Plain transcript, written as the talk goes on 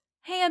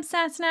Hey,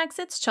 Obsassenachs,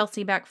 it's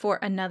Chelsea back for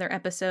another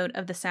episode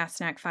of the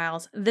Sassenach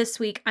Files.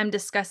 This week, I'm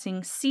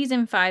discussing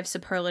Season 5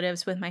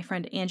 Superlatives with my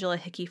friend Angela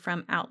Hickey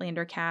from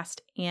Outlander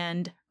Cast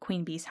and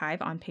Queen Bee's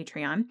Hive on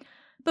Patreon.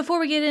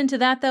 Before we get into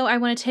that, though, I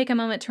want to take a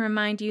moment to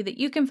remind you that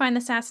you can find the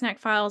Sassenach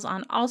Files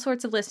on all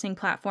sorts of listening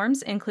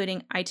platforms,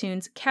 including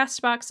iTunes,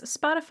 CastBox,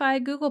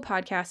 Spotify, Google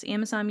Podcasts,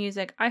 Amazon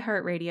Music,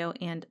 iHeartRadio,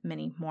 and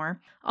many more.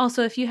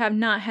 Also, if you have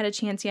not had a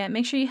chance yet,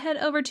 make sure you head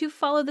over to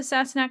follow the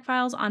Sassenach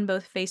Files on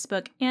both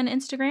Facebook and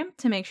Instagram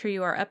to make sure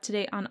you are up to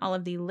date on all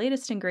of the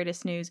latest and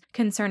greatest news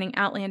concerning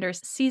Outlander's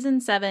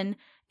Season 7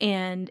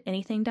 and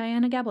anything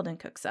Diana Gabaldon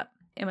cooks up.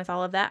 And with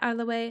all of that out of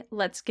the way,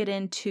 let's get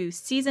into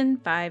Season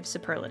 5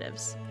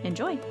 Superlatives.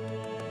 Enjoy!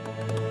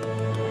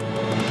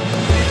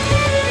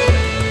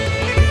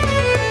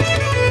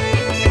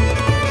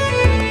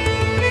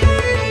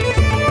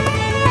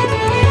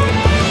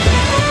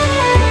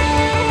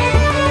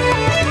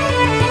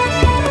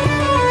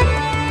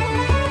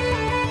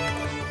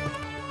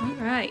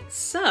 Alright,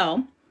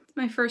 so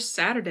my first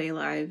Saturday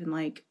live in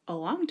like a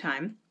long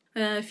time.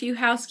 A few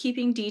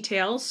housekeeping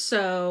details.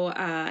 So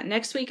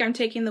next week I'm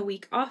taking the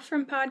week off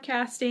from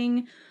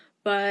podcasting,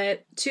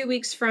 but 2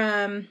 weeks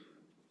from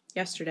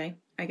yesterday,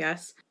 I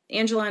guess,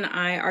 Angela and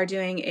I are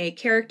doing a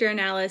character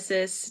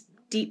analysis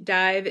deep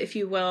dive, if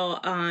you will,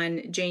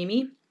 on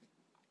Jamie.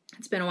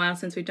 It's been a while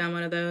since we've done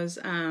one of those.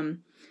 I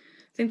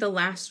think the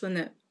last one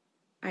that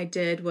I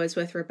did was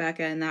with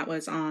Rebecca, and that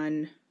was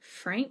on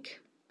Frank.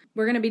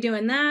 We're going to be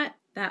doing that.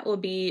 That will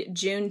be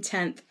June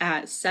 10th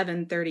at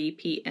 7:30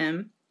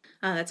 p.m.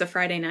 That's a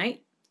Friday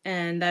night,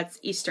 and that's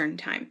Eastern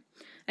time.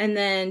 And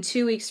then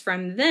 2 weeks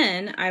from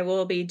then, I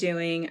will be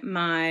doing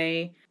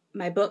my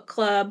book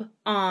club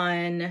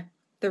on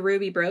The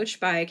Ruby Brooch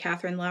by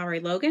Catherine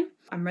Lowry Logan.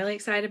 I'm really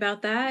excited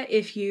about that.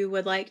 If you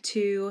would like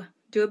to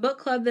do a book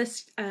club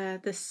this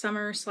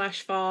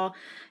summer/fall,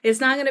 it's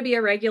not going to be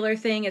a regular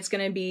thing. It's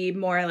going to be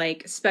more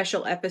like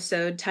special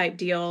episode type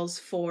deals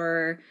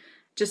for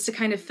just to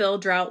kind of fill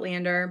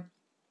Droughtlander.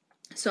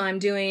 So I'm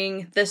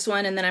doing this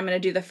one, and then I'm going to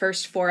do the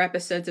first 4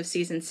 episodes of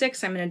Season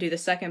 6. I'm going to do the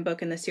second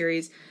book in the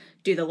series,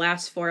 do the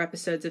last 4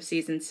 episodes of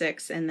Season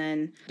 6, and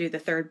then do the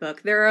third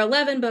book. There are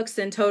 11 books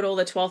in total.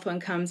 The 12th one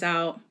comes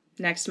out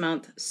next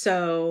month,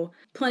 so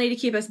plenty to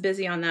keep us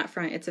busy on that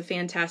front. It's a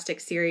fantastic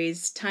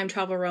series, time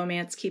travel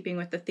romance, keeping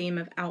with the theme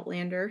of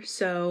Outlander.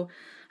 So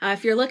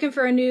if you're looking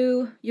for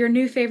your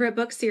new favorite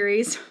book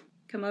series,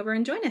 come over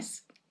and join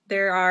us.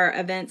 There are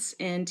events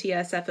in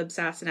TSF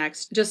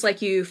Obsassenachs, just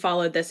like you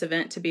followed this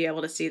event to be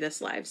able to see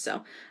this live.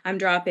 So I'm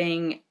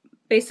dropping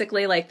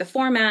basically like the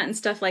format and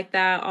stuff like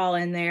that all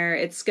in there.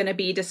 It's going to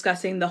be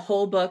discussing the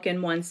whole book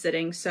in one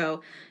sitting,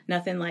 so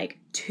nothing like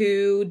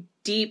too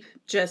deep,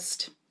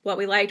 just what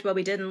we liked, what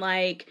we didn't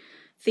like,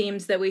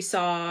 themes that we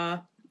saw,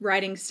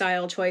 writing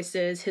style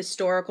choices,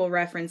 historical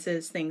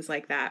references, things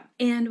like that.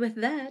 And with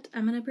that,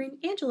 I'm going to bring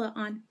Angela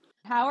on.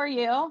 How are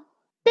you?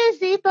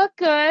 Busy, but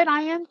good.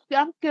 I'm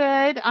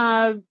good.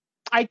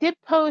 I did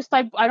post,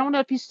 I don't know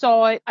if you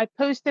saw it, I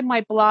posted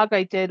my blog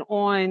I did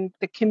on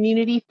the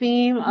community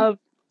theme of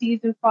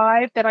Season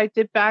 5 that I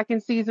did back in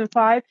Season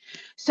 5.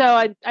 So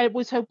I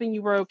was hoping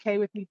you were okay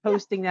with me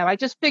posting that. I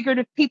just figured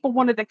if people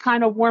wanted to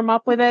kind of warm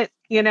up with it,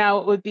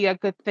 it would be a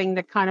good thing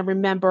to kind of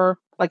remember,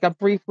 like a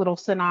brief little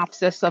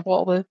synopsis of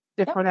all the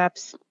different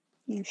eps.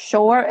 You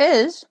sure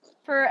is.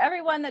 For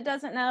everyone that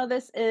doesn't know,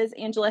 this is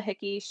Angela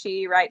Hickey.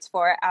 She writes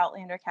for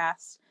Outlander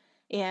Cast,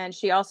 and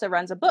she also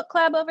runs a book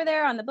club over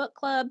there on the book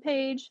club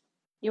page.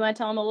 You want to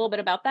tell them a little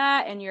bit about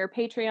that and your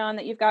Patreon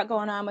that you've got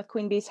going on with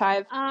Queen Bee's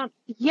Hive? I'm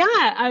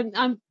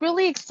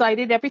really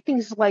excited.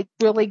 Everything's like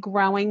really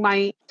growing.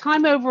 My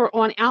time over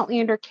on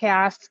Outlander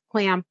Cast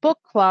Clan Book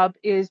Club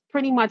is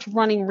pretty much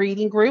running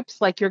reading groups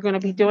like you're going to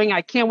be doing.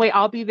 I can't wait.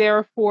 I'll be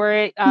there for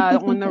it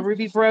on the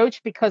Ruby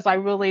Brooch because I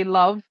really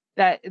love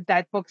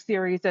that book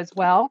series as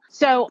well.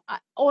 So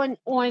on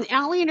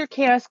Outlander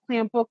Cast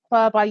Clan Book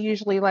Club, I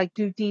usually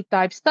do deep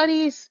dive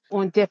studies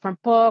on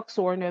different books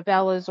or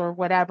novellas or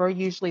whatever.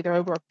 Usually they're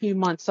over a few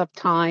months of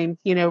time,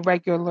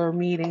 regular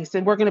meetings.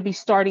 And we're going to be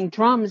starting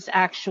drums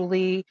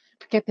actually.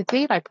 Forget the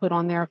date I put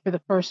on there for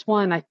the first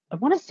one. I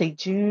want to say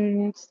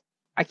June.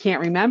 I can't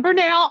remember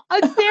now.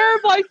 I'm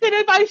terrible.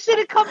 I should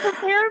have come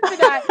prepared for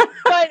that.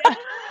 But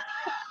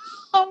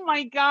oh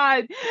my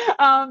God.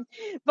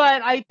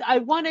 But I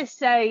want to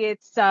say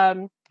it's,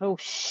 oh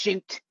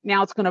shoot,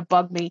 now it's going to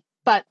bug me.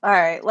 But all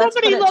right, let's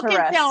somebody look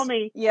and tell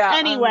me. Yeah.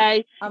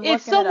 Anyway,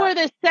 it's somewhere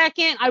the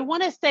second. I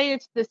want to say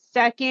it's the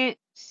second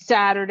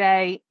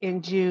Saturday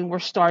in June. We're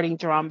starting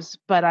drums,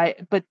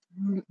 but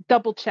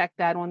double check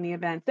that on the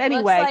events.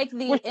 Anyway, looks like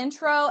the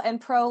intro and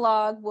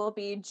prologue will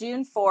be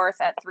June 4th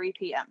at 3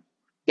 p.m.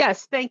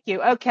 Yes, thank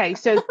you. Okay,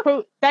 so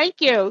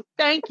thank you.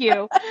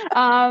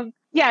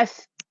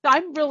 Yes.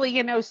 I'm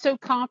really, so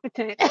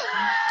competent.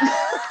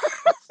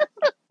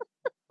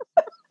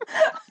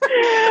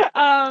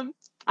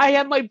 I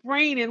have my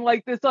brain in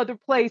this other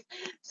place.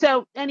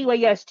 So anyway,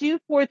 yes,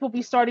 June 4th we'll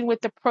be starting with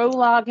the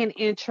prologue and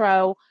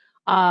intro.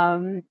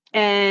 And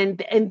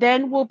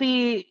then we'll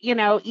be,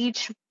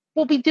 each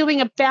we'll be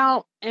doing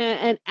about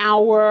an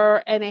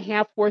hour and a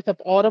half worth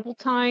of audible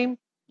time.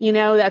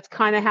 That's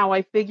kind of how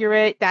I figure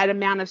it, that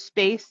amount of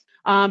space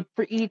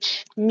for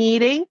each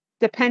meeting,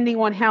 depending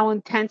on how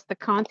intense the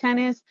content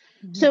is.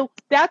 Mm-hmm. So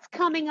that's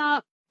coming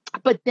up.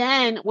 But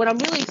then what I'm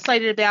really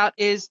excited about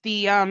is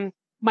the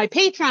my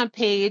Patreon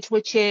page,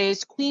 which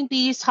is Queen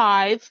Bee's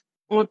Hive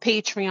on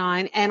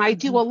Patreon. And I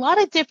do a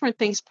lot of different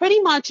things,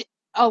 pretty much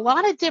a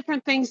lot of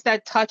different things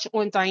that touch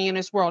on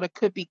Diana's world. It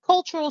could be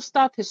cultural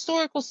stuff,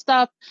 historical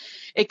stuff.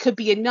 It could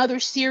be another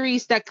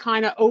series that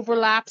kind of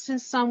overlaps in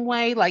some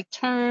way, like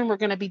Term. We're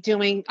going to be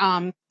doing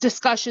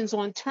discussions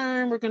on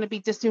Term. We're going to be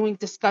just doing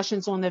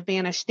discussions on the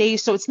Vanished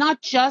Days. So it's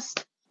not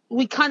just,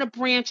 we kind of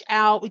branch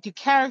out. We do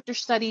character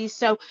studies.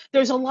 So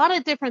there's a lot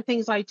of different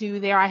things I do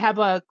there. I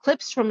have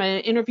clips from an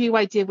interview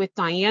I did with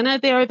Diana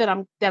there that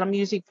I'm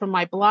using for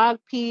my blog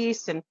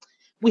piece. And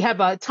we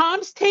have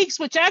Tom's Takes,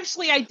 which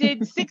actually I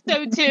did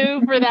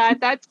 602 for that.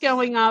 That's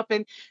going up.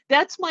 And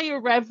that's my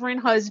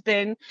irreverent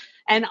husband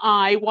and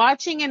I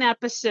watching an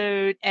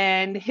episode,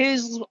 and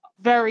his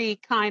very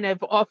kind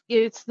of off.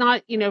 It's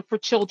not, for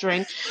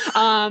children.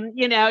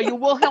 You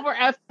will hear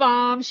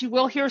F-bombs. You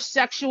will hear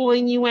sexual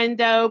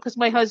innuendo because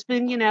my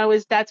husband,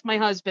 that's my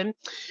husband.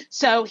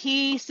 So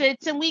he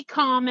sits and we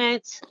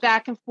comment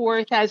back and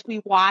forth as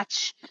we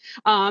watch.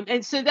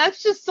 And so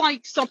that's just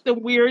like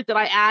something weird that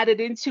I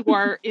added into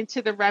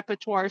the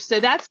repertoire. So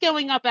that's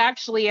going up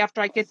actually after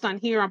I get done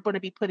here. I'm going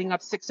to be putting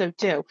up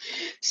 602.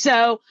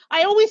 So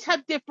I always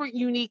have different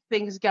unique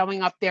things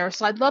going up there.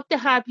 So I'd love to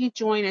have you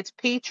join. It's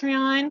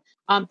Patreon,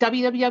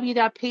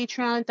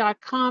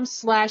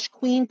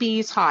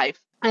 www.patreon.com/queenbeeshive.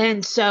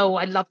 And so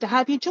I'd love to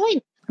have you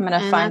join. I'm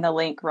going to find the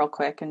link real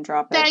quick and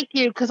drop it. Thank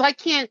you, because I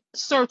can't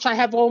search. I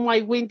have all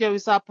my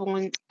windows up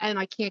and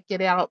I can't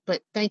get out,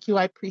 but thank you.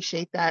 I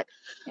appreciate that.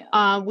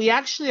 Yeah. We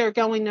actually are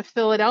going to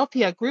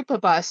Philadelphia, a group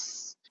of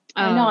us.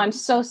 I know. I'm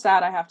so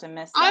sad I have to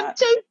miss that. I'm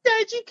so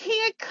sad you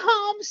can't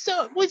come.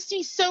 So it would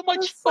be so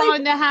much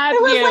fun to have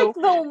you. It was like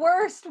the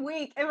worst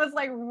week. It was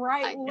like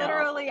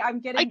literally I'm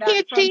getting back from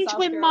South Carolina. I can't change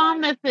when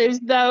Monmouth is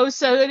though.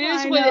 So it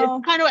is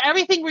it's kind of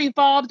everything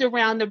revolved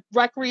around the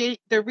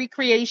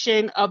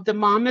recreation of the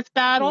Monmouth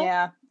battle.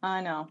 Yeah,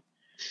 I know.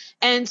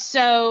 And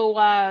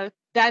so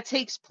that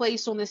takes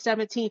place on the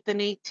 17th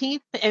and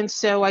 18th. And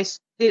so I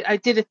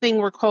did a thing,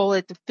 we're calling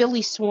it the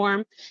Philly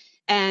Swarm.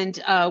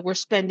 And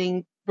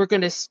we're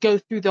going to go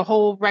through the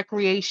whole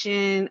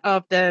recreation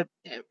of the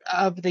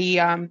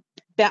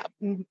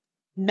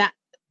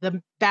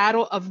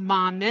Battle of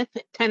Monmouth,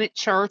 Tennant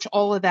Church,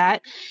 all of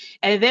that.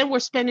 And then we're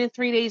spending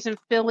 3 days in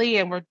Philly,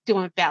 and we're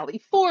doing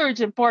Valley Forge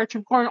and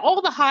Bartram Corn,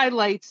 all the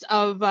highlights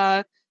of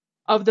the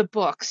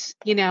books,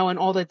 and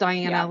all the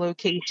Diana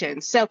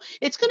locations. So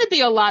it's going to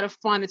be a lot of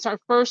fun. It's our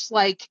first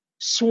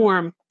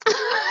swarm.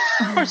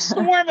 Our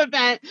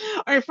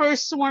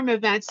first swarm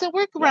event. So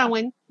we're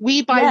growing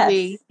wee by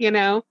wee,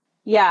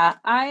 Yeah.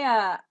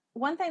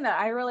 One thing that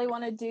I really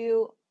want to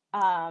do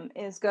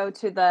is go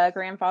to the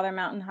Grandfather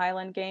Mountain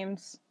Highland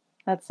Games.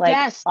 That's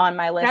on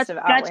my list of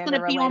Outlander that's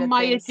going to be on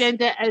my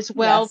agenda as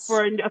well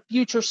for a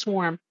future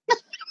swarm.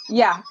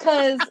 Yeah,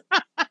 because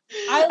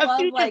I love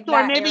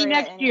that maybe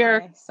next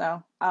year.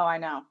 So, I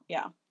know.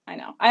 Yeah, I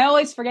know. I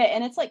always forget,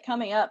 and it's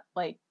coming up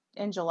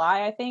in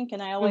July, I think,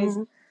 and I always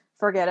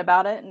forget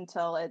about it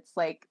until it's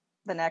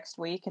the next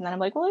week, and then I'm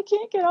like, well, I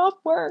can't get off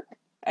work.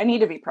 I need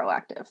to be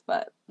proactive,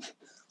 but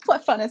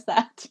what fun is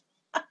that?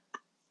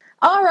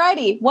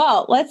 Alrighty,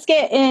 well, let's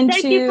get into.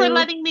 Thank you for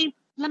letting me.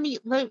 Thank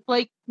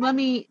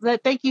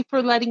you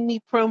for letting me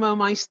promo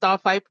my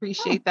stuff. I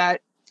appreciate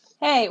that.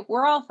 Hey,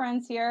 we're all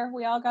friends here.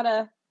 We all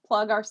gotta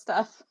plug our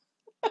stuff.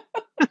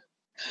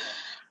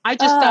 I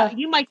just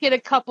you might get a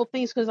couple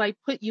things because I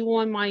put you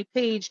on my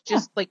page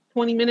just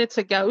 20 minutes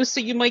ago, so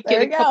you might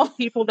get a couple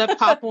people that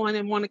pop on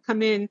and want to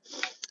come in.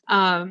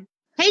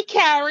 Hey,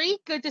 Carrie,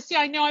 good to see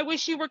you. I know. I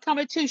wish you were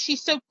coming too.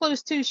 She's so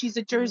close too. She's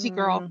a Jersey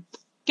girl.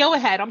 Go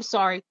ahead. I'm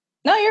sorry.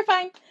 No, you're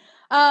fine.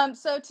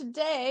 So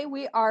today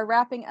we are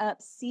wrapping up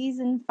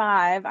season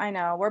 5. I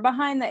know we're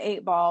behind the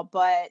 8 ball,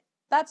 but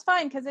that's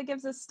fine because it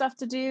gives us stuff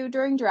to do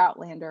during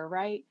Droughtlander,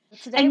 right?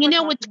 Today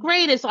what's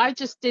great is I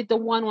just did the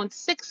one on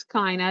 6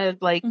 kind of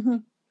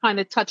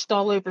touched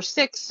all over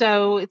 6.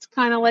 So it's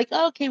kind of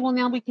okay, well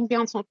now we can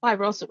bounce on 5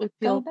 or else it would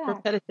feel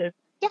repetitive.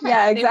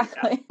 Yeah,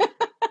 exactly.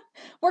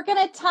 We're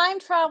going to time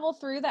travel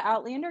through the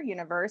Outlander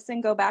universe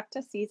and go back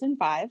to season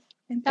 5.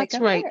 That's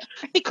right.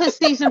 Because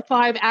season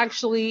 5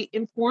 actually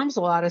informs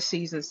a lot of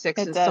season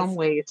 6 in some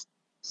ways.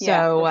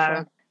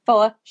 So,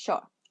 for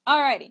sure.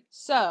 Alrighty.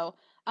 So,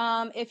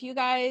 if you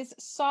guys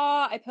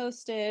saw, I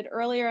posted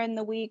earlier in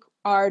the week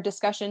our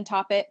discussion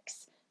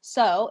topics.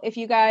 So if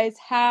you guys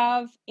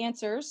have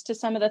answers to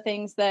some of the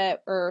things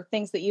that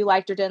you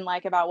liked or didn't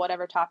like about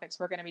whatever topics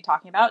we're going to be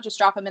talking about, just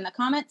drop them in the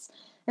comments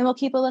and we'll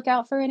keep a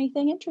lookout for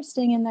anything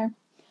interesting in there.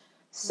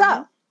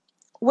 So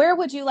where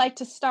would you like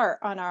to start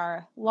on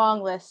our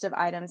long list of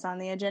items on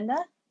the agenda?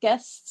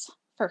 Guests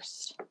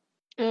first.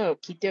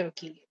 Okie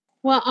dokie.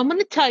 Well, I'm going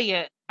to tell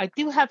you, I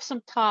do have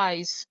some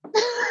ties.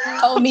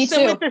 Oh, me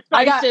So too.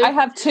 I indecisive.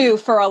 have 2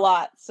 for a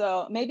lot,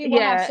 so maybe we'll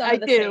have some I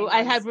of the do. same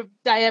I ones.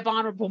 have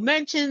honorable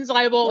mentions.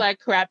 I have all that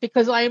crap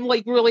because I am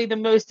like really the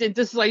most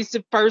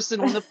indecisive person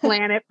on the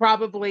planet,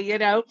 probably, you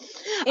know.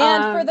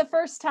 And for the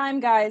first time,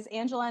 guys,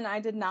 Angela and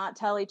I did not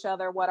tell each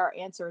other what our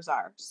answers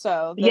are.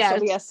 So this will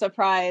be a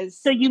surprise.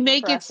 So you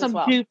may for get us as some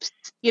well. dupes.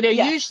 You know,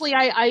 Yes. usually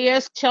I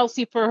ask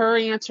Chelsea for her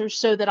answers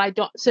so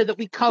that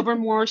we cover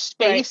more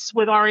space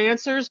with our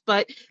answers.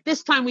 But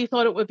this time we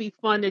thought it would be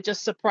fun to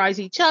just surprise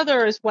each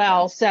other as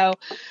well. So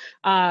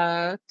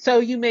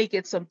you may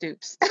get some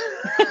dupes.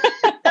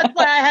 That's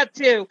why I have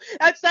 2.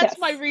 That's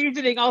my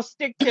reasoning. I'll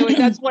stick to it.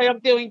 That's why I'm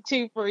doing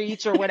 2 for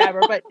each or whatever,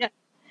 but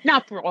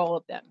not for all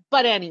of them.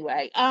 But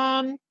anyway,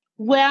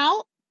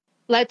 well,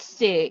 let's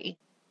see.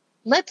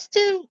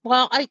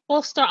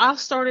 I'll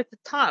start at the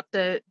top.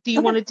 Do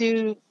you want to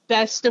do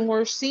best and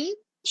worst scene?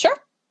 Sure.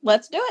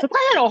 Let's do it.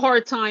 I had a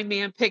hard time,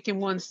 man, picking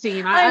one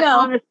scene. I know.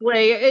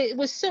 Honestly, it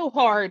was so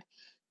hard.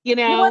 You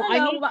know,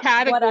 I need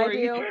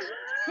categories. What I do?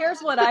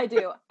 Here's what I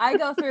do. I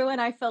go through and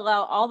I fill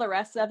out all the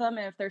rest of them.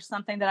 And if there's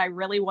something that I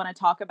really want to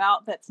talk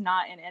about that's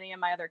not in any of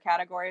my other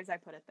categories, I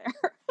put it there.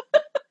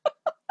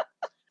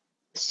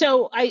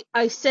 So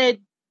I said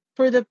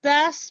for the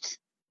best,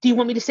 do you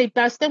want me to say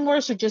best and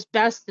worst or just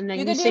best? And then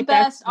you can say do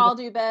best, I'll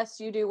do best.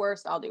 You do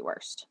worst, I'll do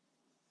worst.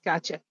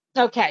 Gotcha.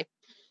 Okay.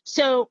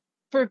 So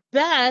for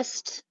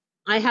best,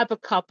 I have a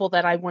couple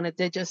that I wanted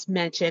to just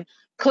mention.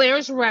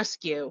 Claire's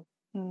rescue,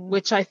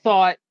 which I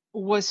thought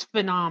was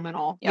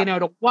phenomenal. Yep. You know,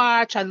 to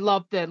watch. I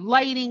love the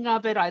lighting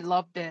of it. I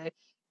love the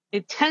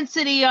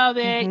intensity of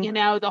it. You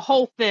know, the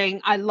whole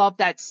thing. I love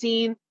that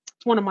scene.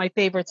 It's one of my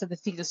favorites of the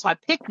season. So I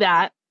picked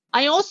that.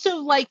 I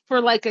also for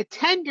a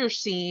tender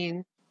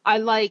scene, I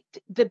liked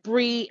the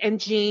Bree and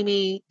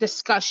Jamie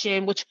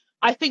discussion, which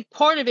I think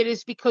part of it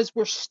is because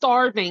we're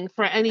starving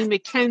for any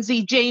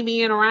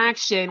Mackenzie-Jamie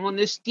interaction on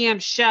this damn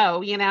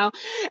show, you know?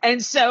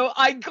 And so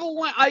I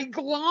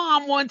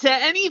glom onto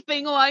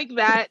anything like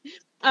that.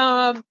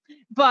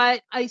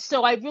 But I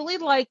really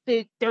like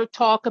their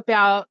talk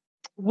about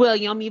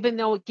William, even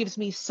though it gives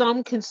me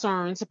some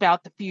concerns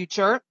about the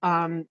future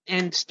and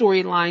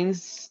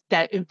storylines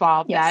that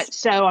involve that.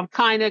 So I'm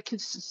kind of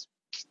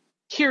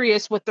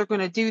curious what they're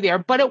going to do there.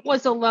 But it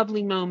was a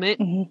lovely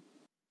moment.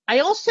 I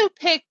also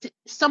picked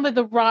some of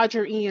the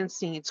Roger Ian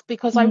scenes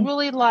because I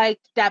really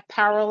liked that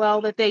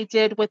parallel that they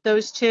did with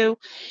those two.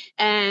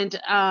 And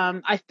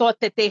I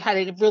thought that they had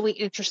a really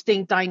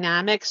interesting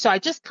dynamic. So I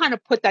just kind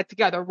of put that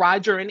together,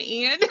 Roger and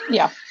Ian.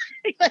 Yeah.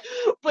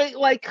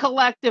 But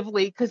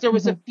collectively, because there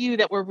was a few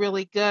that were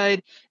really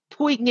good,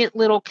 poignant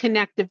little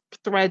connective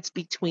threads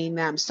between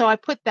them. So I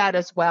put that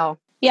as well.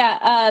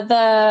 Yeah.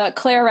 The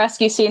Claire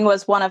rescue scene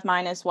was one of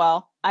mine as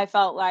well. I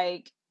felt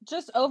like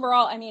just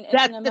overall, I mean,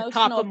 that's the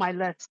top of my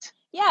list.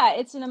 Yeah,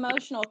 it's an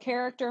emotional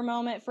character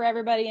moment for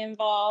everybody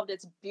involved.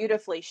 It's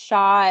beautifully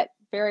shot,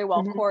 very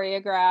well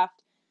choreographed.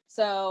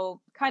 So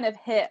kind of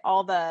hit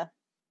all the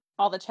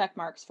check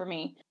marks for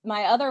me.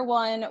 My other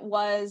one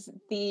was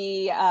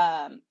the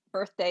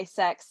birthday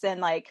sex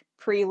and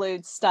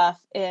prelude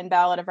stuff in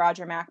Ballad of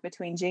Roger Mac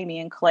between Jamie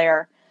and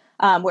Claire,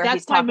 where that's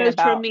he's talking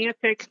about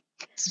romantic.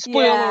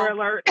 Spoiler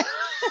alert.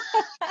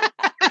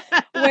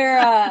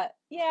 Where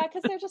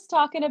because they're just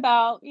talking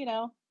about, you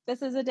know,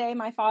 this is a day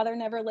my father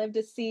never lived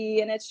to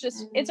see, and it's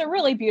just it's a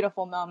really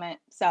beautiful moment.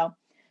 So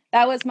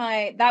that was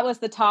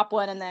the top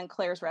one, and then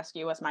Claire's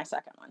rescue was my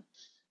second one.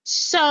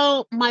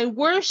 So my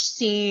worst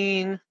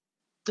scene,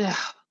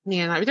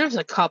 man, there's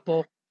a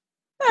couple.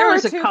 There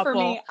was a couple for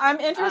me. I'm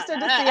interested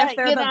to see if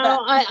they're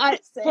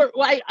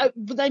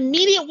the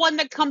immediate one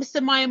that comes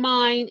to my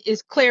mind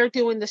is Claire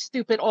doing the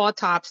stupid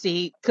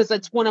autopsy, because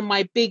that's one of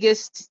my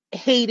biggest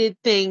hated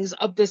things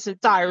of this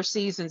entire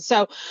season.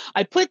 So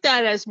I put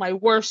that as my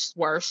worst.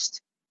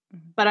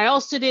 But I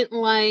also didn't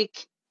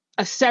like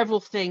several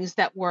things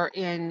that were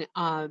in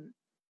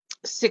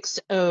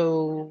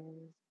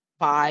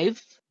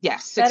 605.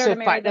 Yes, 605. Better to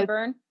Marry Than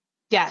Burn.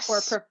 Yes.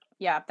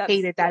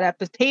 Hated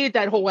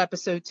that whole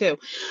episode too.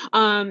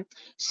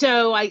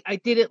 So I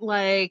didn't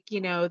like,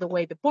 you know, the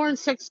way the barn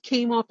sex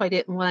came off. I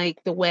didn't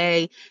like the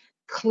way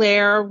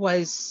Claire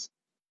was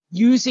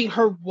using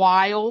her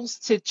wiles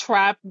to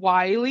trap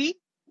Wiley.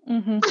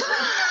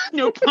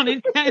 No pun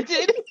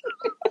intended.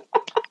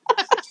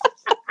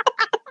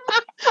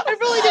 I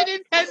really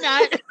didn't intend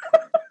that.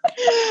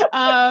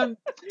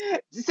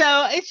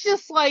 So it's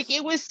just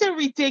it was so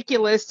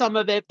ridiculous, some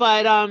of it,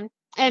 but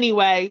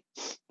anyway.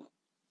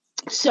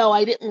 So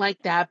I didn't like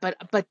that, but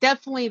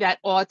definitely that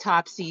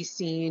autopsy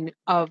scene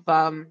of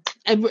and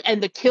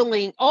the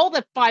killing, all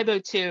the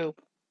 502,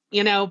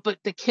 you know, but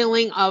the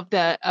killing of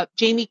the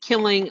Jamie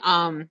killing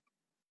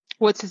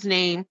what's his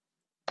name?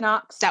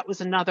 Knox. That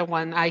was another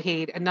one I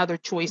hate, another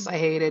choice I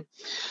hated.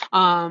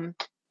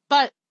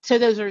 But so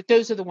those are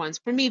the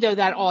ones for me though.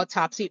 That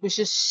autopsy, it was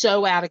just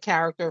so out of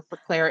character for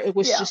Claire. It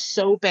was just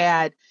so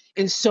bad.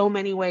 in so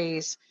many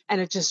ways. And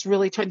it just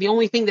really turned, the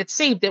only thing that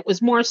saved it was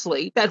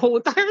Marsley, that whole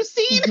entire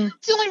scene. Mm-hmm.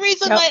 It's the only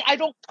reason Yep. I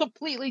don't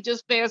completely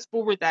just fast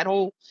forward that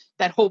whole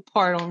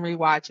part on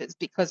rewatches,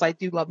 because I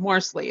do love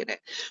Marsley in it.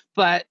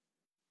 But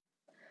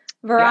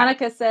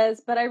Veronica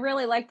says, but I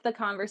really liked the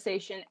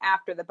conversation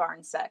after the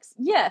barn sex.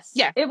 Yes.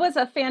 Yeah. It was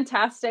a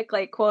fantastic,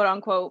 like, quote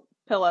unquote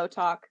pillow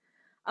talk.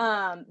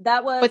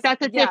 That was, but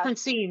that's a different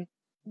scene.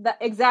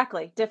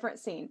 Exactly. Different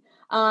scene.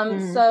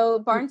 So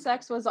barn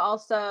sex was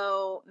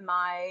also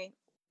my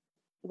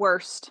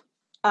worst.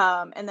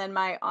 And then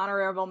my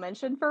honorable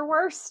mention for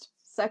worst,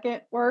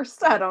 second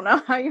worst, I don't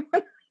know how you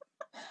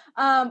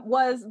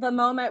was the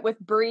moment with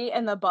Bree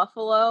and the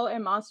buffalo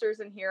in Monsters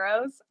and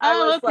Heroes. I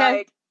was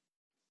like,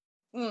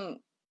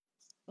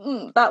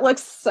 that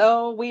looks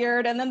so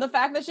weird. And then the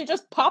fact that she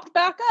just popped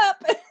back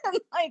up and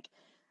like,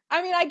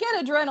 I mean, I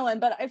get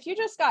adrenaline, but if you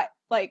just got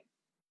like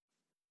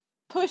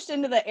pushed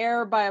into the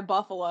air by a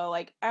buffalo,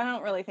 like, I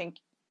don't really think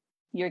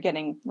you're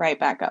getting right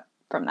back up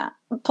from that.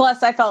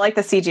 Plus, I felt like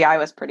the CGI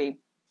was pretty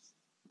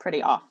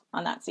off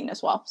on that scene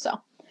as well.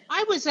 So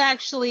I was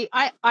actually,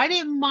 I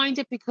didn't mind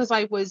it because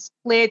I was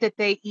glad that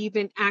they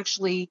even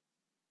actually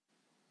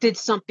did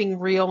something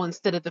real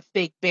instead of the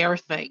fake bear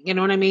thing. You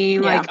know what I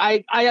mean? Yeah.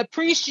 Like, I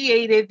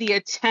appreciated the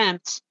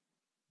attempt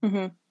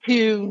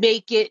to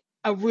make it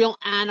a real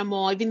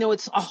animal, even though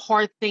it's a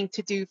hard thing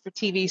to do for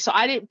TV. So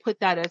I didn't put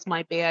that as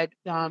my bad,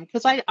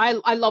 because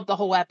I love the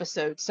whole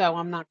episode. So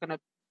I'm not going to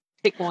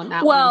pick on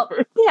that one.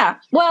 Yeah.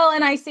 Well,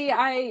 and I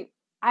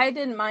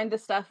didn't mind the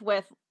stuff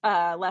with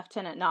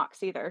Lieutenant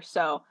Knox either.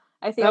 So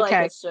I feel like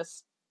it's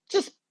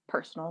just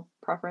personal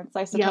preference,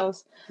 I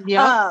suppose.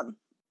 Yeah.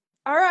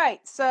 All right.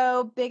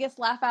 So biggest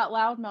laugh out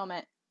loud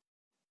moment.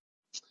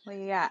 What do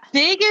you got?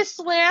 Biggest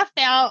laugh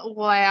out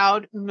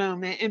loud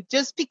moment, and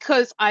just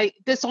because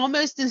this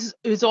almost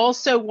is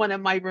also one of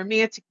my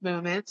romantic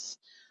moments,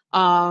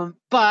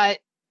 but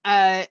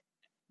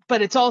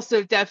it's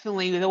also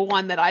definitely the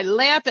one that I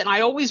laugh and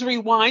I always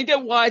rewind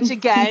and watch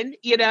again,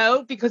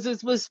 because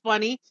it was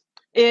funny,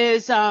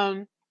 is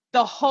the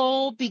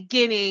whole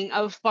beginning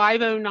of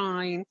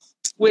 509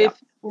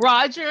 with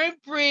Roger and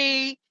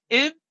Bree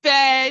in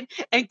bed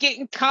and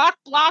getting cock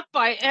blocked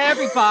by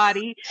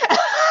everybody.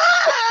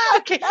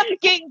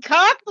 Getting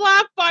cock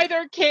blocked by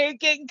their kid,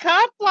 getting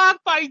cock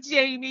blocked by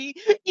Jamie,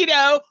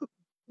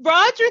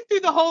 Roger through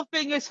the whole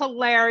thing is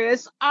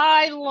hilarious.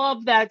 I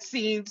love that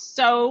scene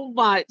so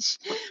much.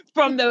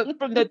 From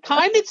the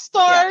time it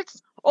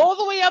starts all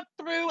the way up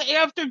through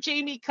after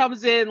Jamie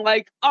comes in,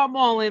 like, I'm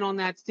all in on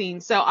that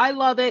scene. So I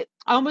love it.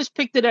 I almost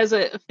picked it as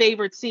a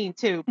favorite scene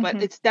too,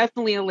 but it's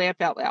definitely a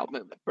laugh out loud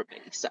moment for me.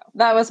 So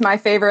that was my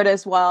favorite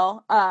as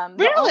well.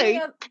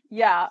 Really?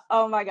 Yeah.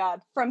 Oh my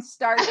God. From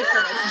start to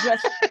finish,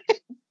 just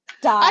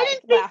I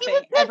didn't think laughing you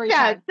would pick every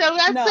that. time.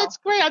 So that's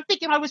great. I'm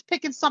thinking I was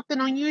picking something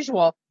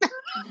unusual.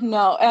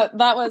 No,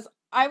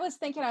 I was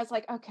thinking, I was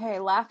like, okay,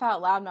 laugh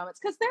out loud moments.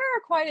 Because there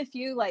are quite a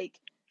few like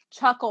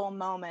chuckle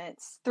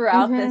moments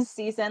throughout this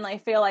season. I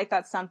feel like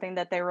that's something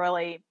that they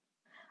really,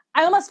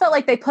 I almost felt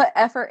like they put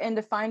effort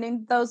into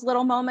finding those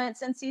little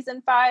moments in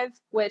season 5,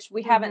 which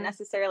we haven't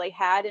necessarily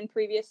had in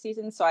previous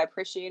seasons. So I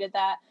appreciated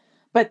that.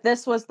 But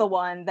this was the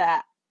one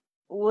that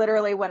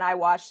literally when I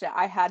watched it,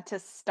 I had to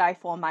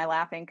stifle my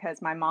laughing because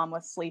my mom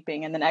was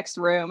sleeping in the next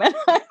room. And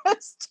I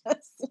was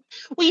just...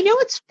 Well,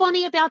 what's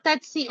funny about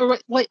that scene, or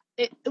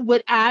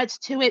what adds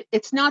to it?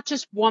 It's not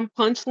just one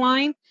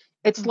punchline.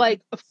 It's like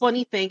a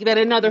funny thing, then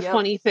another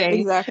funny thing.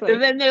 Exactly.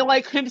 And then they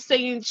like him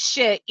saying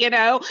shit,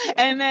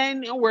 and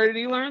then where did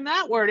he learn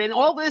that word? And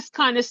all this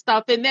kind of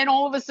stuff. And then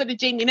all of a sudden,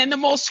 Jamie, and then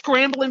them all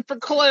scrambling for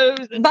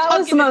clothes and that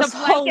was the most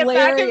hilarious.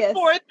 Back and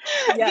forth.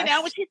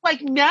 And she's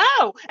like,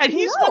 no. And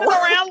he's looking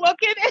around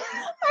looking.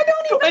 I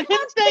don't even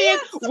have saying,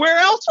 pants. where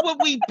else would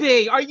we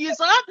be? Are you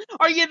up?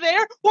 Are you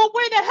there? Well,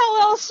 where the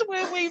hell else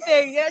would we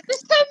be? Yeah, there's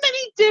so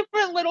many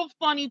different little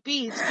funny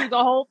beats through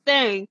the whole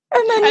thing.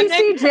 And then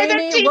you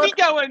see Jamie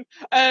going,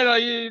 and are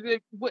you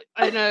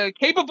a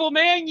capable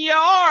man? You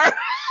are.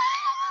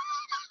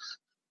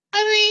 I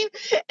mean,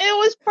 it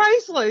was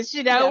priceless,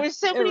 there was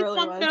so many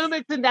fun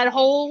moments in that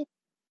whole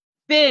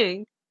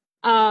thing.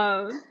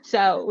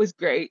 So it was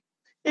great.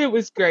 It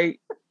was great.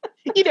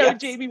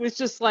 Jamie was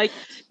just like,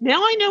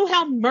 now I know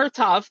how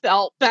Murtaugh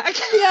felt back.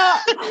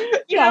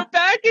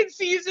 Back in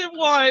season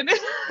 1.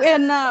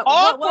 And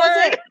what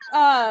was it?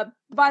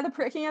 By the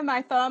pricking of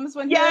my thumbs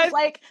when he was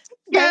like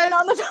banging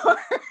on the door.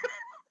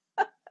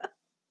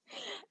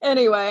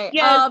 Anyway,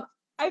 I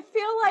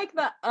feel like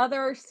the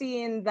other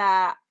scene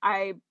that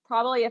I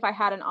probably, if I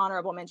had an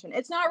honorable mention,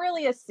 it's not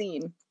really a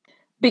scene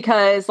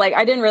because like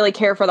I didn't really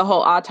care for the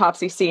whole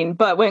autopsy scene,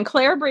 but when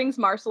Claire brings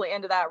Marsley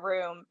into that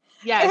room,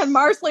 and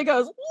Marsley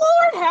goes,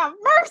 Lord have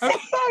mercy.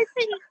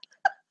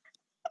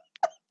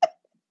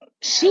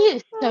 She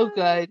is so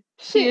good.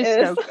 She is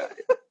so good.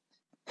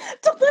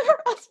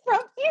 Deliver us from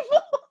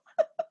evil.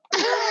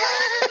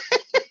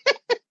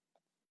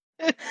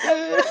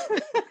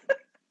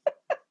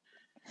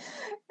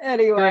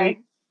 Anyway. Great.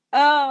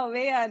 Oh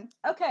man.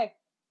 Okay.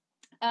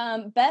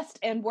 Best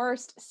and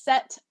worst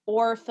set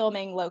or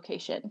filming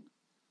location.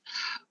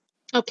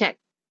 Okay.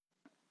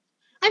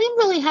 I didn't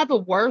really have a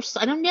worst.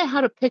 I don't know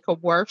how to pick a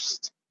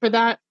worst for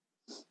that.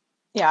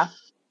 Yeah.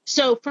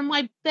 So for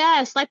my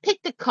best, I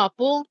picked a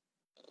couple.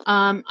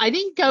 I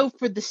didn't go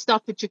for the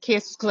stuff with your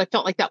castles because I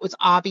felt like that was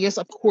obvious.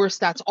 Of course,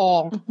 that's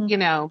all,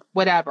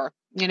 whatever,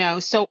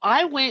 So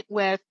I went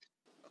with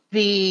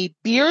the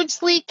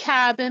Beardsley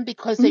cabin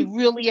because they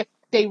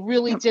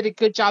really did a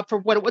good job for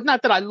what it was.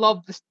 Not that I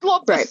love the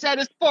set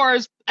as far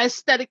as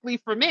aesthetically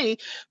for me,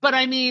 but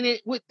I mean,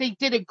 they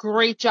did a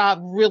great job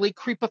really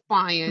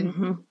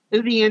creepifying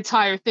the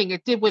entire thing.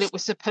 It did what it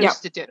was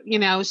supposed to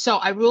do, So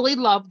I really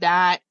love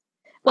that.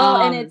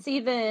 Well, and it's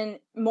even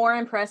more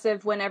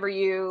impressive whenever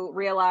you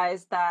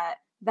realize that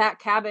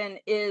cabin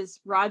is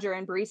Roger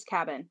and Bree's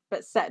cabin,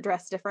 but set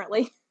dressed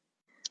differently.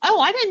 Oh,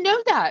 I didn't know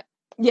that.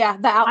 Yeah,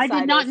 the outside. I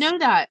did not know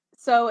that.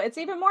 So it's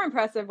even more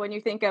impressive when you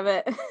think of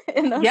it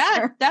in those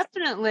terms.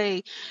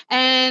 Definitely.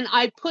 And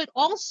I put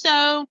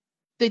also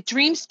the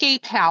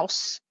Dreamscape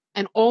house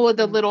and all of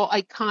the little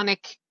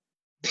iconic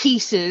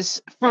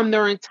pieces from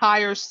their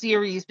entire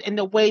series and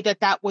the way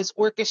that was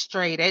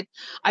orchestrated.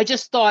 I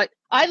just thought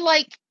I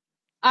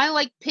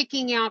like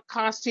picking out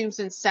costumes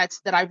and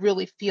sets that I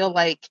really feel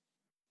like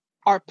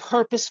are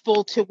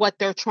purposeful to what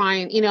they're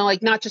trying,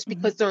 like not just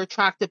because they're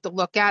attractive to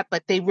look at,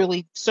 but they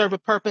really serve a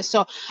purpose.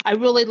 So I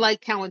really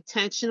liked how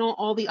intentional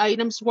all the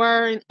items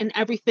were and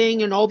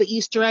everything and all the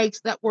Easter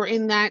eggs that were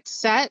in that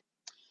set.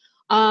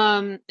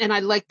 And I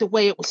liked the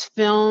way it was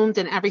filmed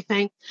and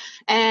everything.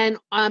 And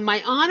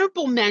my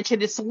honorable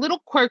mention, it's a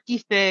little quirky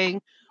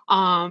thing,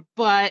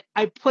 but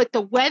I put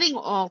the wedding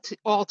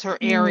altar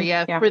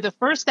area for the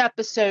first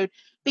episode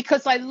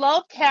because I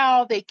loved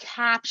how they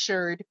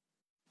captured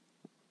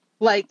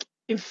like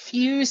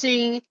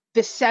infusing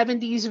the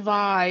 70s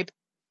vibe,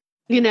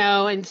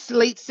 and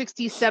late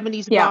 60s,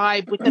 70s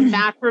vibe with the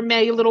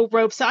macrame little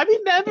ropes. I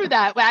remember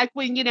that back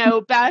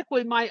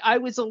when I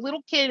was a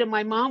little kid and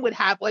my mom would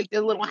have like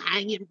the little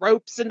hanging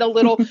ropes and the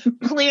little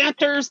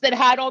planters that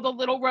had all the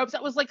little ropes.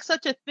 That was like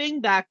such a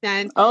thing back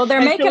then. Oh,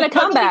 they're making a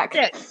comeback.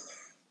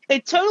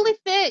 It totally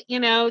fit,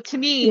 to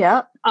me.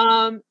 Yeah.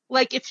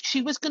 Like if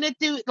she was going to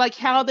do like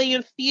how they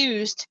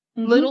infused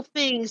little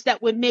things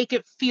that would make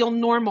it feel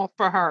normal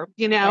for her,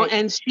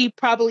 and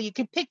you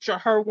can picture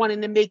her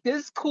wanting to make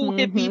this cool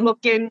hippie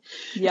looking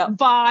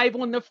vibe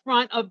on the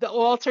front of the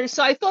altar.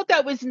 So I thought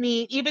that was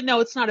neat, even though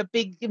it's not a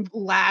big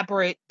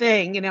elaborate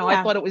thing,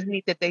 I thought it was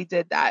neat that they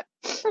did that.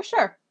 For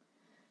sure.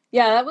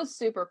 Yeah, that was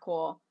super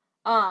cool.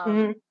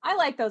 I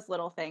like those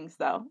little things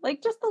though,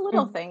 like just the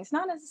little things,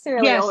 not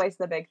necessarily always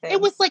the big things.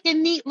 It was like a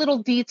neat little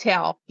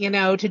detail,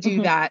 to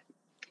do that.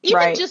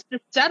 Even just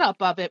the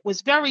setup of it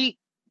was very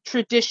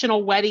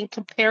traditional wedding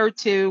compared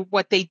to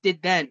what they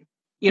did then,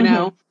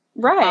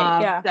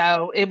 Right.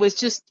 So it was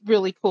just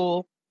really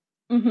cool.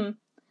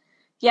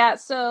 Yeah.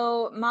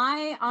 So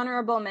my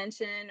honorable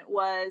mention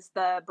was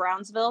the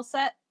Brownsville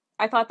set.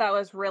 I thought that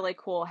was really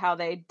cool how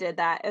they did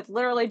that. It's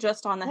literally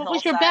just on the hillside. What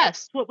was your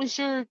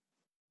best?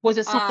 Was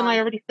it something I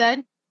already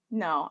said?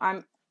 No,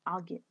 I'll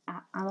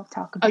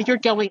talk about it. You're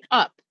going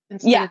up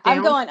instead of down?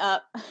 I'm going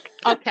up.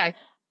 Okay.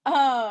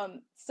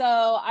 So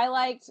I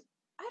liked,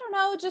 I don't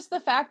know, just the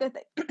fact that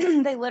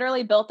they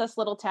literally built this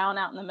little town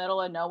out in the middle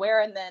of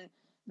nowhere, and then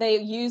they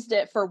used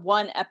it for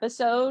one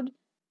episode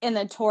and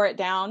then tore it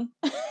down.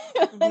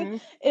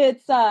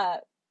 It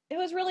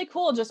was really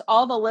cool. Just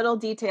all the little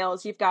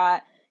details. You've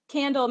got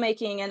candle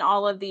making and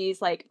all of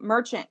these like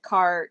merchant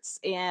carts,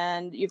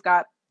 and you've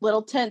got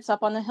little tents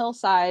up on the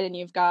hillside, and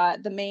you've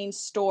got the main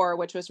store,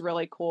 which was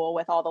really cool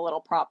with all the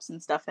little props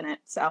and stuff in it.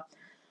 So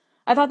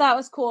I thought that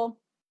was cool.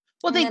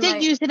 Well, they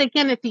did use it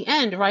again at the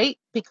end, right?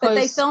 But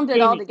they filmed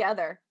it all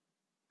together.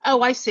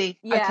 Oh, I see.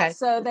 Yeah, okay.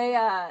 So they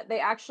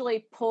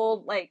actually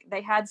pulled, like,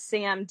 they had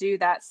Sam do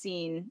that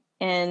scene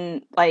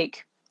in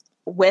like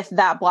with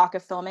that block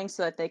of filming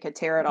so that they could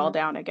tear it all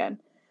down again.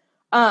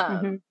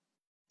 And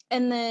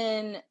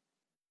then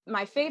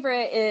my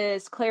favorite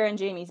is Claire and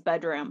Jamie's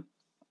bedroom.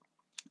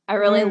 I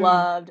really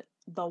loved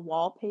the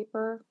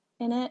wallpaper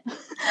in it.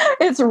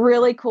 It's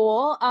really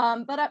cool.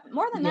 But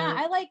more than that,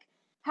 I like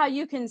how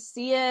you can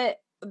see it.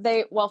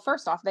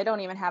 First off, they don't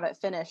even have it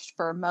finished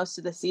for most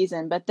of the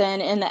season, but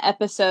then in the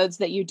episodes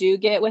that you do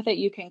get with it,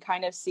 you can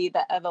kind of see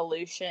the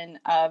evolution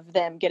of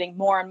them getting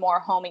more and more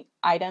home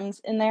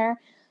items in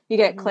there. You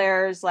get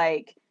Claire's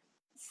like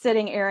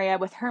sitting area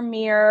with her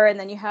mirror, and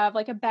then you have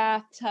like a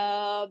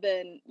bathtub,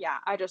 and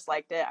I just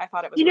liked it. I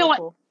thought it was really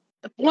cool.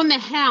 On the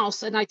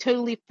house, and I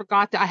totally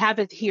forgot that I have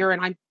it here,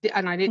 and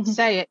I didn't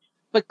say it,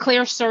 but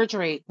Claire's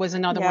surgery was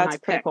another one I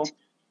picked. Cool.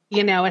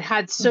 It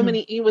had so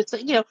many, it was,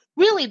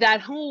 really that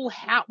whole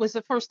house was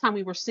the first time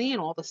we were seeing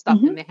all the stuff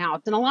in the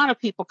house. And a lot of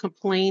people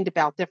complained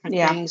about different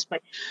things,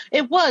 but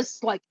it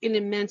was like an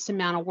immense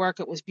amount of work.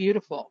 It was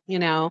beautiful,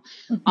 and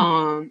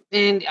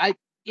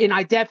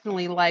I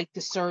definitely liked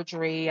the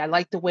surgery. I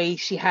liked the way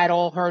she had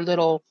all her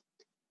little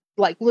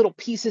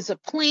pieces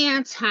of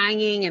plants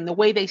hanging and the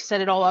way they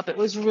set it all up. It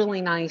was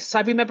really nice.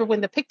 I remember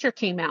when the picture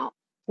came out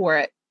for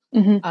it.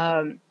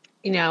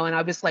 and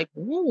I was like,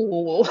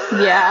 ooh.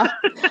 Yeah.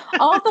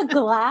 All the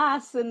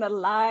glass and the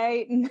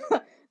light and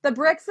the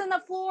bricks in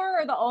the floor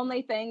are the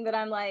only thing that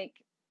I'm like,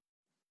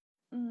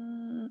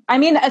 I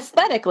mean,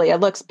 aesthetically,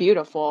 it looks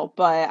beautiful,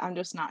 but I'm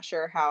just not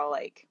sure how,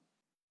 like.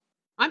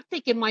 I'm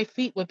thinking my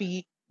feet would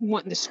be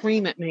wanting to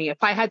scream at me.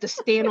 If I had to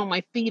stand on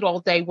my feet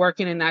all day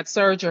working in that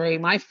surgery,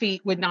 my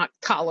feet would not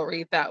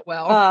tolerate that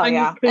well. Oh, I need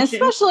yeah. cushions for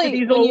Especially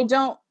these when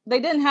old.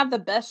 they didn't have the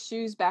best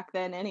shoes back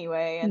then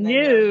anyway, and then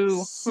you're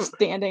No.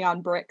 standing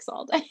on bricks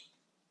all day.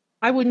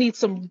 I would need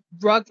some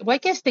rug. Well, I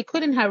guess they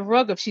couldn't have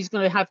rug if she's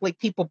going to have like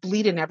people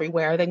bleeding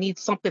everywhere. They need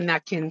something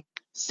that can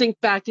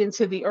sink back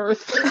into the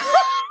earth.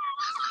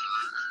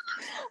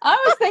 I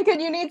was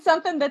thinking you need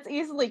something that's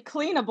easily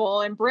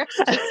cleanable, and bricks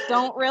just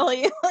don't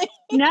really.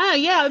 No,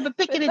 yeah, I'm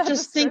thinking it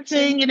just sinks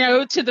in,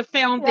 to the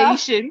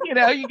foundation.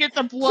 Yeah. You get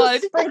the blood.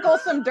 Just sprinkle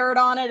some dirt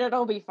on it;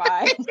 it'll be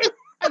fine.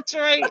 That's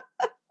right.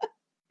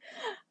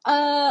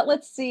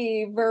 Let's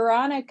see.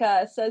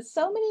 Veronica says,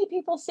 so many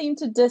people seem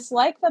to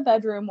dislike the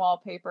bedroom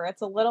wallpaper.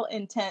 It's a little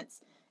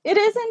intense. It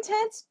is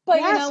intense,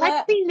 but yes, you know what?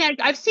 I've seen that.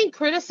 I've seen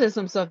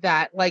criticisms of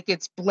that, like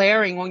it's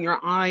blaring on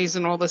your eyes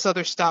and all this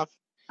other stuff.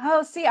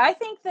 Oh, see, I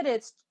think that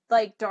it's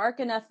like dark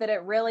enough that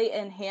it really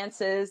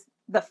enhances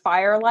the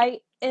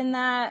firelight in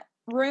that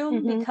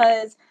room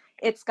because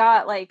it's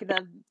got like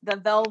the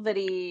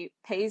velvety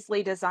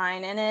paisley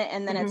design in it,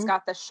 and then it's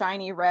got the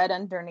shiny red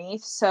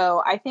underneath.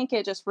 So I think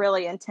it just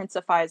really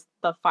intensifies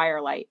the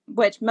firelight,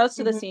 which most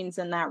of the scenes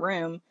in that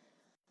room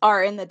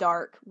are in the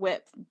dark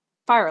with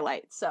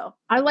firelight. So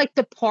I like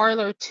the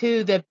parlor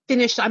too. The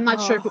finish, I'm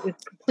not sure if it was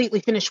completely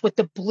finished with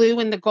the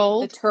blue and the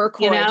gold. The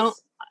turquoise.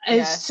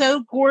 It's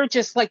so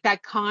gorgeous, like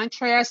that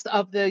contrast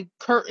of the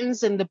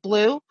curtains and the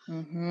blue.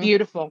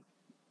 Beautiful.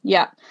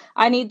 Yeah.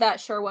 I need that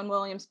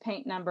Sherwin-Williams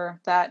paint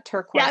number, that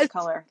turquoise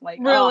color. Like,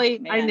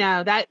 really, oh, I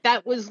know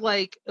that was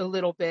like a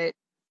little bit.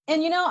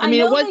 And I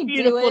mean, it was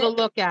beautiful to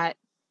look at.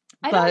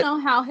 I don't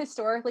know how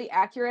historically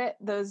accurate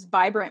those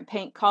vibrant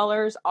paint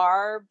colors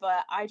are,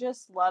 but I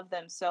just love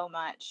them so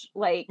much.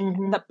 Like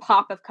the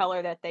pop of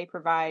color that they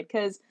provide.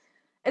 Because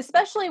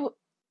especially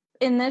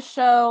in this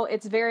show,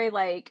 it's very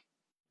like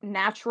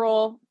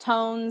natural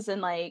tones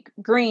and like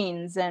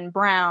greens and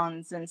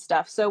browns and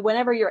stuff. So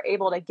whenever you're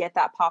able to get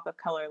that pop of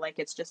color, like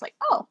it's just like,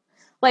 oh,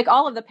 like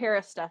all of the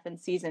Paris stuff in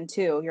season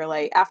 2, you're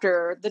like,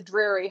 after the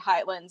dreary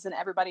Highlands and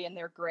everybody in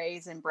their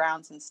grays and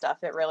browns and stuff,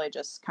 it really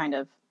just kind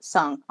of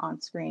sung on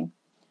screen.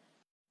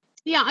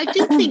 Yeah, I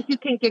do think you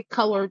can get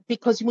color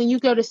because when you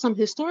go to some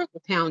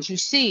historical towns, you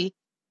see,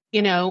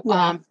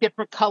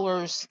 different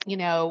colors,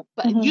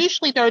 but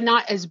usually they're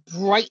not as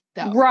bright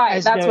though.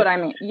 Right. That's what I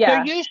mean.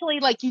 Yeah. They're usually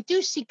like, you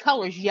do see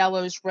colors,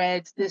 yellows,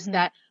 reds, this,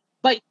 that,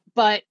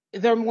 but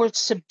they're more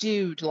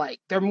subdued. Like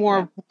they're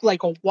more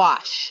like a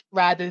wash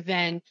rather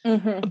than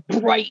a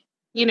bright,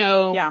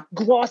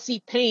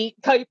 glossy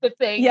paint type of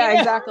thing. Yeah,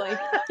 exactly.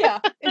 Yeah,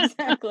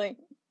 exactly.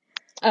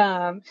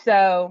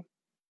 So.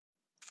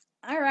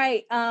 All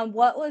right.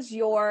 What was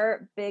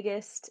your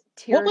biggest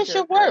tearjerker? What was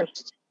your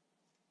worst?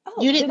 Oh,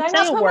 you didn't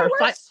say a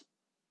worst.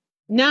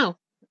 No,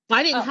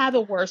 I didn't have a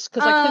worst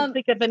because I couldn't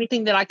think of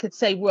anything that I could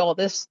say. Well,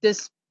 this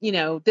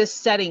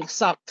setting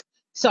sucked,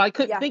 so I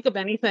couldn't think of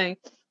anything.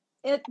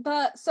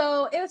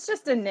 So it was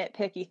just a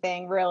nitpicky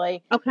thing,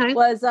 really. Okay.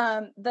 Was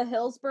the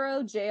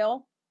Hillsborough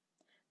jail,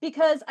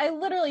 because I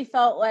literally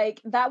felt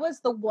like that was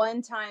the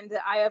one time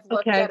that I have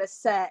looked at a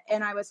set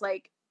and I was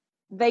like,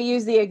 they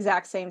used the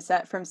exact same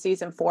set from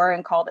season 4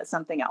 and called it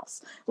something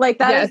else. Like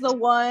that is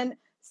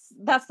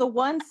that's the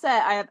one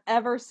set I have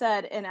ever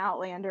said in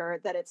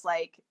Outlander that it's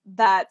like,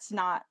 that's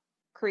not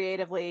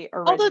creatively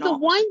original. Although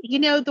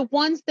the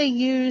ones they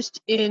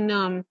used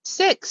in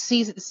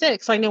season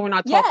 6, I know we're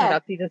not talking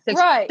about season 6,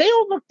 right. They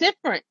all look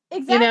different.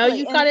 Exactly.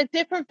 You got a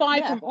different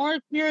vibe from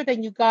Orange Mirror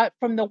than you got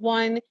from the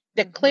one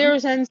that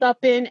Claire's ends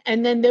up in,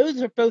 and then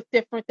those are both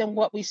different than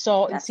what we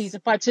saw in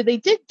season 5. So they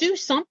did do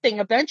something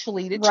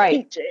eventually to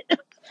change it.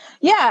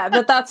 Yeah,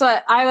 but that's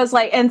what I was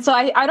like. And so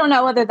I don't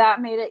know whether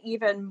that made it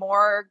even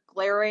more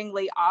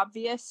glaringly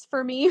obvious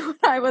for me when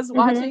I was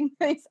watching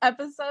these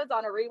episodes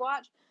on a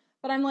rewatch.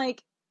 But I'm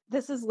like,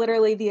 this is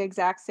literally the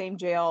exact same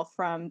jail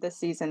from the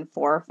season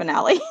 4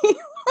 finale.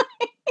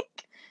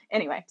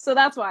 Anyway, so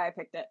that's why I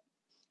picked it.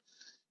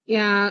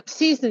 Yeah,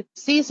 season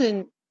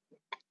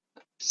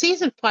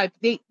 5.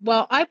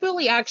 I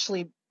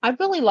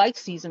really like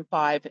season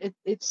 5.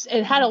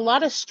 It had a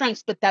lot of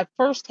strengths, but that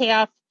first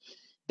half,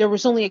 there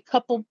was only a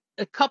couple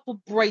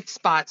bright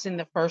spots in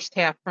the first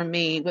half for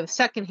me. But the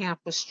second half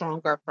was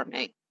stronger for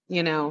me.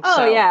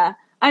 Yeah.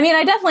 I mean,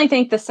 I definitely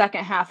think the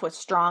second half was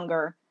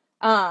stronger.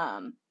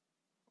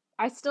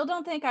 I still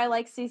don't think I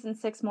like season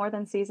 6 more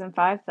than season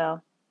 5,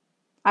 though.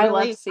 Really? I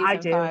loved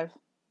season 5.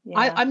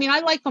 Yeah. I mean,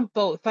 I like them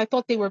both. I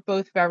thought they were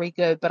both very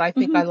good, but I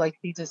think I like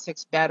season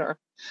 6 better.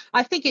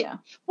 I think it, Yeah.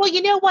 well,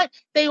 you know what?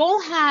 They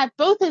all had,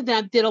 both of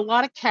them did a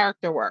lot of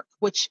character work,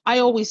 which I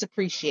always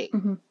appreciate.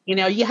 You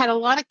know, you had a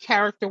lot of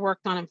character work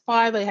done in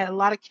 5. They had a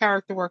lot of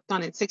character work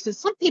done in 6. And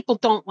some people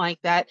don't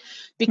like that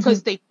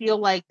because they feel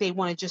like they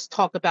want to just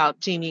talk about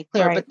Jamie and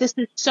Claire. Right. But this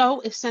is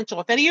so essential.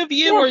 If any of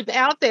you are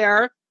out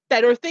there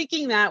that are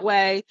thinking that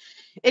way,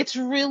 it's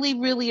really,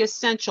 really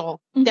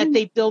essential that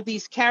they build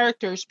these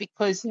characters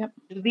because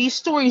these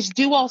stories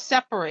do all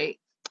separate.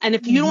 And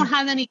if you don't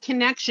have any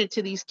connection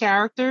to these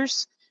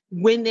characters,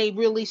 when they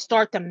really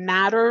start to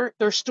matter,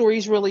 their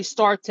stories really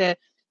start to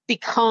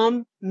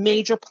become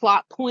major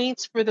plot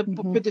points for the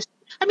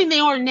I mean, they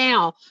are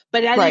now,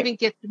 but that even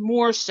gets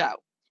more so.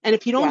 And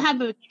if you don't have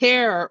a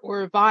care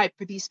or a vibe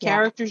for these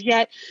characters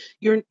yet,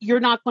 you're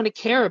not going to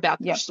care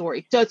about their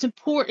story. So it's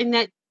important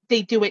that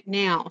they do it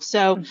now.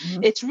 So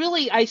it's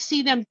really, I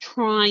see them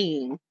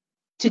trying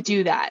to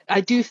do that.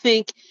 I do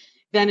think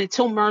that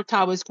until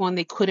Murtaugh was gone,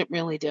 they couldn't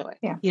really do it.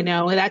 You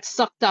know, and that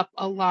sucked up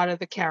a lot of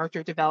the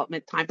character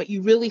development time. But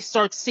you really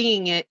start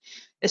seeing it,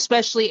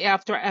 especially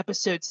after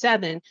episode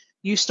 7.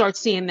 You start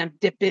seeing them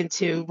dip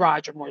into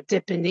Roger more,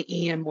 dip into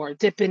Ian more,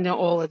 dip into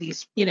all of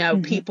these, you know,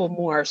 people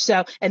more.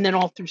 So, and then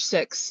all through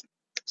 6.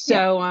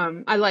 So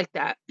I like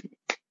that.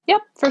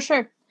 Yep, for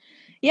sure.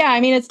 Yeah,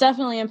 I mean, it's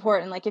definitely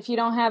important. Like, if you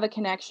don't have a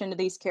connection to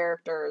these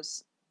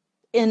characters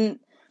in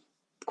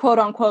quote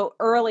unquote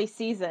early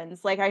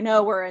seasons, like I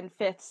know we're in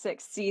 5th,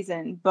 6th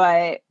season,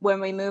 but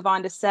when we move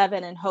on to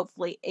 7 and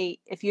hopefully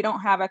 8, if you don't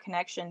have a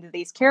connection to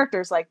these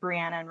characters like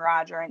Brianna and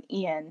Roger and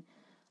Ian,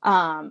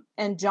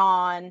 and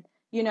John,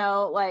 you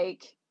know,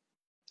 like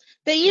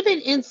they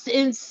even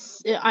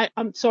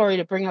I'm sorry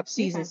to bring up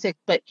season 6,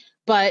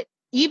 but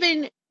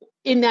even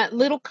in that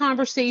little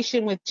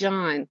conversation with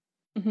John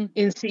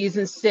in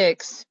season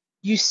 6,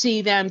 you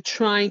see them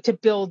trying to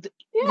build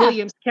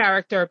William's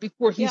character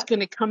before he's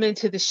going to come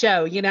into the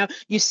show. You know,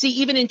 you see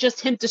even in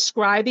just him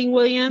describing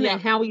William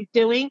and how he's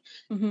doing,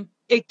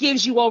 it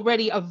gives you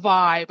already a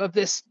vibe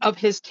of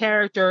his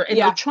character, and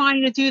they're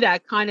trying to do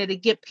that kind of to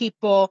get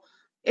people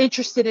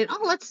interested in,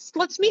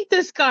 let's meet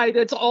this guy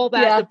that's all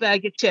that in a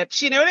bag of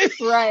chips, you know what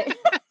I mean? Right.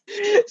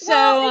 So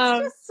well,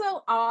 it's just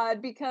so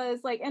odd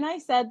because, like, and I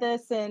said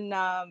this in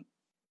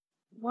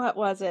what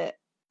was it?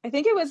 I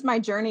think it was my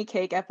Journey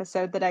Cake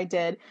episode that I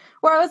did,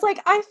 where I was like,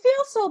 I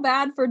feel so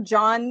bad for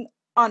John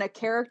on a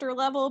character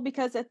level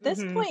because at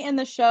this point in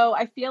the show,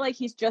 I feel like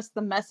he's just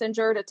the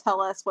messenger to tell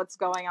us what's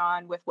going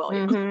on with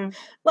William.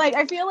 Like,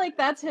 I feel like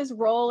that's his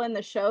role in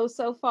the show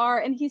so far,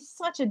 and he's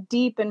such a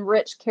deep and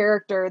rich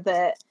character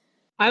that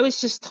I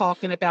was just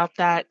talking about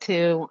that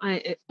too.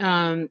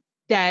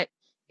 That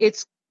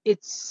it's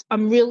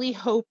I'm really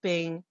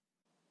hoping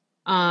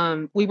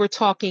we were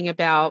talking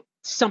about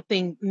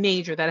something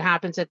major that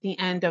happens at the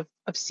end of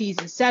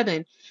season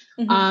 7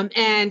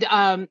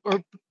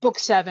 or book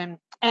 7,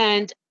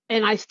 and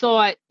I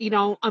thought, you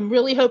know, I'm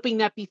really hoping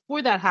that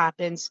before that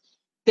happens,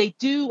 they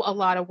do a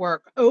lot of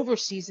work over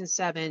season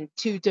 7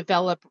 to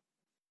develop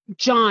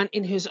John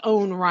in his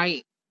own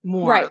right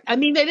more. I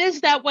mean, it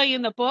is that way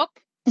in the book.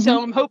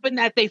 So I'm hoping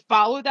that they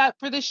follow that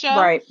for the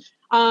show,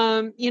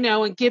 you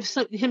know, and give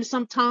him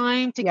some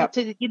time to get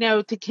to, you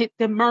know, to get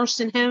immerse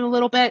in him a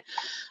little bit.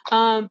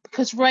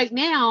 Because right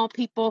now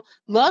people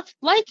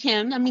like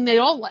him. I mean,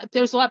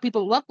 there's a lot of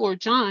people who love Lord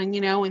John,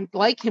 you know, and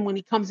like him when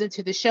he comes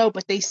into the show,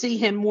 but they see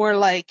him more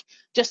like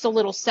just a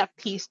little set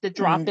piece to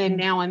drop in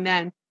now and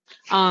then.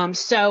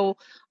 So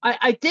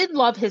I did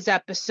love his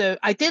episode.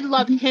 I did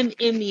love him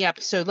in the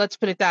episode. Let's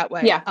put it that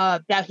way.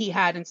 That he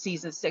had in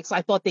season 6.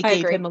 I thought they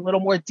gave him a little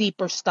more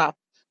deeper stuff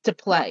to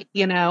play,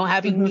 you know,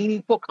 having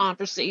meaningful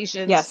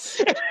conversations.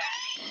 Yes.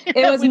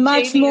 It was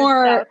much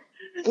more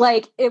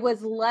like, it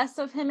was less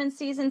of him in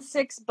season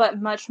 6,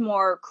 but much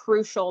more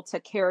crucial to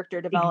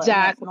character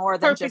development more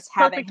than just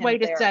having him way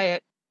there. To say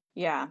it.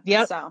 Yeah.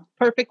 Yep. So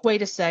perfect way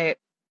to say it.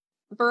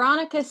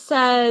 Veronica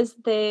says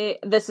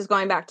this is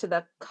going back to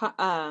the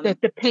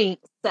paint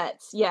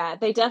sets. Yeah,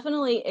 they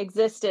definitely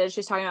existed.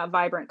 She's talking about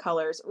vibrant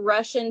colors.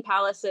 Russian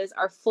palaces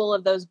are full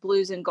of those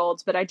blues and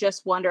golds, but I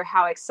just wonder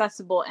how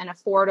accessible and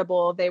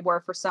affordable they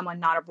were for someone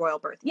not of royal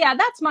birth. Yeah,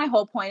 that's my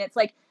whole point. It's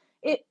like,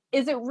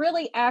 is it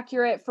really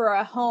accurate for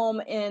a home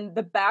in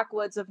the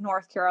backwoods of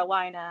North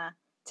Carolina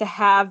to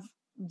have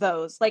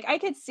those? Like, I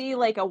could see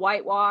like a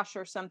whitewash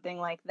or something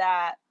like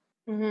that.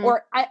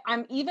 Or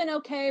I'm even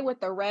okay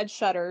with the red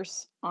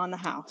shutters on the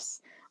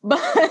house,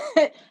 but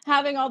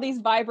having all these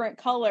vibrant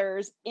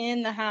colors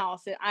in the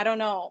house, I don't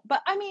know.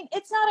 But I mean,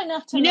 it's not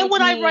enough to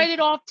I write it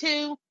off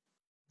to?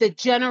 The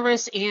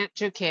generous Aunt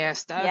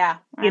Jocasta. Yeah.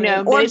 You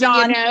know, or maybe,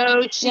 John,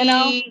 you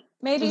know,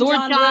 maybe Lord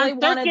John really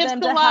wanted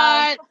them to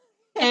have.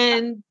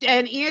 And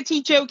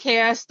Auntie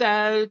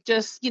Jocasta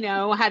just, you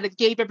know,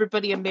 gave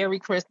everybody a Merry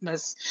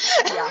Christmas.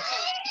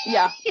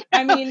 Yeah.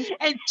 I mean,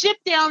 and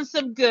chipped down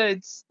some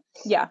goods.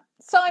 Yeah.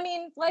 So, I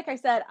mean, like I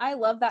said, I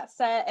love that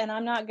set, and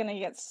I'm not going to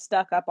get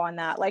stuck up on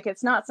that. Like,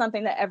 it's not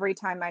something that every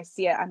time I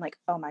see it, I'm like,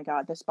 oh my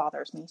God, this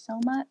bothers me so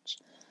much.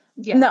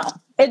 Yeah. No,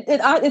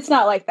 it's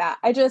not like that.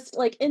 I just,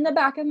 like, in the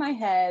back of my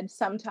head,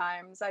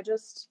 sometimes I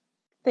just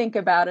think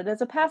about it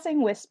as a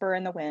passing whisper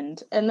in the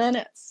wind, and then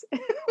it's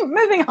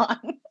moving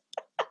on.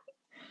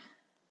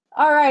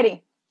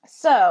 Alrighty.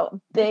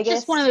 So, It's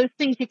just one of those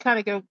things you kind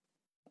of go,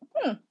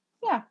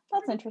 yeah,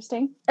 that's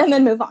interesting. And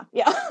then move on.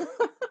 Yeah.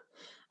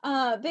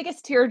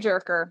 Biggest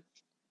tearjerker.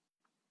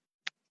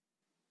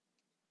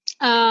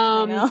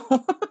 I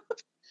know.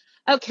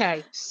 Okay,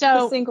 A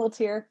so single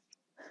tear.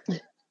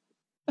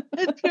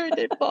 a tear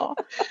did fall.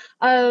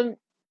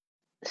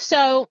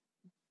 So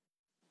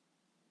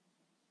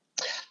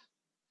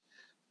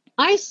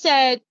I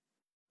said,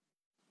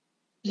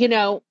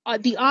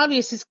 the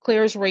obvious is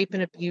Claire's rape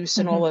and abuse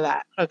and all of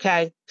that.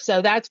 Okay,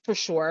 so that's for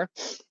sure.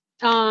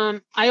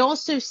 I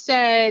also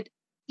said,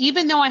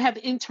 even though I have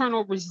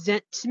internal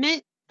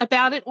resentment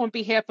about it on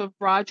behalf of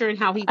Roger and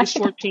how he was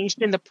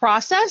shortchanged in the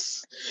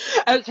process,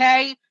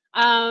 okay,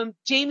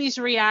 Jamie's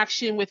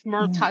reaction with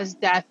Murtaugh's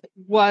death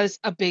was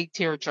a big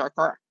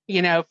tearjerker,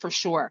 for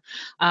sure.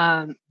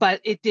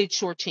 But it did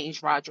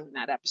shortchange Roger in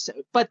that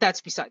episode. But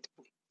that's beside the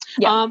point.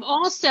 Yeah.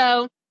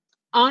 Also,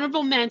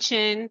 honorable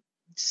mention,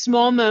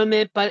 small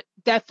moment, but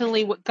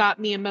definitely what got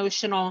me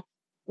emotional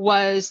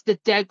was the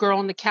dead girl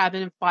in the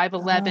cabin in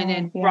 511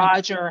 and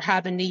Roger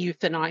having to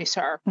euthanize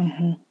her.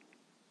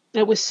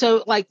 It was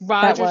so, like,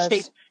 Roger's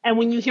face. And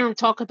when you hear him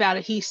talk about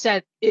it, he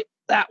said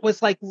that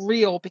was, like,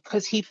 real,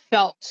 because he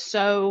felt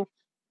so,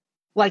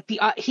 like,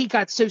 he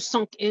got so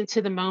sunk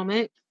into the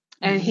moment.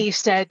 And he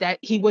said that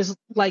he was,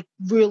 like,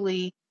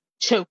 really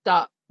choked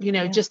up,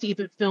 just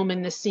even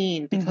filming the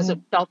scene, because it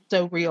felt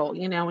so real,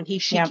 and he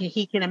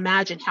can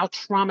imagine how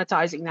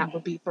traumatizing that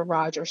would be for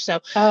Roger. So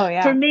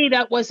for me,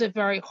 that was a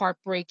very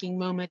heartbreaking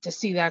moment to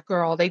see that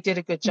girl. They did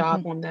a good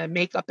job on the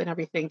makeup and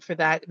everything for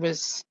that. It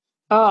was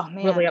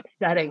really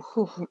upsetting.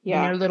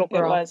 Yeah, little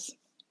girl. It was.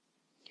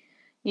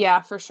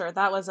 Yeah, for sure.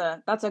 That's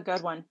a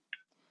good one.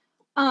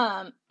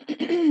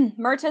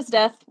 Murtaugh's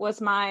death was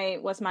my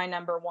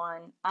number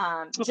one.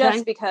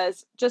 Just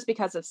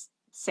because of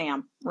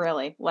Sam,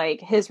 really,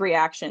 like, his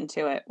reaction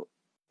to it.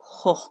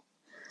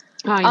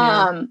 I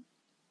know.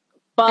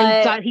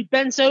 But God, he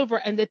bends over,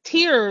 and the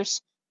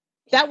tears.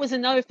 That was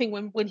another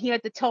thing when he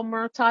had to tell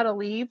Murtaugh to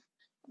leave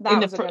in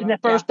the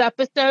first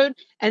episode,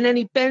 and then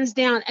he bends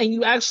down, and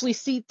you actually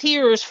see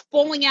tears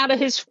falling out of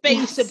his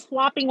face and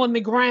flopping on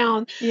the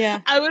ground.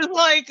 Yeah, I was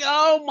like,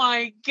 oh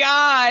my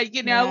God,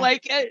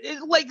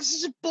 like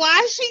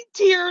splashing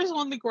tears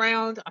on the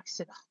ground. I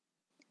said,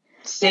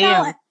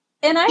 Sam,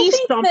 and he's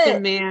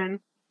something, man.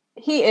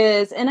 He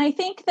is, and I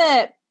think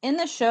that in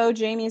the show,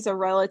 Jamie's a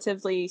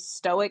relatively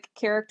stoic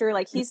character.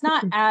 Like, he's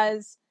not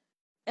as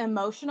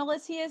emotional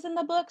as he is in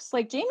the books.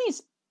 Like,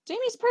 Jamie's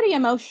pretty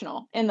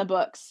emotional in the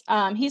books.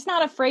 He's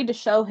not afraid to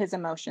show his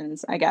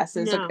emotions, I guess,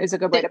 is a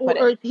good way to put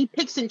it. Or he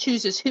picks and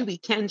chooses who he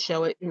can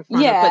show it in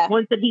front of, but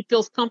ones that he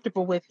feels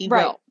comfortable with, he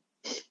will.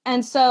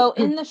 And so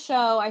in the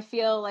show, I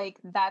feel like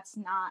that's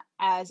not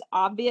as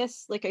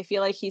obvious. Like, I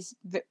feel like he's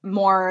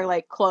more,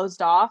 like,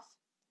 closed off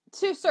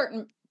to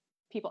certain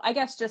people. I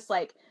guess just,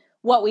 like,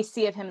 what we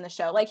see of him in the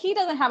show. Like, he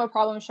doesn't have a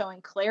problem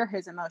showing Claire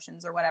his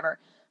emotions or whatever.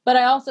 But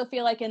I also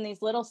feel like in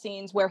these little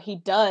scenes where he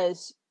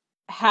does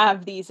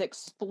have these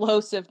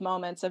explosive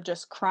moments of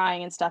just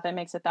crying and stuff, it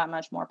makes it that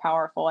much more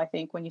powerful, I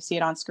think, when you see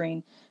it on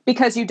screen,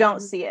 because you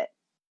don't see it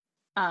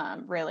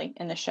really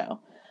in the show.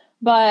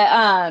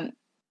 But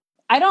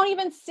I don't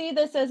even see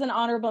this as an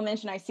honorable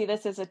mention. I see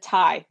this as a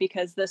tie,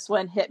 because this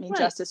one hit me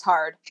just as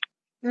hard.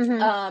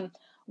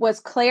 Was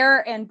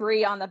Claire and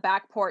Bree on the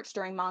back porch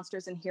during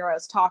Monsters and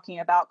Heroes talking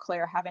about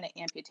Claire having to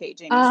amputate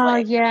Jamie's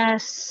leg.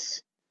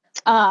 Yes.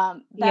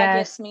 That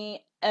gets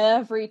me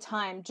every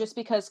time, just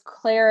because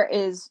Claire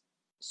is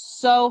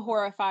so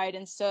horrified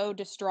and so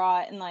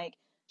distraught, and, like,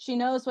 she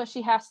knows what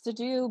she has to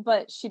do,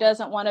 but she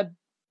doesn't want to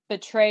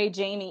betray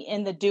Jamie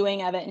in the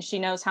doing of it, and she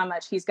knows how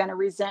much he's going to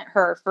resent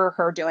her for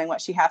her doing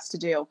what she has to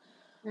do.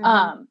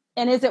 And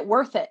is it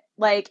worth it?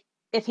 Like,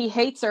 if he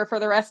hates her for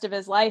the rest of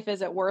his life,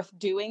 is it worth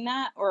doing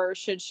that, or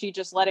should she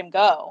just let him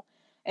go?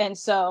 And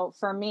so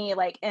for me,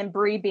 like, and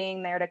Bree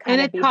being there to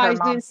kind of be her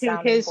mom's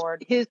sounding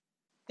board. His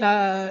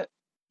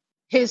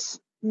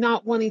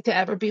not wanting to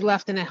ever be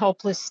left in a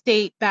helpless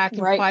state back in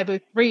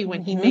 503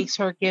 when he makes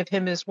her give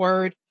him his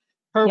word,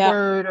 her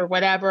word, or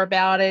whatever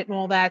about it and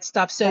all that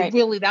stuff. So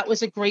really, that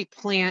was a great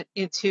plant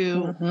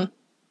into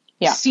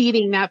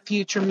seeding that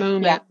future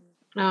moment.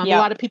 A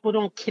lot of people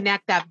don't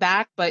connect that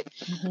back, but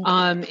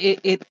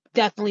it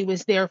definitely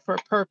was there for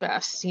a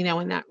purpose, in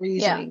that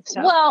reasoning.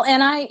 So. Well,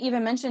 and I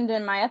even mentioned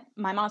in my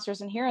Monsters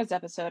and Heroes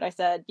episode, I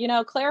said,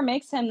 Claire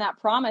makes him that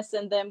promise,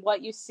 and then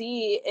what you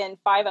see in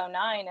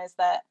 509 is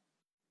that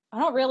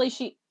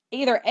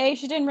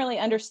she didn't really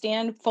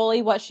understand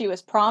fully what she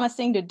was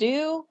promising to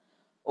do,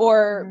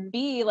 or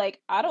B, like,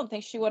 I don't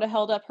think she would have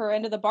held up her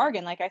end of the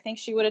bargain. Like, I think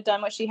she would have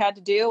done what she had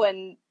to do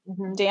and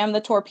damn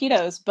the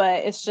torpedoes,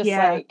 but it's just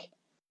like,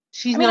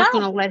 she's not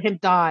going to let him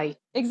die.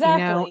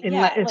 Exactly.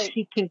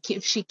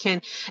 If she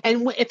can.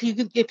 And if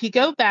you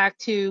go back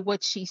to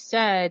what she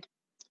said,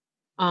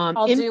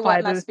 I'll in do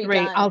what must be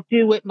 503, done. I'll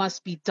do what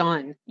must be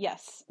done.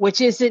 Yes.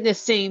 Which isn't the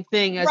same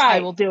thing as I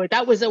Right. will do it.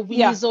 That was a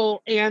Yeah.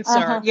 weasel answer.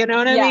 Uh-huh. You know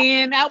what I Yeah.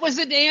 mean? That was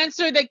an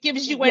answer that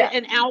gives you Yeah.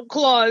 an out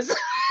clause.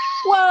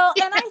 Well,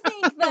 and I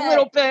think A that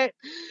little bit.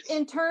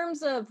 in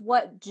terms of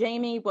what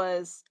Jamie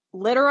was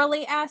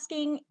literally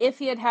asking, if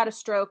he had had a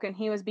stroke and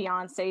he was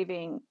beyond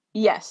saving,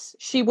 yes,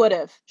 she would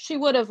have. She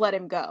would have let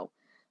him go.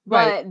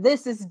 Right. But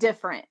this is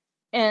different.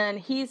 And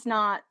he's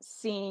not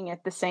seeing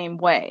it the same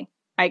way,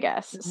 I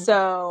guess. Mhm.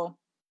 So,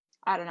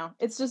 I don't know.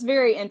 It's just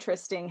very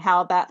interesting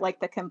how that, like,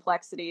 the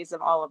complexities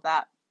of all of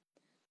that.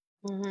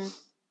 Mm-hmm.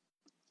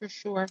 For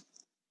sure.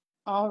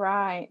 All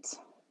right.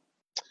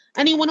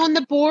 Anyone on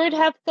the board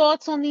have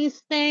thoughts on these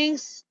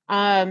things?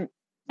 I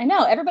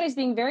know. Everybody's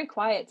being very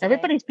quiet today.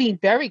 Everybody's being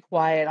very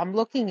quiet. I'm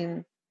looking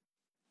and...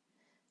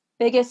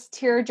 Biggest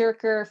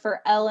tearjerker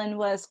for Ellen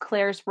was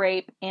Claire's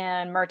rape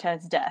and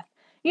Myrta's death.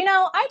 You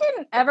know, I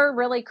didn't ever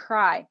really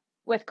cry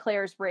with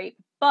Claire's rape,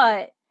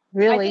 but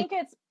Really? I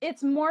think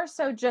it's more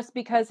so just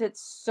because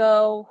it's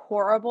so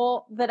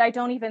horrible that I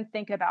don't even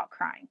think about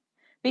crying.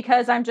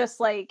 Because I'm just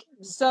like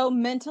so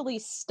mentally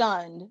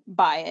stunned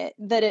by it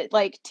that it,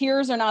 like,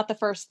 tears are not the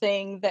first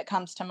thing that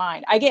comes to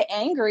mind. I get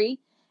angry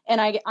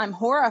and I'm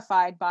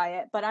horrified by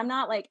it, but I'm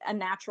not like a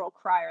natural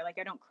crier. Like,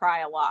 I don't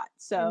cry a lot.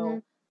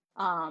 So,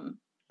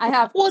 I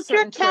have Well, it's your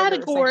certain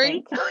triggers,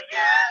 category.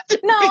 I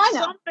think. No, I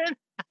know. Something.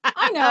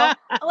 I know.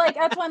 Like,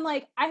 that's when,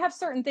 like, I have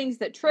certain things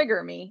that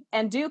trigger me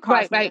and do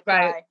cause me to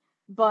cry.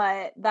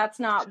 But that's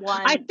not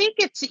one. I think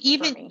it's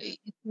even,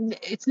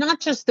 it's not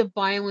just the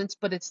violence,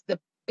 but it's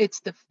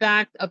the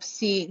fact of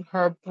seeing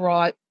her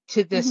brought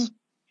to this. Mm-hmm.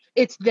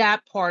 It's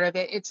that part of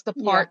it. It's the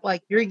part,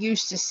 like, you're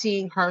used to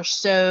seeing her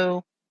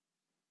so,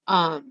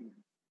 I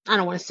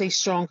don't want to say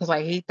strong because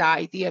I hate the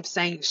idea of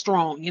saying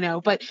strong, you know,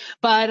 but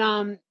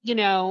you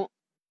know,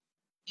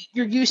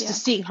 you're used to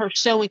seeing her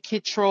so in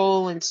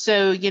control and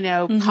so, you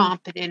know,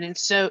 confident and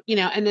so, you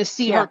know, and to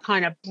see her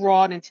kind of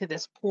brought into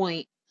this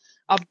point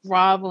of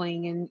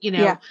groveling and, you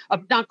know,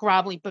 of not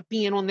groveling, but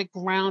being on the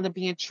ground and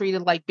being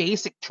treated like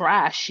basic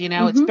trash, you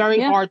know, it's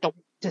very hard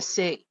to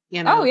see,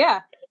 you know. Oh,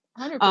 yeah.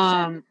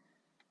 100%.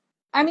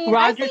 I mean,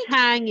 Roger's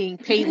hanging,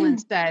 Palin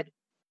said.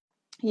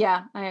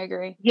 Yeah, I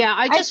agree. Yeah,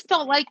 I just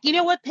felt like, you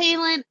know what,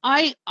 Palin,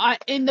 I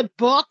in the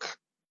book,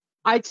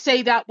 I'd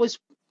say that was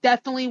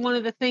definitely one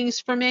of the things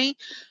for me,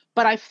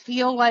 but I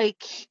feel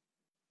like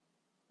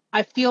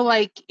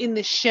in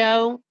the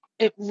show,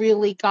 it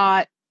really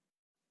got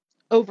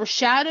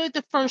overshadowed.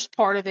 The first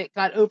part of it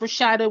got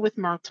overshadowed with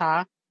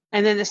Murtaugh,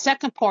 and then the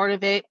second part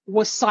of it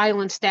was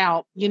silenced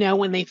out, you know,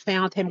 when they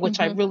found him, which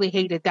I really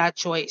hated that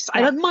choice.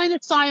 I don't mind the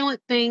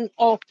silent thing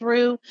all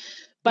through,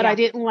 but I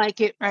didn't like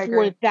it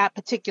for that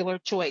particular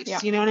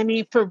choice. You know what I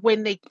mean? For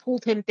when they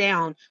pulled him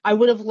down, I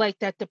would have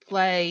liked that to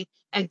play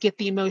and get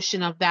the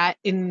emotion of that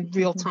in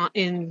real time,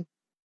 in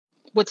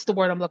what's the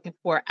word I'm looking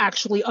for?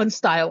 Actually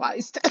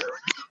unstylized.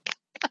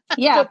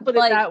 Yeah. Put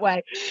it that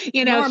way.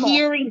 You know, normal,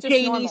 hearing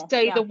Jamie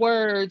say the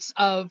words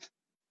of,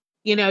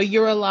 you know,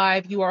 you're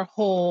alive, you are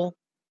whole,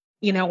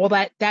 you know, all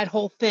that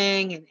whole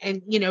thing.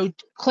 And, you know,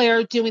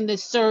 Claire doing the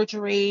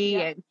surgery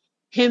and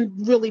him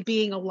really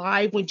being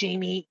alive when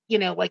Jamie, you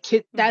know, like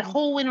that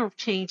whole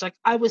interchange. Like,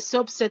 I was so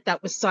upset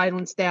that was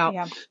silenced out.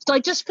 Yeah. So I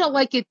just felt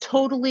like it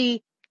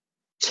totally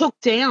took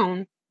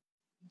down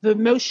the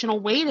emotional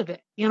weight of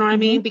it. You know what I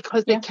mean?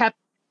 Because they kept,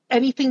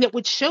 anything that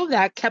would show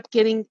that kept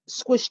getting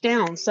squished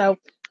down. So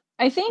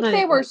I think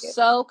they were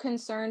so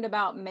concerned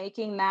about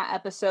making that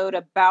episode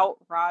about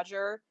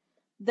Roger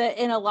that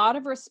in a lot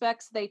of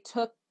respects, they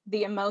took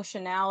the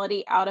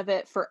emotionality out of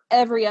it for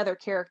every other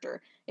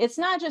character. It's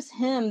not just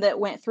him that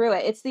went through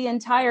it. It's the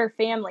entire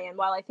family. And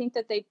while I think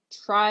that they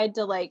tried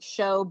to, like,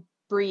 show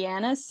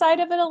Brianna's side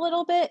of it a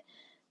little bit,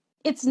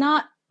 it's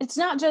not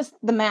just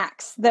the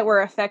Macs that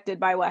were affected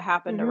by what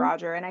happened to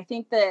Roger. And I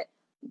think that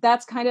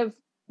that's kind of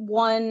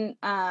one,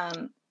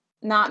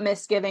 not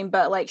misgiving,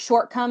 but like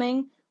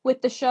shortcoming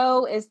with the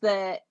show is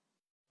that,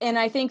 and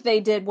I think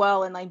they did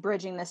well in, like,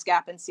 bridging this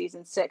gap in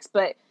season 6,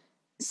 but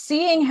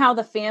seeing how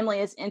the family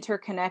is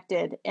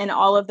interconnected in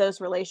all of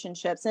those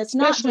relationships. And it's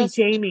not especially just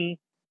Jamie.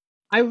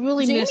 I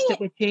really missed it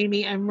with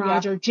Jamie and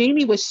Roger.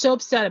 Jamie was so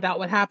upset about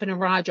what happened to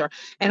Roger.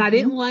 And I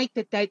didn't like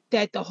that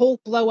the whole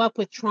blow up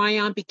with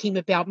Tryon became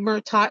about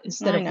Murtaugh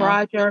instead of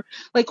Roger.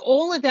 Like,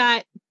 all of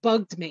that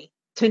bugged me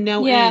to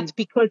no end,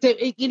 because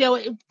it you know,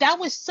 that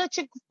was such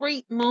a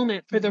great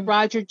moment for the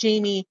Roger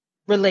Jamie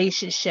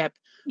relationship.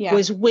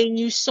 Was when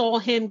you saw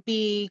him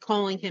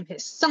calling him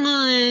his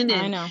son,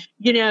 and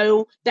you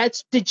know,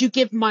 did you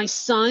give my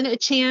son a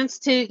chance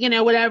to, you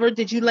know, whatever,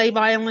 did you lay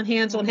violent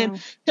hands on him?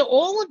 So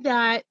all of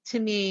that to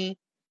me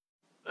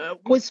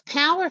was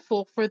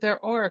powerful for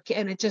their arc,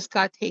 and it just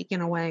got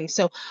taken away.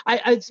 So I,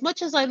 as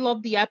much as I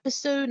loved the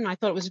episode and I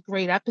thought it was a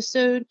great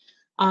episode,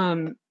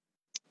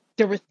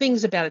 there were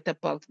things about it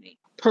that bugged me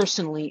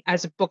personally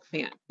as a book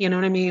fan. You know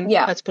what I mean?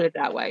 Let's put it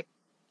that way.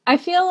 I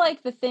feel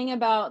like the thing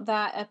about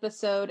that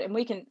episode, and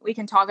we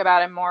can talk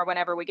about it more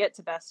whenever we get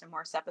to best and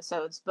worst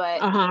episodes,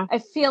 but I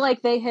feel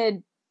like they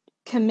had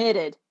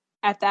committed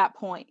at that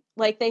point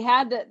Like they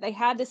had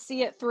to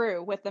see it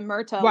through with the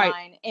Myrta Right.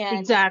 line, and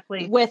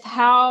Exactly. with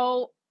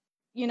how,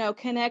 you know,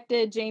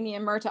 connected Jamie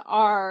and Myrta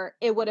are,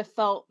 it would have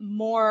felt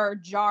more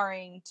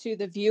jarring to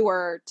the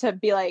viewer to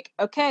be like,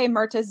 okay,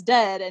 Myrta's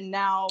dead, and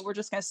now we're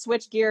just going to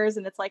switch gears,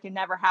 and it's like it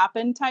never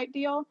happened type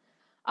deal.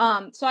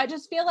 So I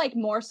just feel like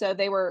more so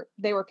they were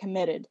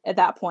committed at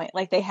that point.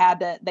 Like they had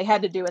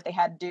to do what they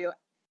had to do,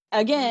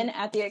 again,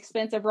 at the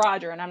expense of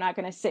Roger. And I'm not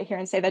going to sit here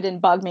and say that didn't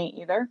bug me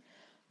either,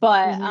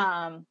 but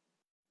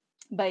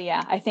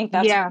yeah, I think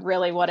that's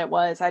really what it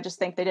was. I just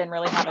think they didn't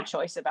really have a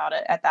choice about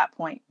it at that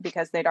point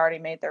because they'd already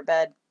made their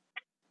bed.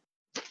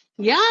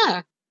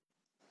 Yeah.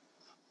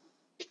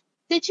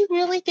 Did you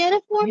really get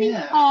it for me?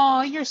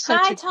 Oh, you're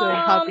such a Tom. good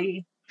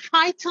hubby.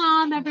 Hi,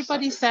 Tom.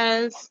 Everybody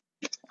says.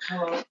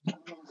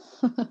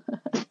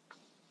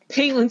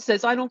 Palin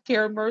says, I don't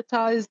care.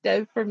 Myrta is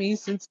dead for me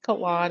since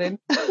Culloden.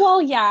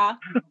 Well, yeah.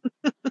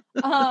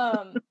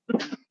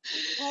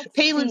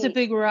 Palin's a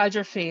big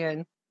Roger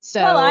fan. So,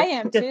 well, I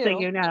am just too. so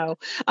you know.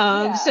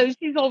 So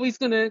she's always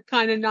going to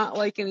kind of not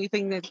like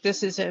anything that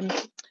this is in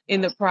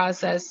the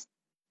process.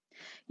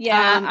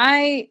 Yeah,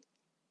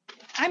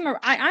 I'm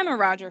a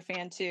Roger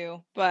fan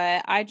too,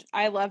 but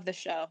I love the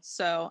show.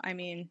 So, I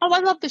mean. Oh, I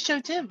love the show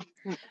too.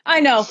 I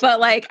know,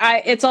 but like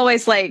it's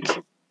always like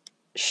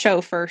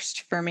show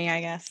first for me,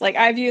 I guess. Like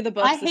I view the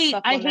books as supplemental.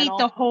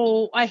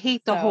 I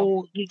hate the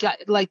whole you got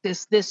like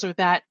this or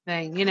that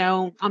thing, you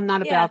know. I'm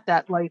not about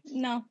that life.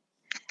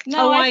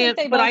 No, I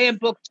am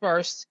booked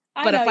first.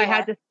 But if I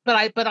had to, but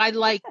I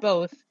like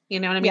both. You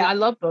know what I mean? I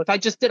love both. I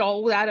just did a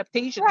whole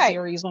adaptation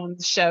series on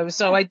the show,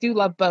 so I do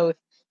love both.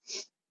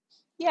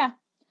 Yeah.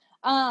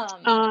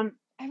 I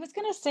was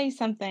gonna say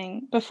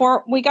something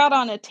before we got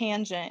on a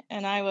tangent,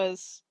 and I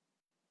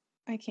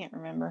can't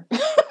remember.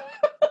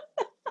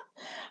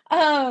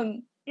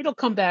 It'll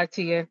come back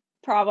to you.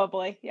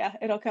 Probably. Yeah,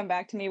 it'll come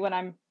back to me when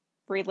I'm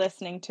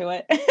re-listening to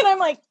it. And I'm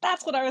like,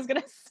 that's what I was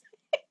gonna say.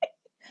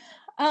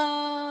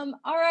 All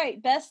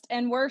right, best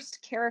and worst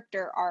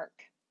character arc.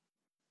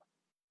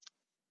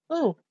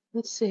 Oh,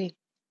 let's see.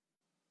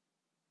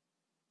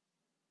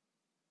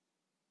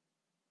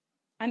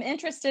 I'm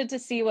interested to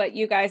see what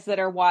you guys that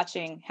are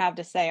watching have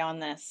to say on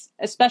this,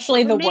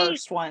 especially the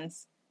worst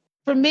ones.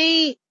 For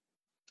me,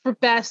 for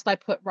best, I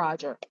put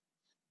Roger.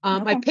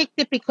 I picked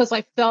it because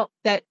I felt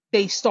that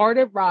they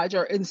started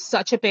Roger in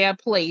such a bad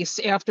place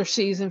after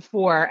season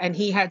 4, and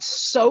he had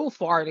so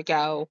far to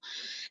go,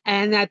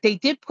 and that they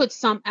did put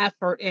some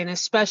effort in,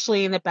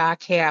 especially in the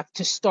back half,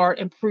 to start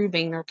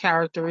improving their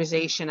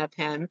characterization of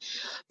him.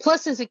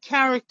 Plus, as a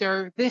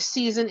character, this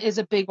season is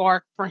a big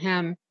arc for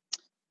him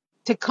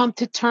to come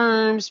to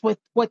terms with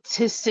what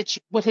his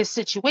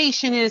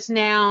situation is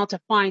now, to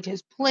find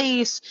his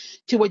place,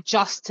 to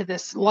adjust to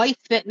this life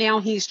that now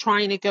he's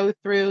trying to go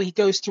through. He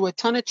goes through a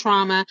ton of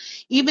trauma,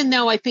 even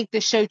though I think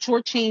the show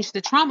shortchanged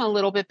the trauma a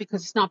little bit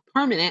because it's not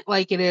permanent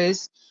like it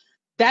is.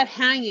 That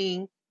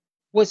hanging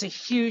was a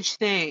huge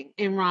thing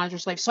in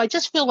Roger's life. So I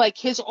just feel like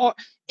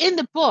in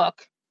the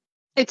book,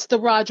 it's the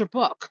Roger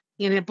book.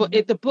 You know,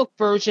 the book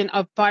version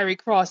of Fiery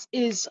Cross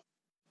is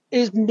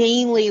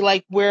mainly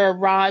like where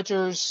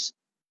Rogers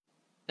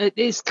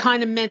is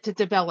kind of meant to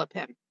develop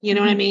him. You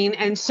know what I mean?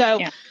 And so,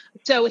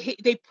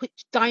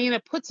 Diana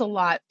puts a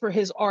lot for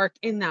his arc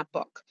in that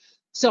book.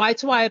 So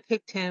that's why I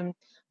picked him.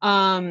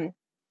 For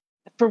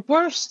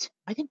worst,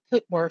 I didn't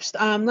put worst.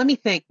 Let me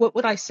think. What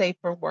would I say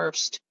for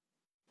worst?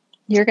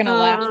 You're going to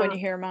laugh when you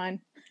hear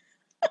mine.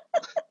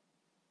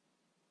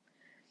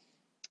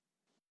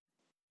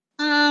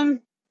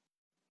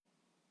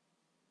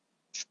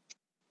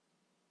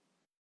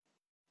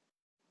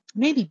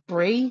 Maybe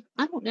Bree.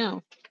 I don't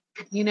know.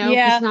 You know,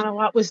 because not a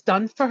lot was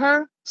done for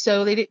her,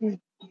 so they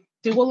didn't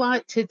do a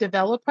lot to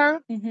develop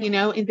her. You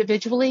know,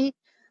 individually.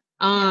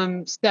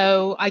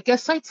 So I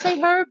guess I'd say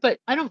her, but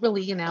I don't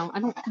really, you know, I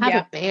don't have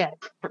it bad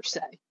per se.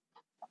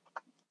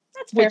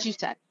 That's fair. What'd you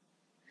say?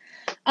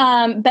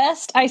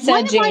 Best, I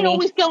said Jamie. Why am I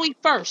always going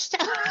first?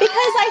 Because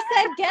I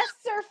said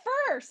guests are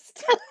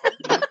first.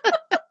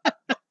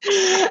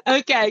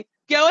 Okay,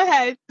 go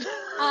ahead.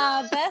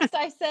 Best,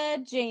 I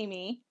said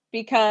Jamie,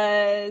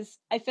 because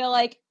I feel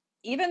like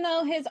even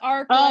though his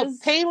arc was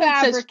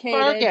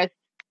fabricated. Says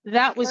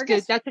that was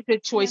good. That's a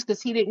good choice because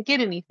he didn't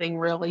get anything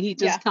really. He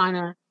just kind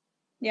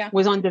of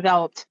was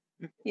undeveloped.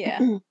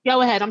 Yeah.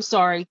 Go ahead. I'm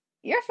sorry.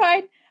 You're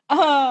fine.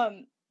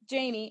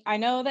 Jamie, I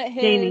know that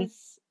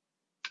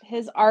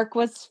his arc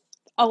was,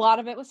 a lot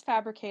of it was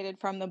fabricated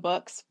from the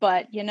books,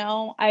 but you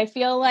know, I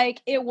feel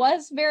like it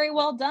was very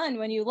well done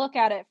when you look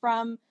at it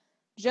from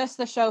just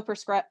the show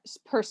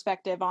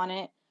perspective on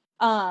it.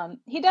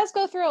 He does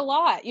go through a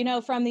lot, you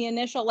know, from the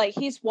initial, like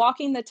he's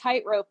walking the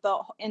tightrope the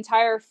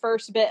entire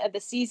first bit of the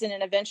season,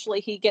 and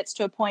eventually he gets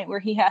to a point where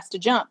he has to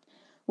jump.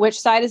 Which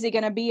side is he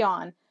going to be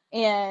on?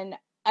 And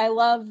I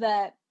love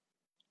that,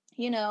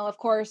 you know, of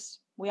course,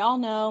 we all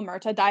know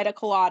Myrta died of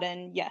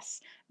Culloden, yes.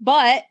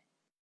 But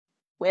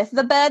with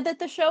the bed that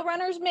the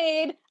showrunners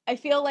made, I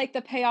feel like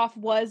the payoff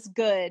was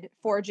good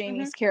for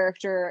Jamie's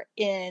character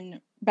in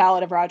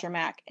Ballad of Roger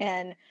Mac.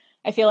 And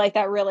I feel like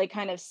that really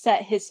kind of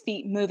set his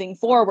feet moving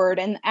forward.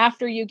 And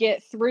after you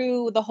get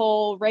through the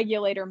whole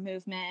regulator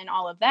movement and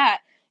all of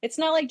that, it's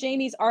not like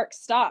Jamie's arc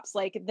stops.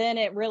 Like then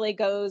it really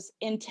goes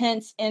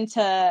intense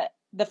into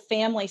the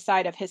family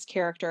side of his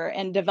character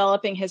and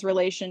developing his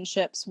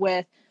relationships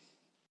with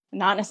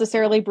not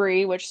necessarily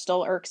Bree, which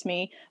still irks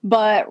me,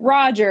 but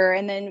Roger.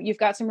 And then you've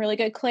got some really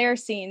good Claire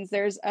scenes.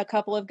 There's a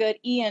couple of good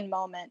Ian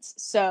moments.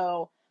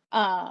 So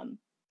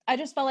I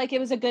just felt like it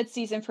was a good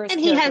season for his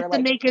and character. he has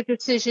to make a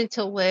decision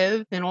to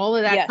live and all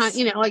of that Yes. kind,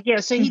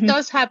 so he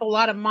does have a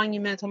lot of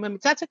monumental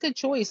moments. That's a good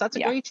choice. That's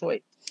a great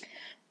choice.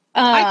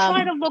 I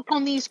try to look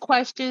on these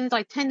questions.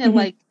 I tend to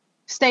like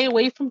stay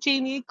away from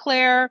Jamie and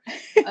Claire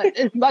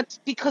as much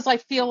because I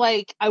feel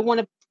like I want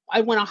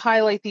to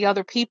highlight the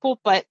other people,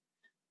 but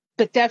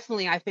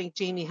definitely I think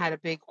Jamie had a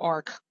big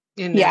arc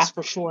in this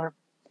for sure.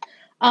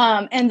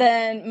 And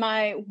then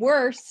my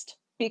worst,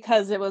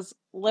 because it was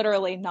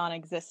literally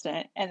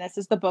non-existent, and this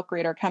is the book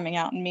reader coming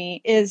out in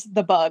me, is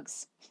the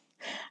bugs.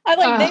 I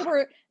like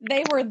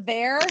they were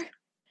there,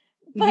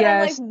 but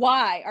I'm like,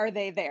 why are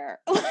they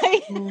there?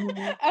 Like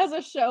as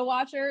a show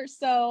watcher.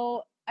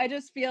 So I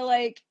just feel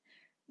like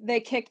they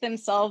kicked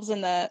themselves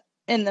in the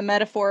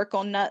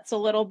metaphorical nuts a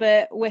little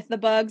bit with the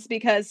bugs,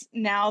 because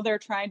now they're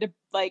trying to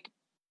like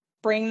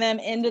bring them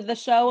into the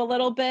show a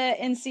little bit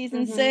in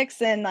season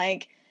 6, and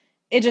like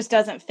it just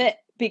doesn't fit,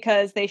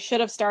 because they should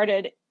have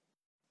started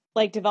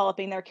like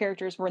developing their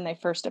characters when they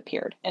first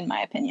appeared, in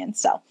my opinion.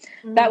 So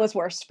that was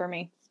worst for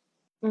me.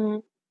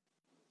 All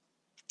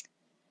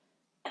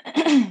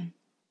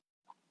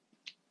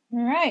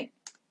right.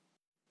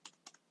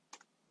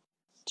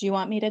 Do you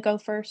want me to go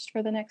first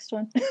for the next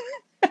one?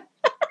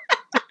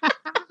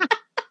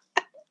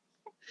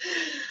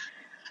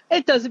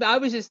 It doesn't. I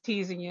was just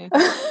teasing you.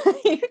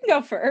 You can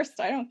go first.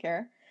 I don't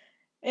care.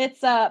 It's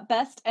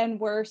best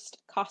and worst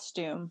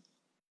costume.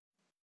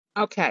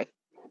 Okay.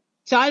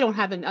 So I don't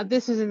have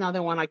this is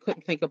another one I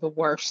couldn't think of a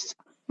worst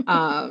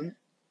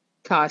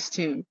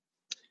costume.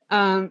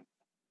 But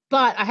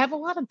I have a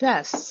lot of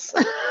bests.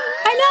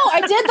 I know.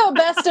 I did the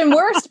best and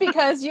worst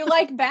because you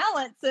like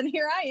balance, and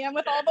here I am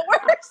with all the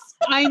worst.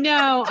 I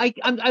know.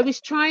 I was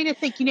trying to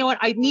think, you know what?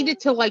 I needed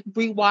to like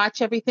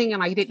rewatch everything,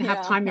 and I didn't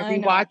have time to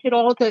rewatch it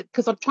all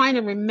because I'm trying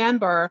to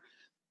remember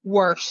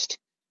worst.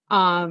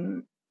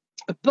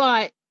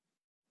 But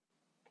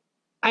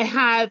I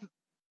have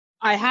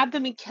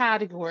them in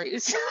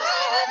categories.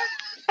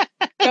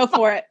 Go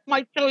for it.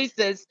 My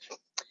choices.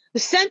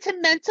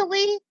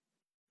 Sentimentally,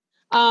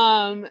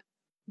 the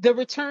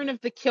return of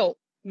the kilt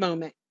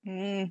moment.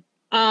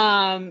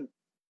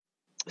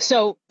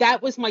 So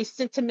that was my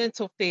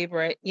sentimental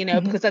favorite,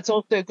 because that's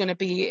also going to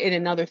be in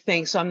another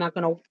thing. So I'm not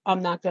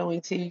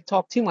going to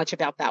talk too much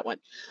about that one.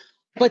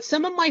 But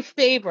some of my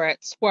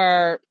favorites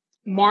were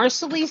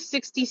Marcelly's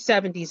 60s,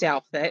 70s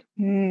outfit.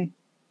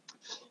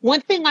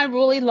 One thing I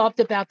really loved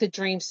about the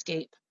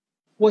Dreamscape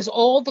was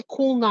all the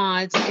cool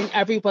nods in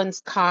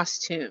everyone's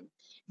costume.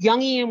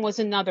 Young Ian was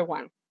another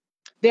one.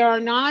 There are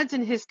nods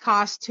in his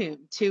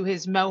costume to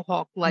his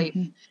Mohawk life.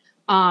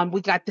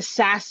 We got the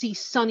sassy,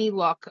 sunny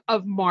look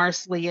of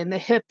Marcelly and the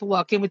hip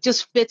look, and it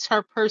just fits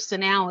her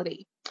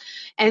personality.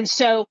 And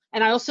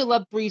I also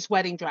love Bree's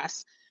wedding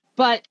dress.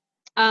 But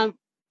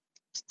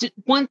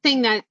one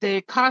thing that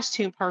the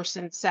costume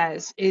person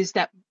says is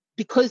that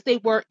because they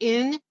were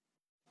in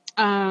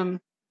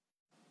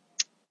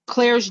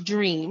Claire's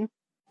dream,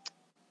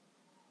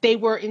 they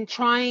were in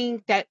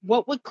trying that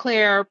what would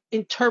Claire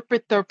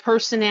interpret their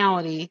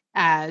personality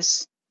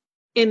as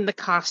in the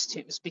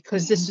costumes,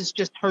 because this is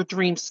just her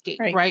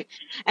dreamscape, right?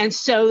 And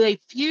so they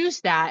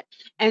fused that.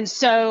 And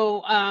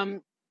so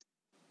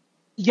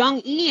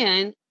young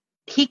Ian,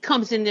 he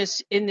comes in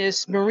this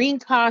Marine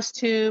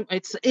costume.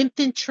 It's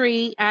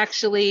infantry,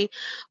 actually.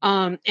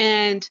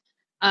 And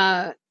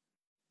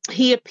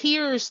he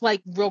appears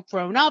like real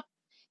grown up.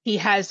 He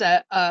has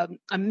a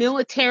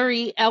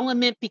military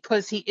element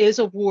because he is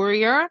a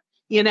warrior,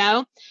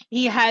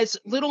 He has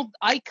little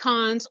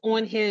icons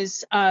on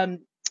his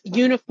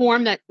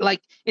uniform that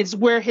like it's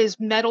where his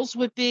medals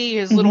would be,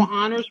 his little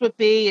honors would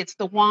be. It's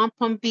the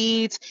wampum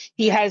beads.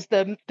 He has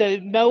the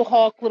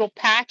Mohawk little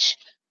patch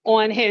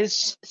on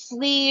his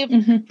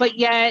sleeve, but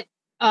yet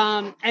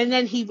and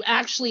then he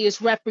actually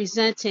is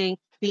representing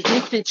the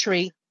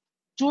infantry.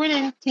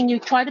 Jordan, can you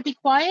try to be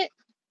quiet?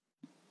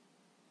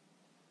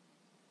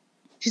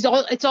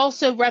 It's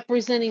also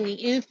representing the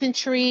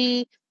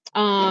infantry,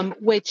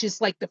 which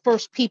is like the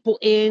first people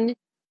in,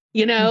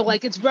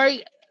 like it's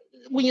very,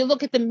 when you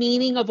look at the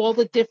meaning of all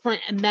the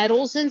different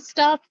medals and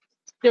stuff,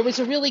 there was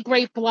a really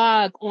great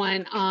blog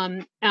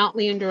on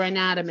Outlander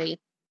Anatomy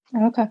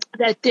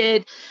that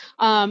did,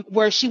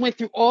 where she went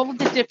through all of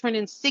the different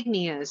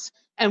insignias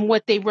and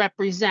what they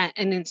represent.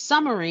 And in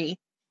summary,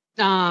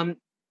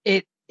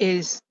 it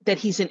is that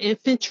he's an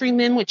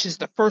infantryman, which is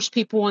the first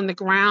people on the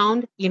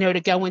ground, to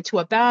go into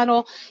a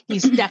battle.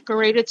 He's a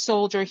decorated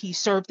soldier. He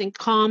served in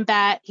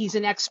combat. He's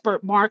an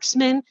expert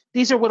marksman.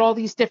 These are what all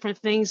these different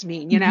things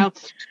mean,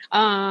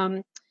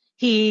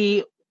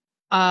 He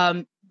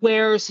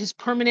wears his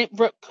permanent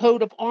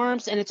coat of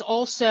arms, and it's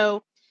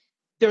also,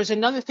 there's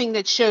another thing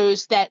that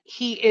shows that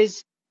he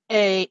is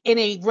in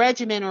a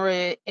regiment or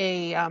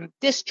a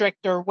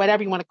district or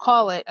whatever you want to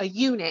call it, a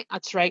unit.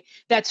 That's right.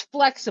 That's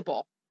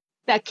flexible,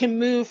 that can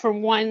move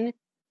from one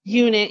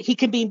unit. He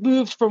can be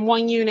moved from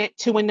one unit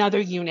to another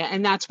unit,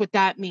 and that's what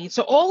that means.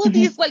 So all of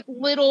these like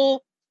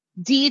little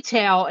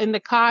detail in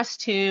the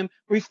costume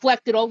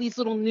reflected all these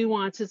little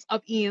nuances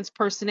of Ian's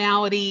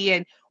personality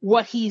and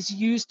what he's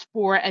used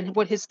for and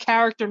what his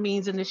character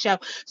means in the show.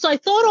 So I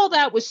thought all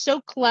that was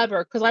so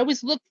clever, because I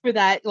always look for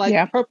that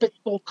like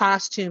purposeful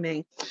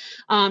costuming.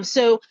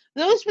 So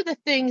those were the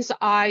things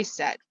I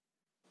said.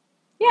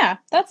 Yeah,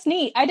 that's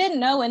neat. I didn't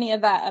know any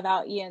of that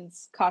about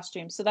Ian's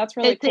costume, so that's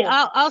really cool.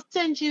 I'll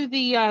send you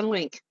the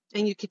link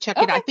and you can check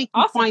it out. I think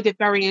you'll find it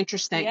very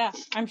interesting. Yeah,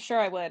 I'm sure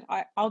I would.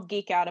 I'll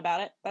geek out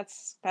about it.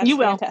 That's you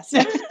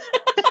fantastic.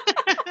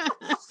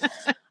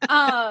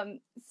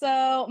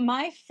 So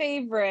my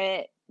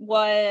favorite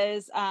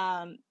was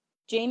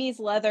Jamie's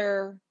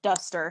leather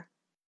duster,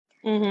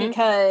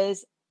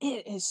 because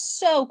it is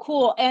so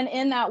cool. And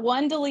in that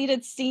one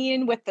deleted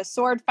scene with the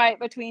sword fight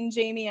between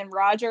Jamie and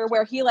Roger,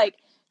 where he like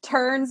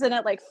turns and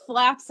it like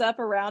flaps up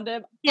around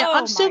him. Yeah,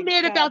 I'm so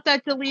mad about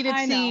that deleted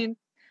scene.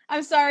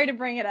 I'm sorry to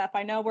bring it up.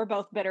 I know we're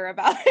both bitter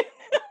about it.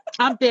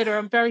 I'm bitter.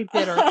 I'm very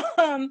bitter.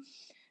 And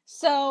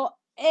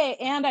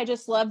I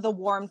just love the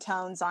warm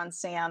tones on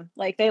Sam.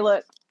 Like they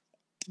look,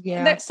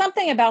 there's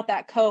something about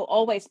that coat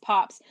always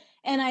pops.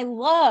 And I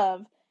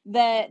love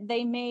that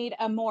they made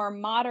a more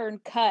modern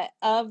cut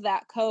of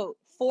that coat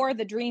for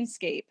the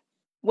Dreamscape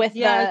with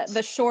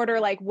the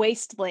shorter like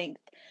waist length.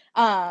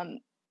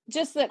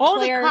 Just that all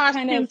Claire the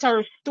costumes are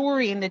a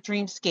story in the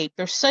Dreamscape.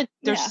 There's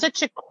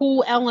such a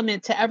cool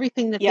element to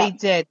everything that they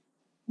did.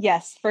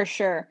 Yes, for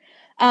sure.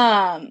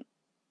 And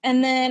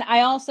then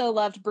I also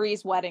loved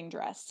Bree's wedding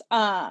dress.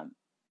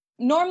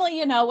 Normally,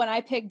 you know, when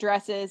I pick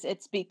dresses,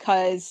 it's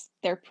because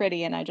they're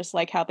pretty and I just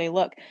like how they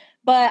look.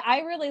 But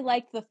I really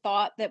liked the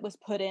thought that was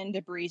put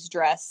into Bree's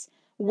dress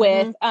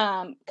with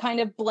kind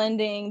of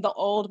blending the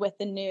old with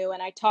the new.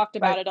 And I talked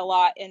about it a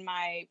lot in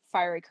my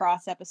Fiery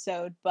Cross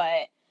episode,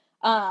 but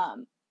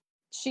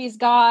she's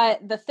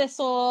got the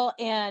thistle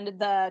and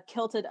the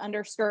kilted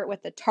underskirt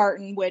with the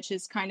tartan, which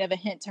is kind of a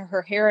hint to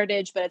her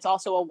heritage, but it's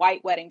also a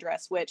white wedding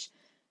dress, which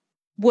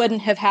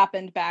wouldn't have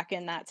happened back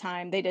in that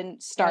time. They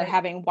didn't start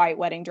having white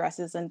wedding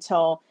dresses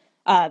until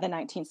the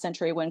 19th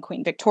century when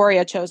Queen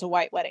Victoria chose a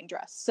white wedding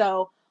dress.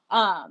 So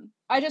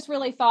I just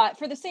really thought,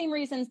 for the same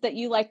reasons that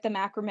you like the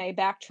macrame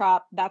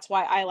backdrop, that's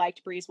why I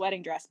liked Bree's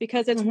wedding dress,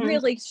 because it's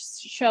really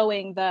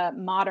showing the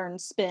modern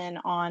spin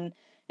on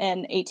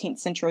an 18th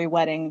century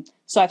wedding.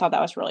 So I thought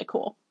that was really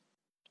cool.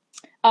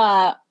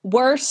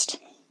 Worst,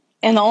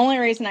 and the only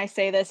reason I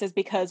say this is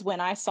because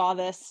when I saw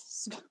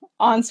this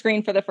on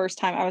screen for the first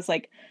time, I was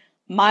like,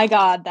 my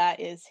God, that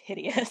is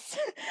hideous.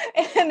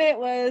 And it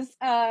was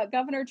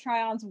Governor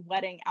Tryon's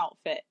wedding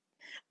outfit.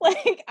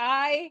 Like,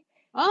 I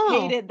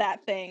hated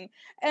that thing.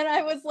 And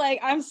I was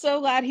like, I'm so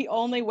glad he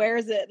only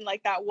wears it in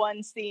like that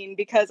one scene,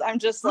 because I'm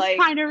just like, I'm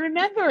trying to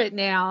remember it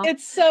now.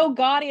 It's so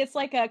gaudy. It's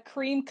like a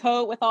cream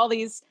coat with all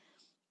these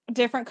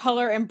different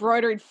color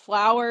embroidered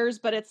flowers,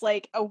 but it's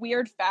like a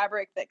weird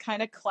fabric that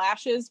kind of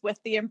clashes with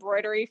the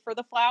embroidery for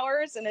the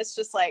flowers. And it's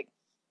just like,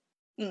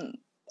 And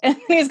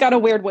he's got a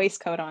weird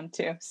waistcoat on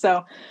too.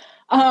 So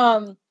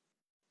it's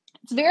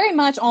very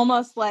much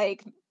almost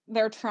like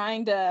they're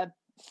trying to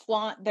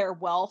flaunt their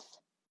wealth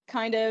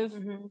kind of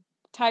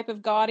type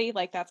of gaudy.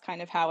 Like that's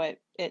kind of how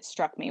it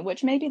struck me,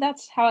 which maybe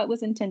that's how it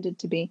was intended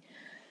to be.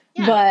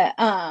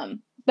 Yeah.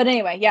 But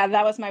anyway,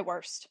 that was my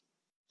worst.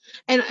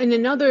 And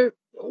another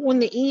one,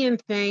 the Ian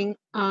thing,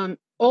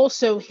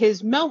 also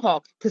his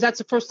mohawk, because that's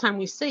the first time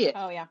we see it.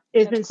 Oh yeah.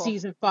 Is in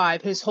season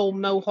 5, his whole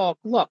mohawk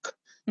look.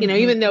 You know,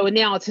 even though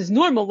now it's his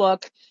normal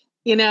look,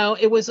 you know,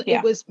 it was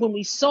when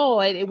we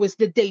saw it, it was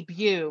the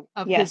debut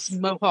of his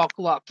mohawk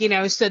look, you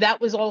know, so that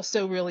was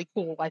also really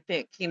cool, I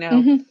think, you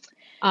know.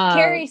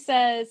 Carrie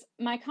says,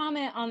 my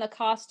comment on the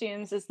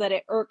costumes is that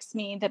it irks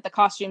me that the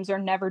costumes are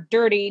never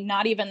dirty,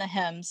 not even the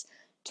hems.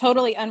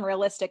 Totally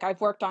unrealistic.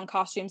 I've worked on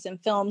costumes in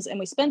films and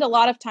we spend a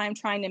lot of time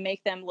trying to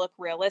make them look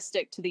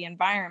realistic to the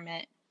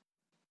environment.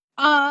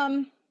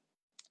 I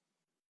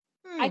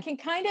can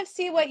kind of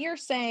see what you're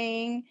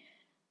saying.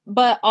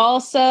 But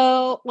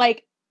also,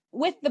 like,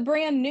 with the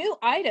brand new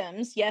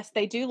items, yes,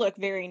 they do look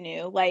very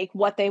new. Like,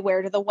 what they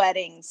wear to the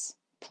weddings,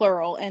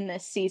 plural, in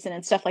this season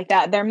and stuff like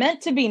that. They're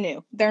meant to be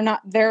new.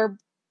 They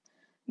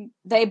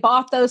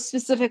bought those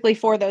specifically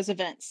for those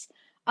events.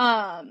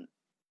 But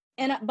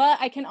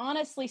I can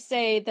honestly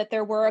say that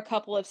there were a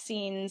couple of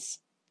scenes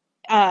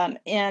and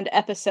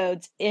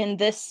episodes in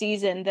this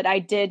season that I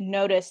did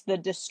notice the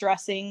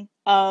distressing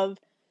of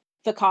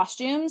the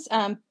costumes.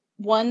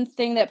 One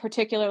thing that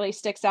particularly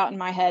sticks out in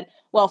my head,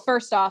 well,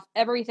 first off,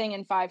 everything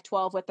in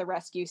 512 with the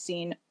rescue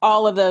scene,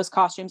 all of those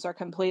costumes are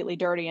completely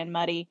dirty and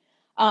muddy.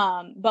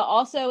 But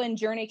also in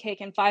Journey Cake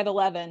in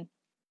 511,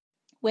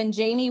 when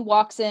Jamie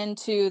walks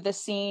into the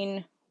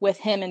scene with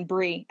him and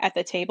Bree at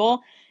the table,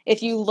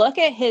 if you look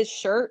at his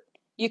shirt,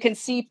 you can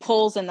see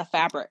pulls in the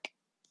fabric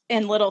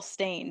and little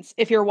stains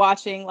if you're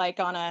watching like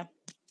on a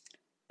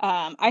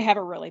I have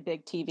a really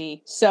big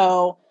TV,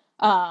 so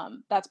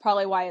that's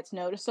probably why it's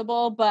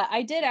noticeable. But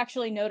I did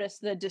actually notice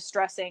the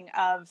distressing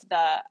of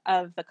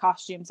the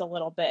costumes a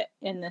little bit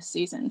in this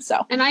season.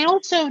 So, and I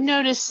also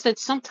noticed that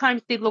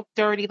sometimes they look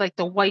dirty, like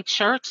the white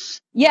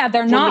shirts. yeah,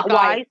 they're not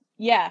white.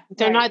 Yeah,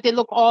 they're not. They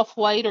look off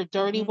white or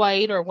dirty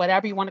white or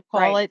whatever you want to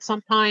call it.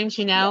 Sometimes,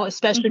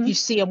 especially if you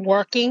see them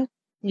working,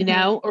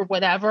 or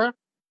whatever.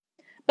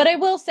 But I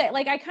will say,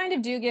 like, I kind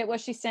of do get what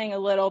she's saying a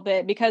little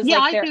bit because, Yeah,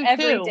 like, I their do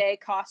everyday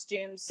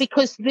costumes.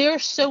 Because they're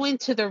so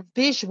into their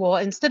visual,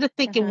 instead of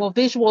thinking, well,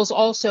 visual is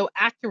also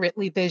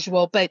accurately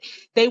visual, but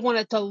they want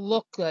it to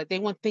look good. They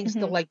want things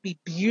to like be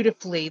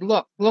beautifully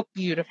look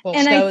beautiful.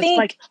 And so I think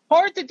it's like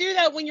hard to do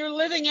that when you're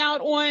living out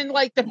on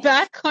like the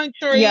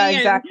backcountry, yeah,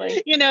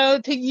 exactly.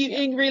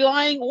 and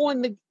relying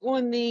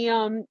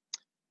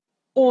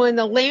on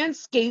the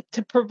landscape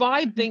to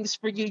provide things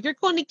for you. You're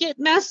going to get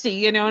messy,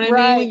 you know what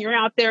I mean? When you're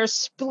out there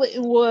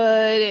splitting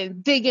wood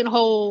and digging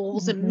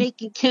holes and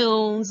making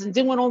kilns and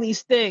doing all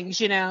these things,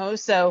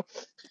 so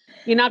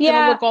you're not going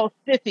to look all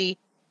spiffy.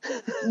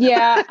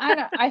 Yeah,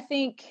 I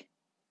think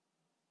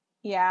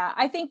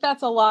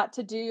that's a lot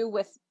to do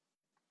with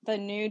the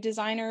new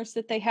designers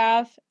that they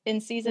have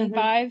in season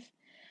 5.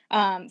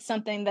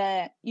 Something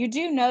that you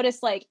do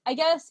notice, like, I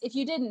guess if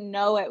you didn't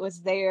know it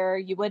was there,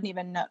 you wouldn't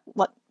even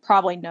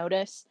probably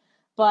notice.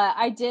 But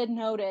I did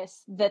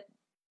notice that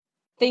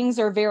things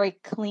are very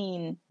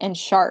clean and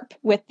sharp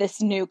with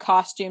this new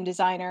costume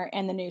designer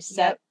and the new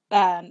set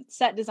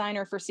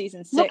designer for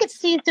season 6. Look at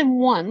season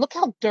 1. Look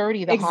how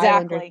dirty the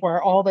Highlanders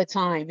were all the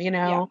time,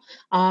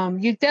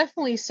 You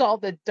definitely saw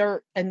the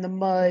dirt and the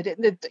mud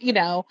and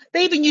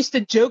they even used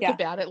to joke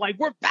about it, like,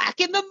 we're back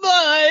in the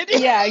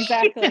mud. Yeah,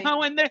 exactly.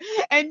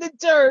 And the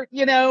dirt,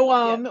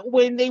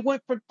 when they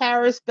went from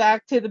Paris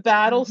back to the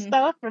battle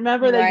stuff.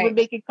 Remember they were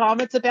making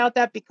comments about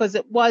that because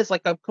it was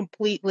like a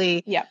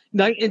completely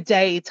night and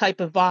day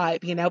type of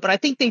vibe, but I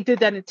think they did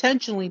that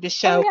intentionally to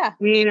show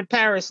we ain't in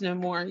Paris no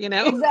more,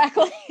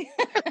 Exactly.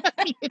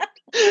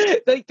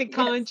 like the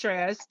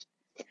contrast.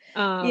 So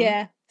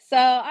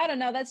I don't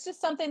know, that's just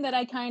something that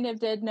I kind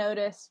of did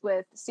notice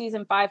with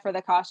season 5 for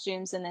the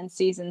costumes, and then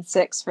season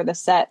 6 for the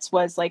sets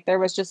was like there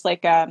was just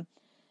like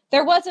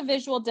there was a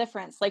visual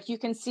difference. Like you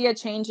can see a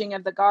changing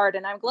of the guard,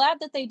 and I'm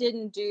glad that they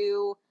didn't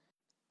do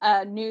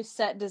a new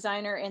set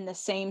designer in the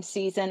same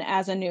season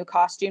as a new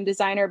costume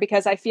designer,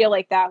 because I feel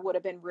like that would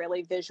have been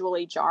really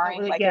visually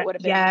jarring. It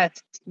would have been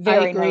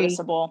very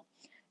noticeable.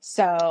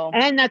 So,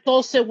 and that's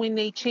also when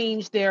they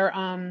changed their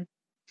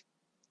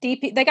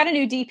DP. They got a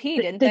new DP,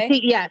 didn't they?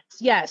 Yes.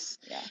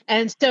 Yeah.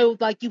 And so,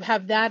 like, you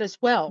have that as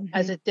well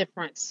as a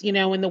difference,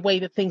 in the way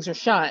that things are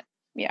shot.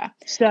 Yeah.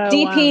 So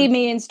DP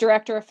means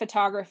director of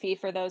photography,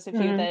 for those of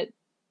you that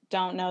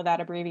don't know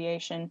that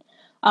abbreviation.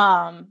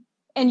 And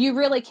you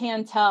really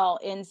can tell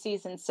in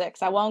season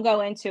 6. I won't go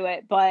into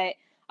it, but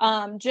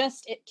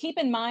keep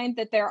in mind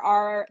that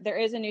there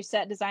is a new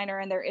set designer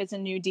and there is a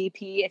new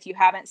DP if you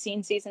haven't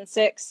seen season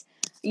 6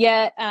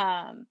 yet,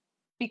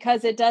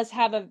 because it does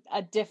have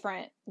a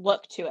different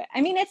look to it.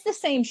 I mean, it's the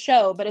same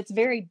show, but it's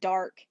very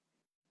dark.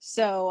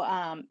 So,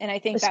 and I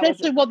think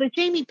especially the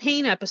Jamie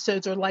Payne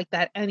episodes are like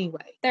that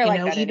anyway. They're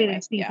like that even anyway.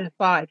 in season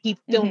 5, he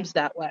films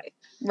that way.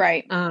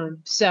 Right.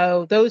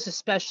 So those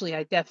especially,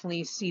 I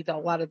definitely see a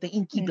lot of the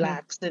inky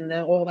blacks and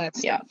all that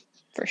stuff. Yeah,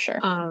 for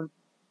sure.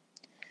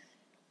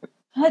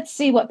 Let's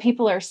see what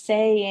people are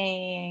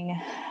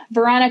saying.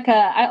 Veronica,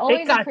 I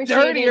always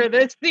appreciated. Dirtier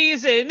this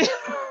season.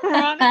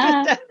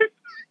 Veronica.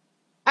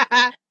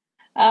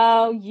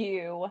 Oh,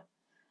 you,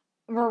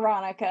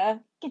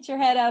 Veronica, get your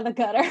head out of the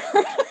gutter.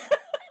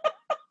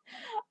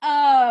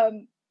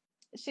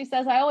 She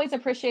says, I always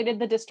appreciated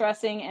the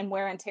distressing and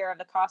wear and tear of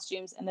the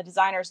costumes, and the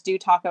designers do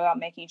talk about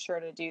making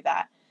sure to do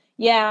that.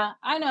 Yeah,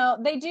 I know.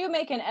 They do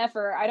make an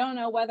effort. I don't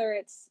know whether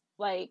it's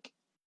like,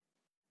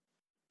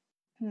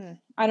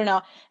 I don't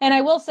know. And I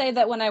will say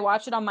that when I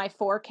watch it on my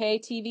 4K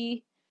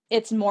TV,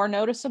 it's more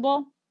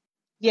noticeable.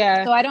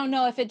 Yeah. So I don't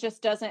know if it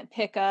just doesn't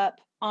pick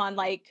up on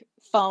like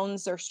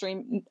phones or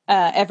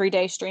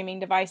everyday streaming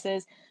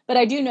devices, but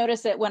I do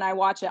notice it when I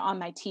watch it on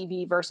my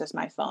TV versus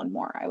my phone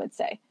more, I would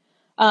say.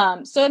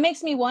 So it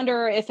makes me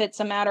wonder if it's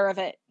a matter of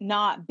it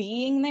not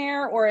being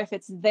there, or if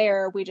it's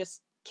there, we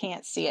just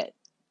can't see it.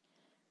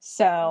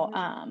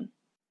 So,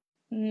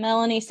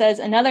 Melanie says,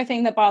 another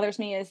thing that bothers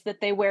me is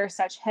that they wear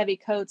such heavy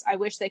coats. I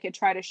wish they could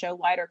try to show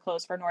lighter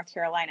clothes for North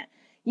Carolina.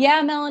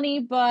 Yeah, Melanie,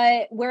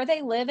 but where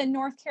they live in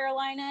North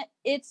Carolina,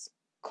 it's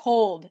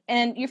cold.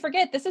 And you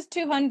forget, this is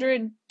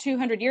 200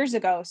 years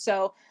ago.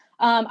 So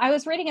I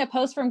was reading a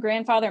post from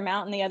Grandfather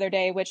Mountain the other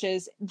day, which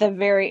is the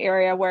very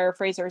area where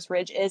Fraser's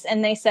Ridge is.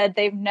 And they said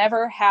they've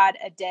never had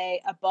a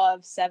day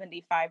above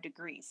 75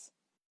 degrees.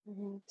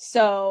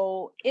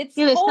 So it's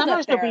the cold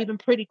summers up there. are even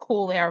pretty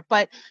cool there,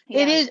 but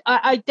it is.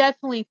 I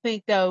definitely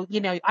think, though,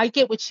 I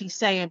get what she's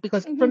saying,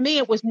 because for me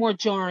it was more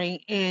jarring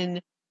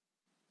in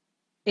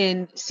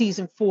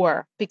season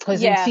 4,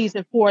 because in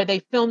season 4 they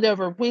filmed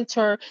over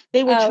winter.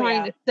 They were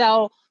trying to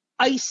sell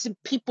ice and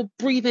people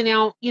breathing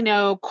out,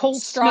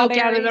 cold smoke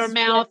out of their Strawberries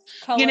mouth,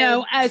 with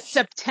colored. as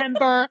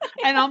September.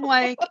 And I'm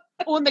like,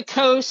 on the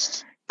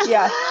coast.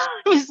 Yeah.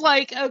 It was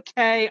like,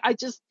 okay,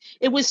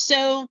 it was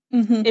so,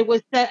 Mhm.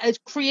 it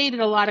created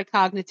a lot of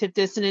cognitive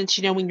dissonance,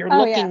 when you're Oh,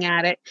 looking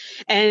at it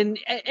and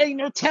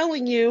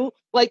telling you,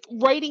 like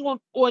writing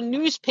on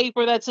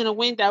newspaper that's in a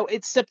window,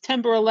 it's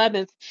September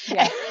 11th.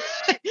 Yeah.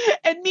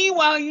 And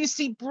meanwhile, you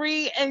see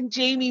Bree and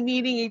Jamie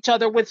meeting each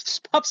other with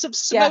puffs of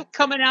smoke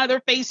coming out of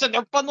their face, and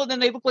they're bundled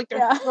and they look like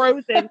they're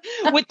frozen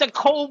with the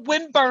cold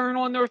wind burn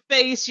on their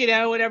face, and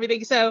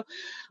everything. So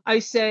I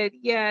said,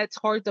 yeah, it's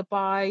hard to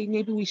buy.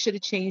 Maybe we should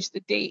have changed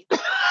the date.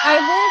 I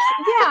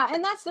wish, yeah,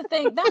 and that's the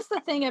thing. That's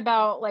the thing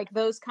about like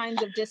those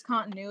kinds of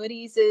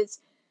discontinuities is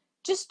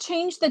just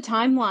change the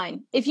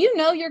timeline. If you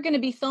know you're going to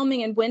be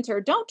filming in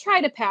winter, don't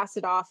try to pass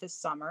it off as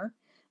summer.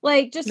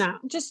 Like just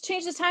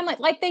change the timeline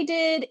like they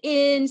did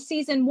in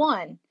season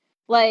 1.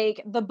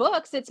 Like the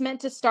books, it's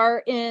meant to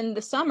start in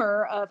the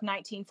summer of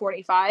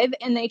 1945,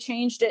 and they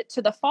changed it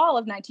to the fall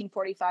of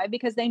 1945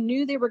 because they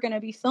knew they were going to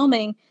be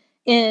filming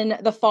in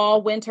the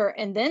fall, winter,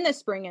 and then the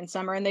spring and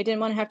summer, and they didn't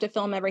want to have to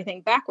film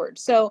everything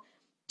backwards. So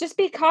just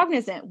be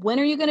cognizant. When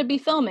are you going to be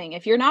filming?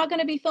 If you're not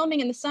going to be filming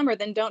in the summer,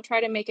 then don't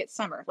try to make it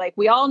summer. Like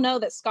we all know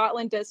that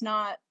Scotland does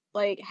not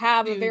like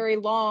have a very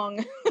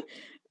long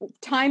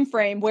time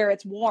frame where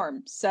it's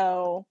warm.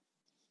 So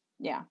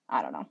yeah,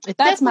 I don't know. It's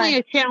definitely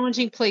a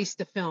challenging place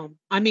to film.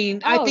 I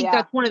mean, I think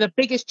that's one of the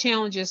biggest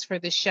challenges for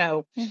the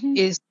show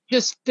is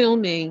just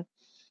filming,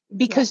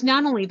 because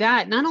not only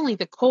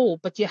the cold,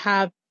 but you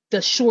have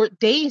the short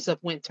days of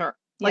winter.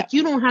 Like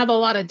you don't have a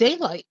lot of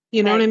daylight,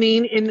 you know what I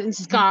mean? In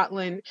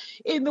Scotland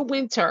in the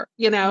winter,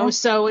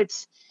 so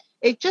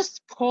it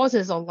just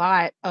causes a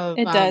lot of,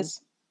 it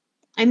does.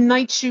 And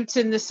night shoots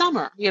in the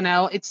summer,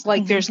 it's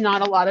like, there's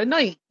not a lot of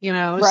night,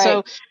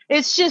 so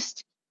it's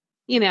just,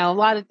 a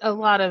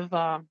lot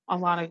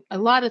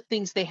of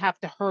things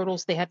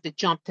hurdles they have to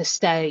jump to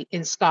stay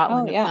in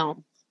Scotland to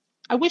film.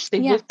 I wish they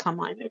would come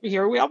on over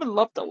here. I would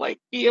love to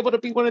be able to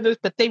be one of those,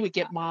 but they would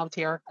get mobbed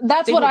here.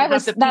 That's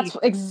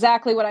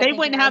exactly what I think. They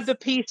wouldn't have the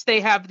peace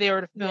they have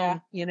there to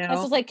film, I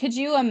was like, could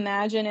you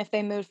imagine if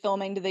they moved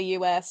filming to the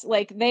US?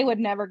 Like they would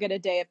never get a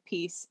day of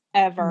peace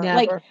ever. Never.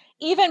 Like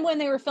even when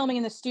they were filming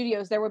in the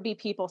studios, there would be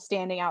people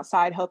standing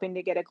outside hoping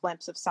to get a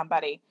glimpse of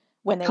somebody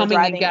when they were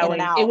driving in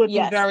and out.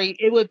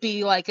 It would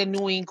be like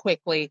annoying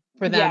quickly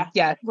for them.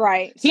 Yeah.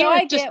 Right. Here, so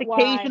I just get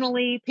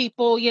occasionally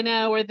people,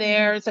 are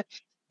there.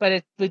 But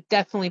it would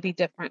definitely be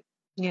different.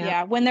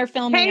 Yeah. When they're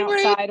filming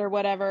outside or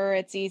whatever,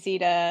 it's easy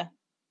to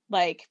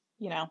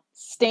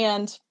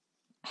stand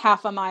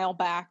half a mile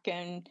back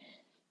and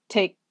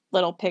take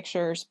little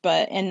pictures,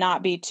 and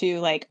not be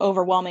too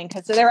overwhelming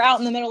because they're out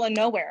in the middle of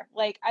nowhere.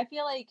 Like, I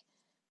feel like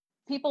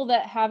people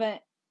that haven't,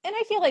 and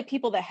I feel like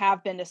people that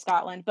have been to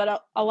Scotland,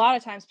 but a lot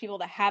of times people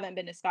that haven't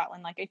been to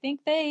Scotland, I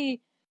think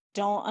they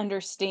don't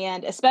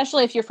understand,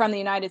 especially if you're from the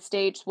United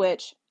States,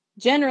 which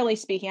generally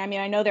speaking, I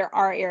mean, I know there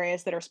are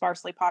areas that are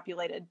sparsely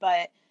populated,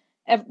 but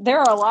there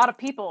are a lot of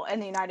people in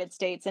the United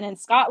States, and in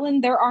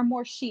Scotland, there are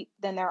more sheep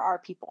than there are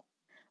people.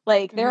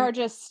 There are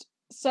just,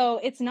 so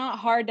it's not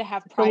hard to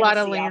have privacy a lot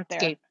of out there.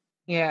 Landscape.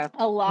 Yeah.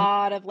 A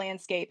lot of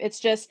landscape. It's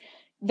just,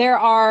 there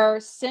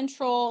are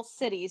central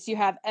cities. You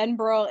have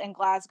Edinburgh and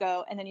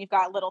Glasgow, and then you've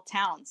got little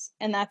towns,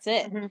 and that's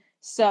it.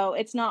 So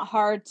it's not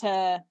hard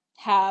to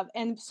have,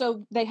 and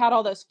so they had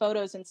all those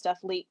photos and stuff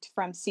leaked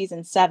from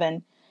season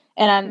 7,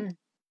 and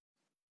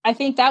I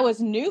think that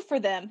was new for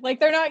them.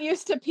 They're not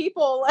used to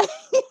people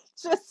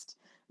just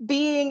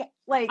being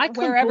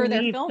wherever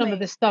they're filming. Some of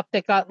the stuff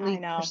that got leaked. I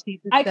know. For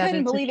season 7. I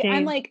couldn't believe it.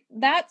 I'm like,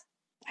 I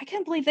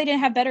couldn't believe they didn't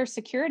have better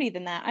security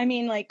than that. I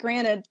mean,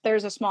 granted,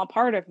 there's a small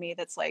part of me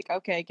that's like,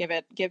 okay,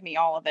 give me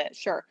all of it,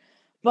 sure.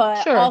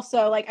 But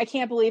also, I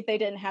can't believe they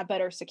didn't have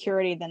better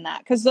security than that,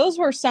 because those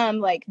were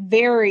some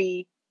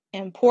very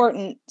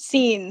important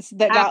scenes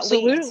that got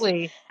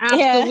leaked.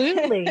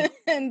 Absolutely.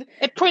 And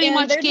it pretty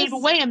much gave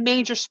away a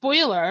major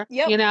spoiler,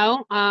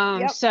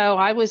 so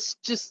I was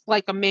just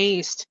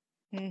amazed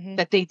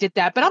that they did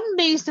that. But I'm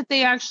amazed that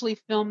they actually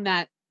filmed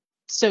that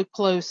so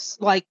close.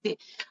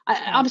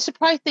 I'm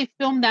surprised they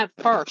filmed that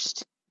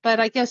first, but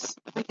I guess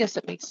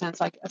it makes sense.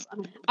 I guess I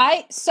don't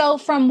know. So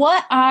from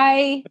what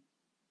I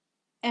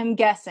am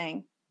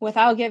guessing,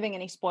 without giving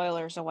any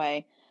spoilers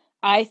away,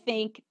 I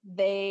think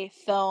they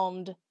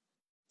filmed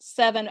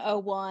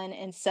 701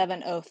 and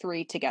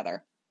 703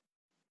 together.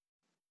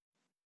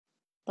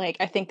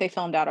 I think they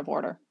filmed out of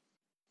order.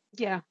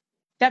 Yeah,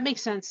 that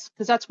makes sense,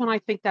 because that's when I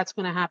think that's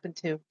going to happen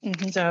too.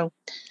 So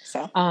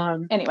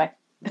anyway,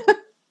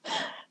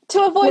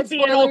 to avoid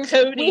spoilers,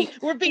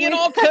 we're being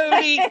all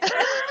Cody.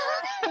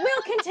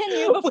 We'll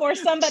continue before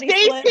somebody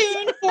Stay slips.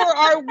 tuned for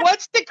our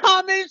What's to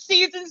Come in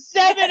season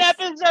 7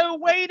 episode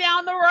way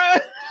down the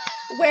road,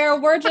 where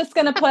we're just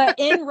going to put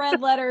in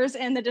red letters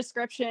in the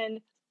description,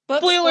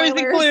 book spoilers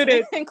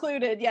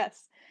included.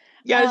 Yes.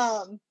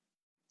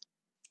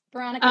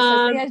 Veronica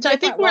says they have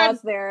different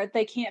laws there.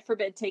 They can't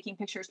forbid taking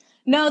pictures.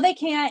 No, they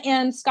can't.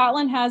 And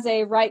Scotland has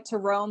a right to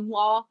roam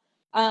law.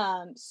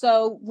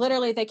 So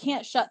literally they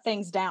can't shut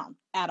things down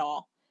at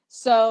all.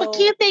 So But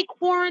can't they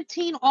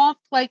quarantine off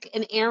like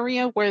an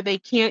area where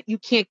you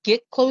can't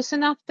get close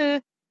enough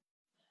to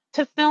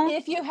film?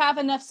 if you have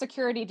enough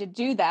security to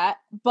do that,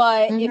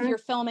 but if Mm-hmm. you're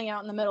filming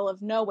out in the middle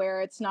of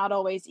nowhere, it's not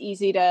always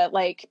easy to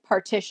like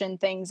partition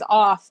things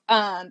off.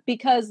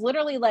 Because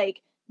literally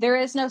like there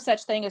is no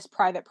such thing as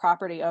private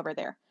property over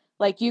there.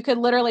 Like you could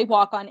literally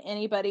walk on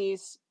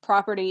anybody's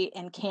property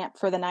and camp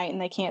for the night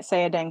and they can't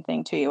say a dang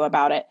thing to you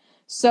about it.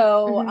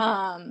 So,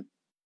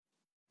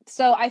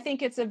 so I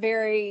think it's a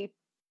very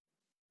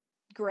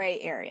gray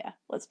area.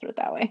 Let's put it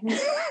that way.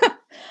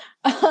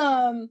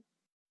 All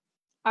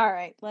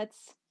right, let's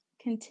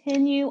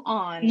continue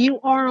on. You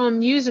are on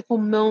musical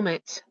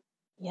moment.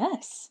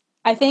 Yes.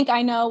 I think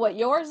I know what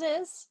yours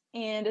is,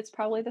 and it's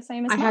probably the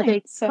same as mine. I have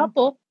a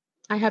couple.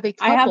 I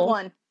have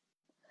one.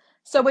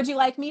 So would you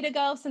like me to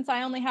go since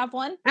I only have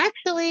one?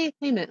 Actually,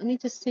 wait a minute. Let me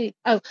just see.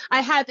 Oh,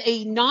 I have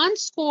a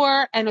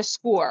non-score and a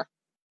score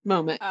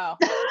moment. Oh.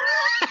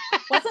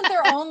 Wasn't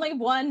there only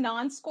one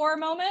non-score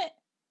moment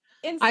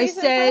in season I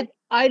said,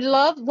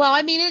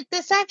 4?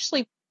 This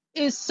actually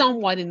is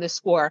somewhat in the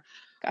score.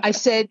 Gotcha. I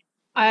said,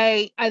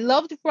 I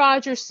loved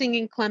Roger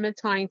singing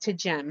Clementine to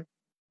Jem.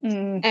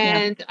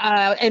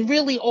 And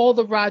really all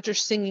the Roger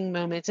singing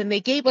moments. And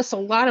they gave us a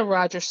lot of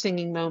Roger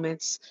singing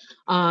moments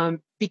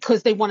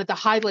because they wanted to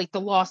highlight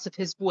the loss of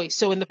his voice.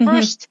 So in the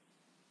first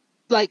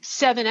like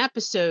 7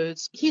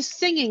 episodes, he's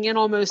singing in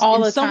almost all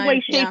in the some time, way,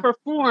 shape, or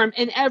form.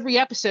 In every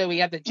episode, we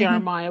have the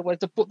Jeremiah was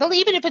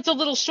even if it's a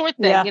little short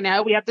thing,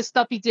 we have the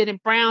stuff he did in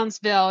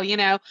Brownsville,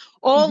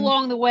 all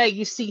along the way,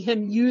 you see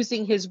him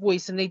using his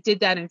voice, and they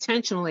did that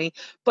intentionally.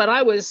 But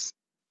I was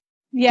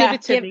give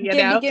it to me,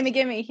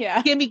 gimme,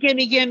 yeah.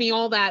 Gimme,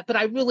 all that. But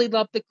I really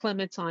love the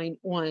Clementine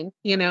one,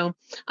 and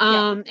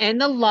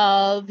the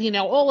love,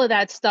 all of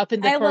that stuff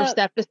in the first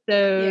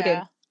episode.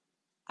 Yeah.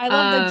 I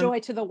love the Joy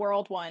to the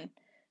World one.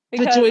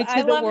 Because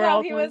I love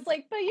how he was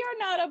like, but you're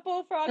not a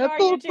bullfrog, are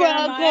you,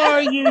 Jeremiah?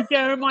 Are you,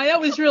 Jeremiah?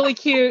 That was really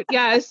cute,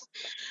 yes.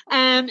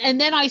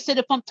 And then I said,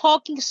 if I'm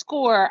talking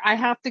score, I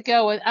have to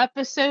go with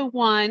episode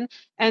 1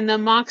 and the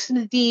Mox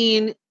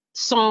Nadine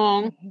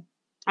song.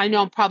 I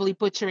know I'm probably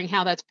butchering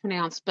how that's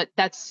pronounced, but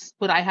that's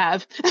what I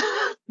have.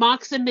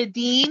 Mox and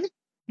Madine,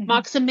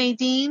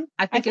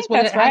 I think is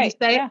what that's right. How you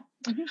say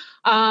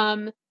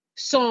it.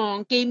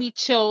 Song gave me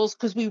chills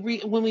because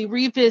when we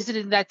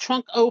revisited that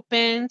trunk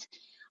opened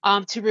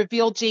to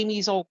reveal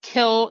Jamie's old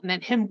kilt, and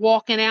then him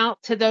walking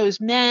out to those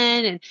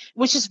men, and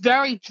which is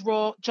very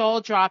jaw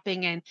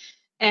dropping, and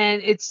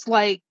it's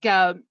like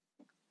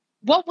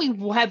what we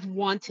have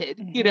wanted,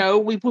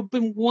 we've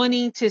been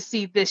wanting to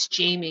see this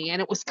Jamie,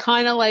 and it was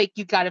kind of like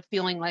you got a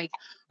feeling like,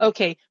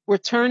 okay, we're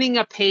turning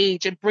a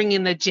page and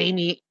bringing the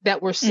Jamie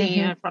that we're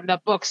seeing from the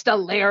books, the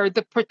Laird,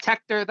 the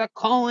Protector, the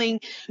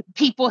calling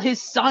people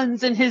his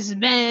sons and his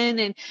men,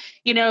 and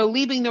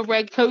leaving the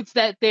redcoats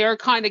that they're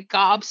kind of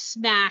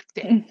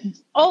gobsmacked, and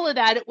all of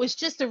that. It was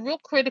just a real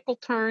critical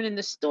turn in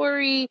the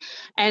story,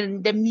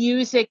 and the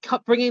music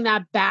bringing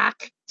that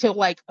back to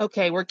like,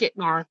 okay, we're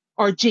getting our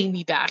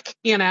Jamie back,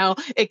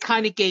 it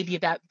kind of gave you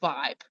that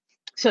vibe.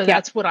 So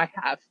that's what I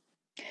have.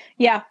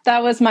 Yeah,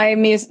 that was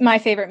my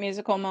favorite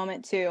musical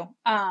moment too.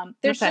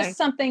 There's just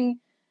something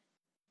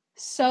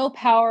so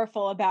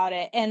powerful about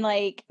it. And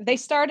like they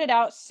started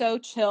out so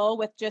chill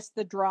with just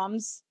the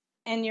drums,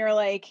 and you're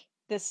like,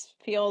 this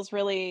feels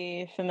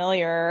really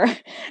familiar.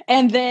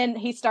 And then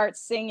he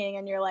starts singing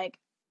and you're like,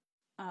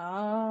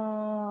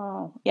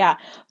 oh yeah.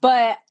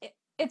 But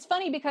it's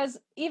funny because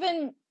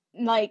even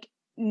like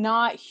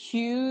not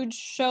huge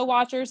show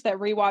watchers that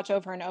rewatch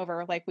over and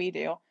over like we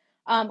do.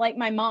 Like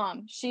my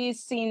mom,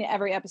 she's seen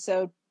every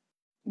episode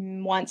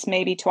once,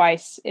 maybe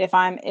twice. If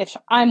I'm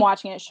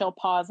watching it, she'll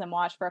pause and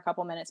watch for a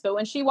couple minutes. But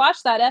when she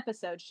watched that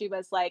episode, she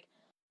was like,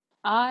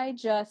 I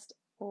just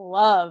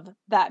love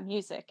that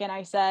music. And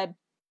I said,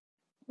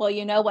 well,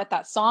 you know what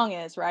that song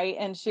is, right?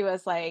 And she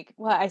was like,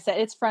 well, I said,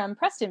 it's from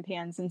Preston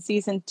Pans in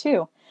season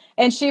 2.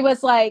 And she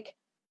was like,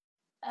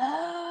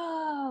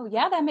 oh,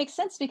 yeah, that makes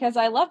sense because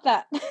I love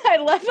that. I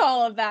love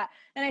all of that.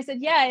 And I said,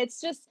 yeah, it's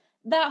just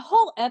that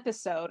whole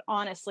episode,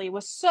 honestly,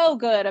 was so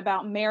good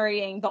about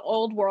marrying the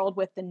old world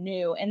with the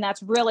new. And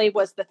that's really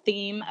was the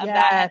theme of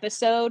that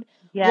episode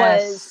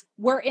was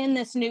we're in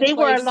this new place. They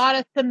were a lot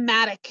of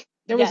thematic.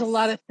 There was a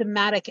lot of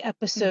thematic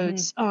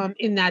episodes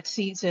in that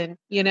season,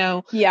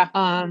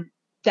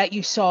 that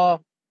you saw.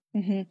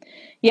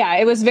 Yeah,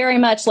 it was very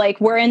much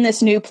like we're in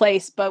this new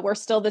place, but we're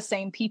still the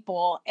same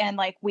people, and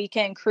like we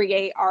can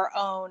create our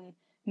own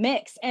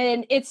mix.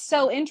 And it's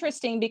so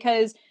interesting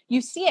because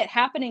you see it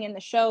happening in the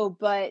show,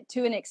 but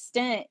to an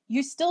extent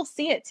you still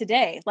see it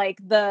today, like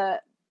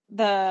the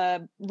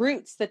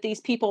roots that these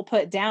people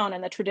put down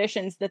and the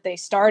traditions that they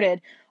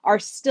started are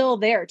still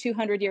there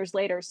 200 years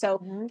later.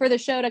 So for the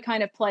show to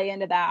kind of play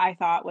into that, I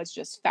thought was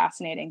just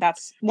fascinating.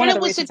 That's one of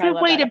the reasons I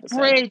love that episode. It was a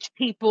good way to bridge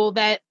people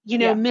that,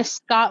 miss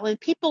Scotland.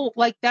 People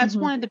like that's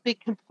one of the big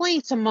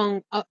complaints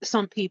among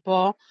some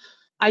people.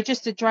 I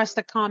just addressed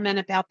a comment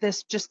about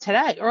this just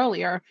today,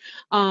 earlier,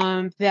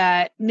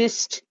 that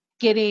missed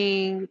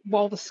getting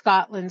all the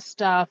Scotland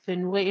stuff,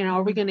 and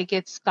are we going to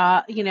get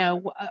Scott?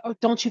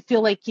 Don't you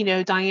feel like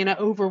Diana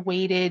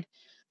overweighted?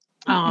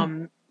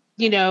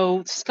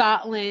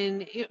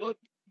 Scotland,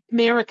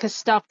 America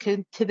stuff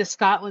to the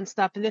Scotland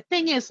stuff. And the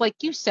thing is, like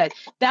you said,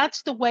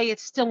 that's the way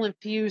it's still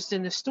infused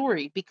in the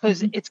story,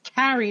 because it's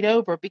carried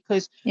over,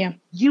 because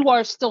you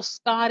are still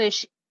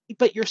Scottish,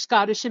 but you're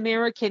Scottish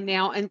American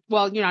now. And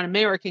well, you're not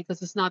American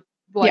because it's not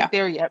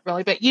there yet,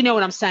 really. But you know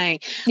what I'm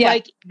saying? Yeah.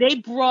 Like they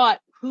brought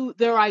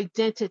their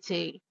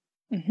identity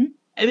and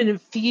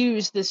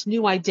infused this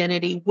new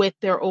identity with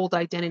their old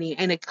identity.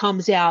 And it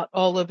comes out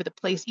all over the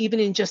place, even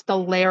in just the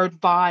layered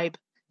vibe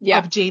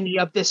of Jamie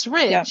of this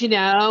ridge,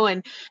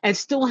 and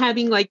still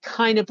having like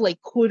kind of like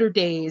quarter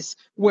days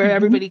where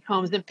everybody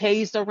comes and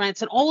pays their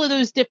rents, and all of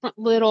those different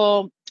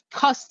little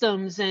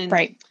customs and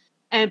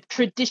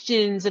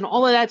traditions and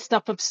all of that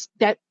stuff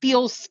that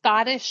feels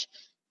Scottish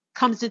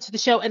comes into the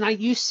show. And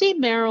you see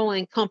Meryl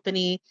and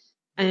company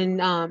and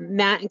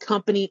Matt and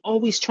company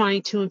always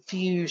trying to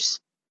infuse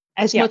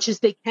as much as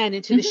they can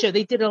into the show.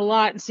 They did a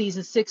lot in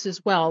season 6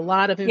 as well, a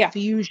lot of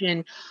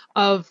infusion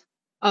of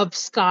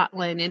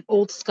Scotland and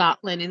old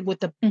Scotland, and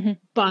with the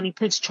Bonnie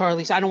Prince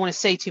Charlies. I don't want to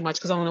say too much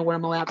because I don't know what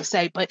I'm allowed to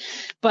say, but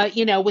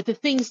with the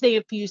things they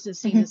infused in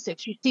season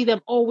 6, you see them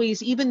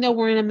always, even though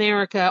we're in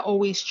America,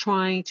 always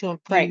trying to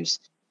infuse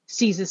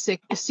season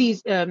 6,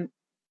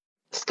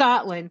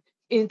 Scotland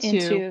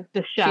into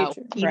the show,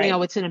 even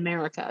though it's in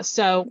America.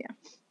 So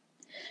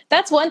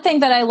that's one thing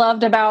that I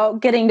loved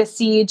about getting to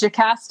see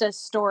Jocasta's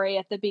story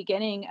at the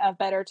beginning of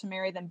Better to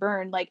Marry Than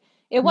Burn. Like,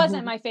 it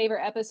wasn't my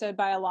favorite episode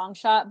by a long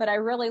shot, but I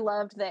really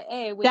loved that.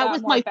 That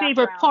was my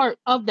favorite part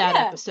of that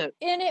episode.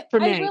 And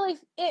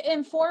it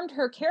informed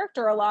her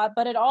character a lot,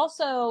 but it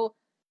also,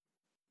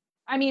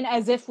 I mean,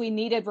 as if we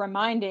needed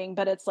reminding,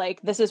 but it's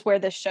like, this is where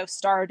this show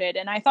started.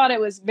 And I thought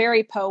it was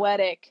very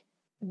poetic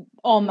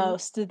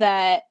almost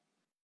that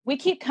we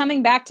keep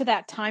coming back to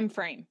that time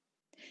frame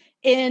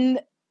in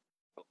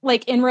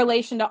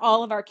relation to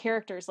all of our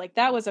characters. Like,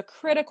 that was a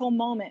critical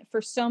moment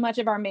for so much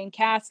of our main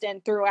cast,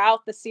 and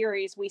throughout the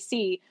series we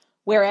see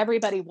where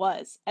everybody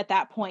was at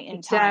that point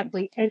in time.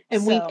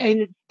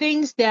 And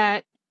things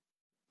that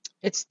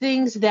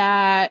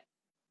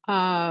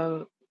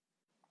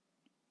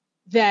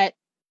that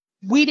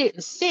we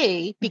didn't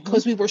see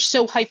because we were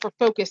so hyper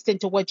focused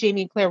into what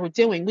Jamie and Claire were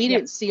doing. We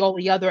didn't see all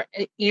the other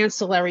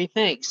ancillary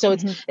things. So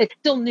it's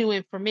still new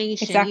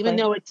information, even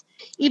though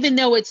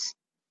it's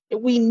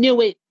we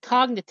knew it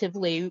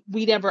cognitively,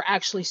 we never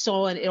actually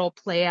saw it all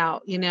play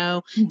out,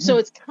 So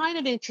it's kind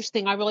of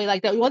interesting. I really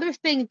like that.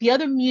 The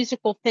other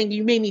musical thing,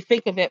 you made me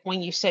think of it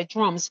when you said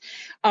drums,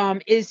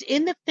 is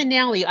in the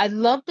finale. I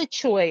love the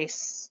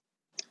choice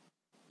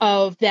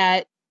of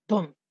that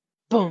boom,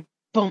 boom,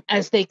 boom,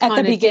 as they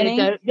kind of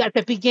did at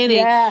the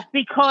beginning,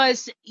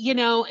 because,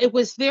 it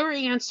was their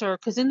answer.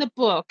 Because in the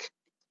book,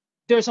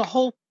 there's a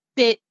whole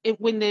bit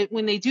when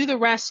they do the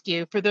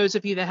rescue. For those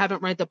of you that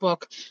haven't read the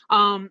book,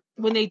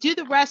 when they do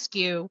the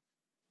rescue,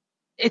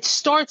 it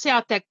starts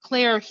out that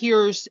Claire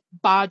hears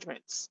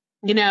Bodrins,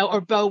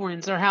 or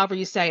Bowrins, or however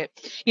you say it,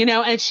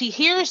 and she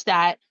hears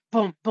that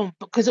boom, boom,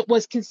 because it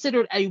was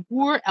considered a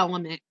war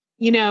element,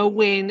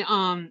 when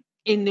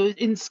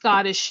in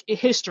Scottish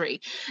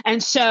history,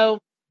 and so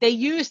they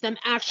use them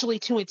actually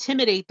to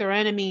intimidate their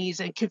enemies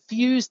and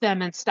confuse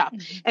them and stuff.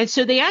 And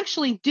so they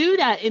actually do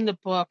that in the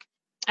book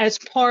as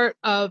part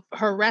of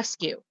her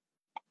rescue.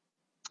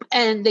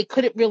 And they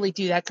couldn't really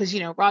do that because,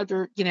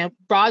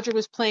 Roger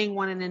was playing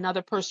one and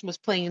another person was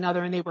playing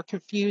another, and they were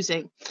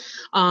confusing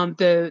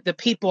the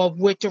people of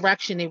what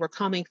direction they were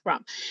coming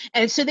from.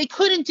 And so they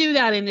couldn't do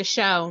that in the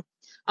show.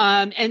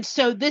 And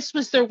so this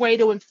was their way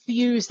to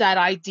infuse that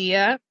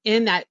idea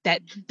in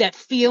that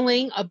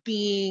feeling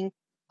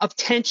of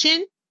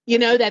tension,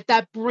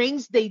 that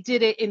brings. They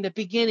did it in the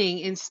beginning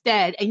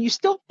instead, and you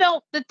still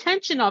felt the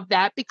tension of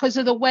that because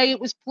of the way it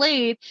was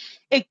played.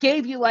 It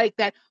gave you like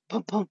that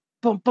boom, boom,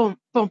 boom, boom,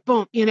 boom,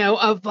 boom,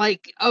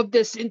 of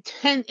this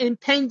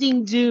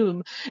impending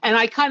doom. And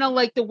I kind of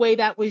like the way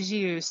that was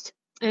used.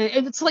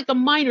 And it's like a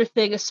minor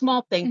thing, a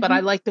small thing, but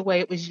I like the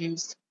way it was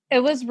used.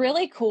 It was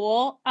really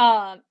cool.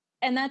 And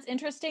that's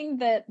interesting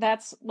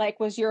that's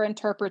was your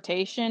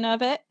interpretation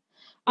of it.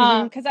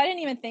 Because I didn't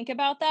even think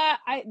about that.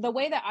 The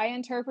way that I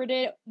interpreted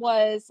it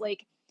was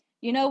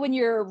when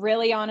you're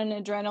really on an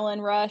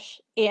adrenaline rush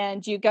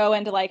and you go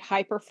into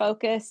hyper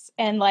focus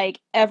and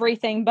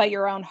everything but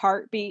your own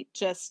heartbeat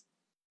just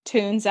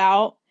tunes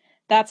out.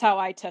 That's how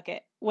I took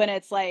it when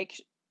it's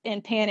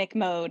in panic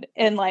mode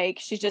and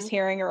she's just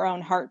hearing her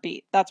own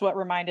heartbeat. That's what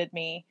reminded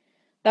me.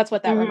 That's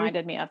what that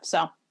reminded me of.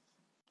 So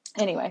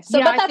anyway,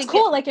 but that's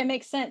cool. It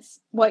makes sense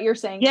what you're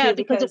saying. Yeah, too,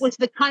 because it was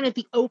the kind of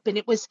the open.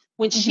 It was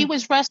when she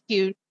was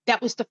rescued. That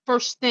was the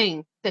first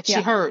thing that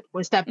she heard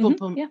was that boom,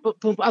 boom, boom,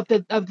 boom of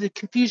the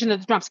confusion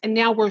of the drums. And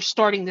now we're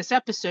starting this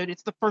episode.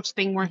 It's the first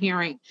thing we're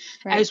hearing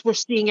as we're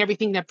seeing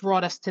everything that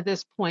brought us to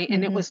this point.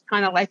 And it was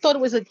kind of I thought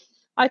it was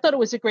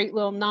a great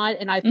little nod,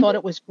 and I thought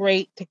it was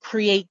great to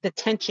create the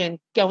tension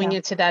going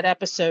into that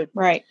episode.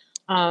 Right.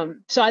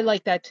 So I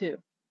like that too.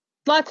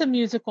 lots of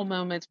musical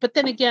moments. But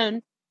then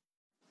again,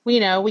 we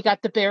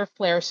got the bear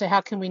flare, so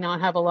how can we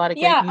not have a lot of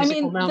great Yeah, I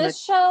musical mean, this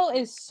moments? show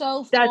is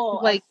so That's full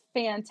of like,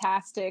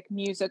 fantastic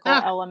musical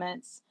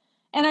elements.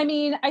 And I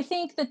mean, I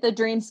think that the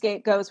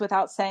Dreamscape goes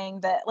without saying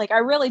that, like, I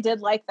really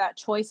did like that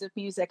choice of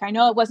music. I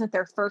know it wasn't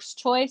their first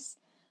choice,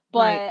 but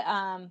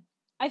right.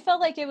 I felt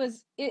like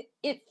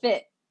it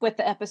fit with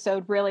the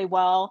episode really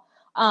well.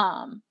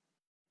 And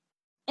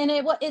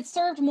it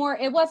served more.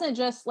 It wasn't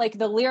just like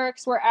the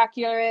lyrics were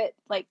accurate,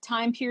 like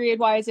time period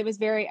wise, it was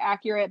very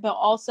accurate, but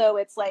also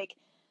it's like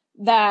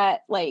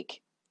that,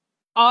 like,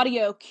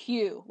 audio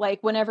cue,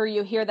 like whenever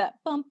you hear that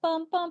bum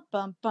bum bum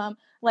bum bum,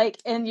 like,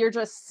 and you're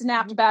just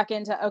snapped back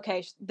into,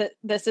 okay,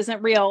 this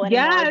isn't real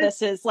anymore. Yes,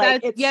 This is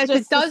like, it's yes, it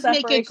just the does make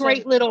a separation.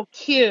 great little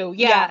cue.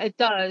 Yeah, Yeah, it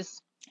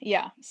does.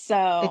 yeah. It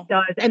So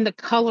does. And the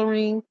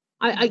coloring.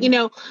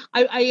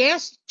 I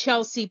asked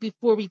Chelsea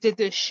before we did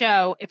this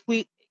show if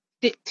we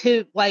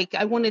did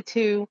I wanted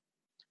to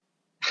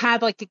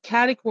have like a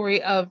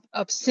category of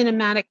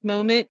cinematic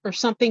moment or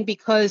something,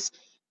 because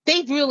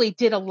they really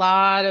did a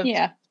lot of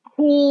yeah,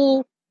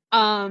 cool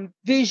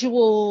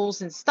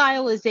visuals and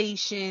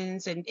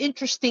stylizations and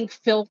interesting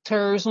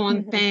filters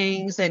on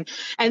things, and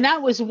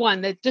that was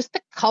one, that just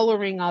the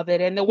coloring of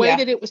it and the way yeah.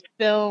 that it was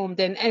filmed,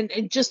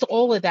 and just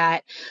all of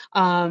that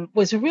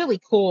was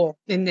really cool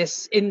in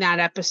that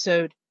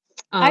episode.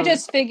 I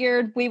just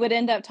figured we would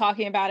end up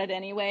talking about it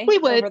anyway We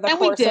would, over the and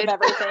we course of did.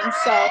 everything.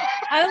 So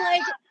I'm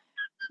like,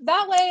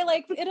 that way,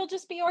 like, it'll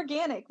just be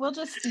organic. We'll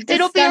just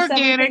It'll be discuss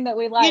organic. everything that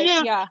we like.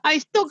 Yeah. I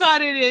still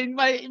got it in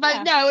my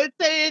Yeah. no,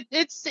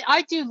 it's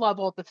I do love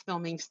all the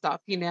filming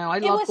stuff, I It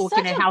love was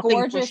looking such at a how things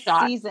were gorgeous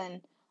shot.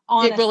 season,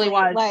 It really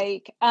honestly. was.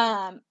 Like,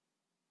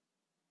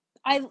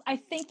 I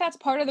think that's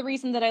part of the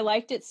reason that I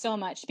liked it so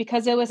much,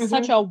 because it was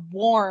such a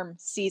warm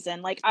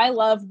season. Like, I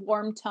love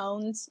warm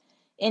tones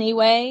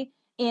anyway,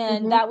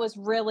 and that was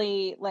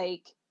really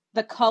like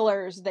the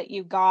colors that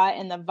you got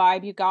and the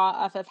vibe you got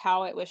off of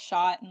how it was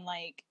shot, and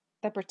like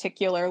the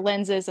particular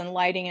lenses and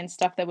lighting and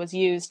stuff that was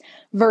used,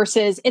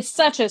 versus it's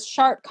such a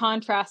sharp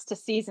contrast to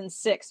season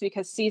 6,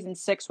 because season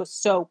 6 was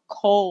so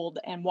cold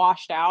and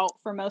washed out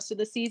for most of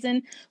the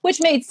season,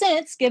 which made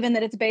sense given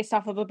that it's based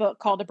off of a book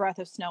called A Breath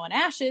of Snow and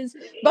Ashes.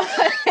 But,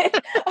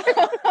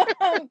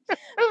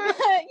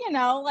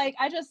 like,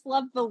 I just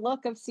love the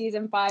look of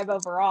season 5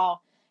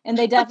 overall. And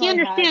they But you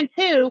definitely understand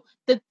too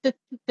the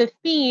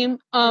theme is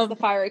of the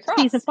Fiery Cross.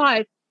 season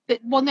 5.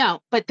 Well,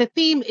 no, but the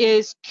theme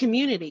is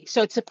community,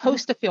 so it's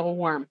supposed to feel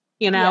warm.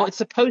 It's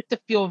supposed to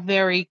feel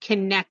very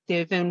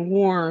connective and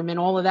warm and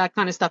all of that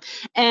kind of stuff.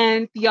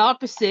 And the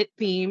opposite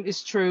theme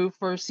is true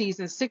for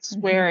season 6,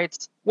 where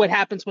it's what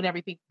happens when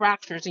everything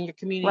fractures and your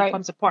community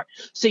comes apart.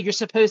 So you're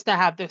supposed to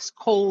have this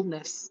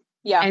coldness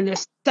and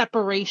this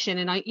separation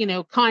and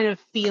kind of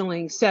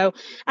feeling. So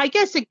I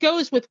guess it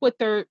goes with what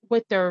their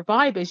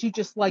vibe is. You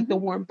just like the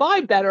warm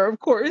vibe better, of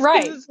course,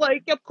 because it's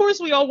like, of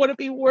course, we all want to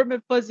be warm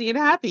and fuzzy and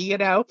happy,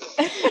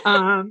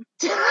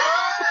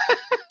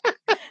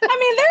 I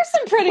mean, there's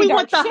some pretty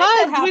dark shit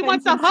that happens. We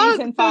want the in hugs,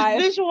 season 5.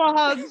 those visual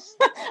hugs.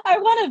 I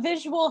want a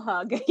visual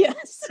hug.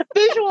 Yes,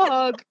 visual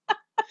hug.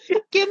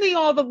 Give me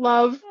all the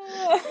love.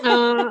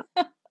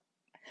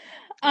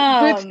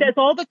 Rich says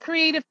all the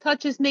creative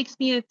touches makes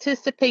me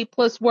anticipate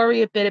plus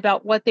worry a bit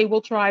about what they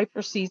will try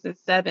for season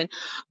 7.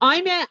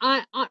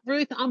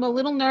 Ruth, I'm a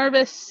little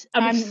nervous.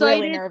 I'm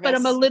excited, really nervous. But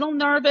I'm a little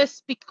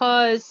nervous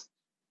because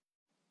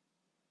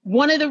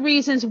one of the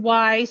reasons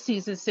why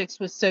season 6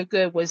 was so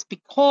good was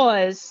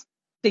because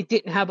they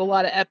didn't have a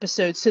lot of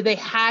episodes, so they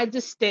had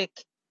to stick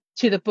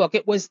to the book.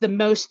 It was the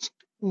most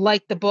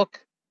like the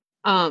book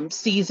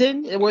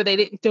season, where they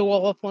didn't go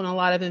off on a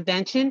lot of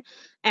invention.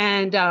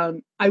 And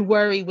I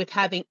worry with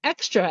having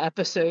extra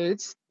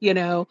episodes, is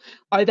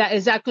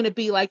that going to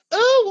be like,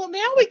 oh, well,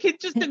 now we can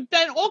just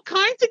invent all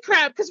kinds of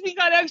crap because we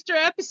got extra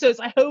episodes.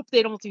 I hope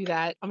they don't do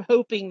that. I'm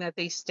hoping that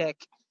they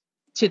stick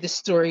to the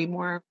story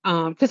more,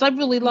 because I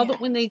really love it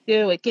when they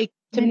do. It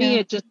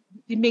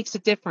makes a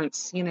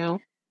difference,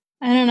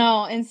 I don't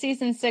know. In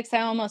season 6,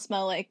 I almost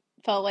felt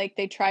like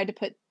they tried to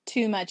put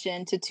too much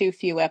into too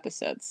few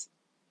episodes.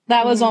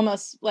 That was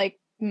almost like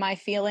my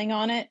feeling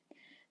on it.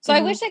 So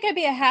I wish it could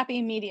be a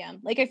happy medium.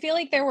 Like, I feel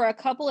like there were a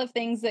couple of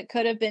things that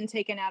could have been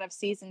taken out of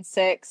season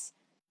 6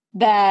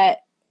 that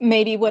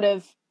maybe would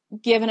have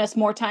given us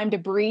more time to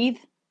breathe,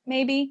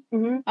 maybe.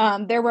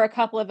 There were a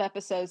couple of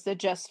episodes that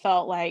just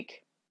felt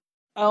like,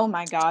 oh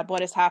my God,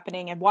 what is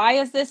happening? And why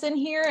is this in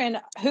here? And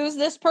who's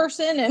this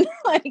person? And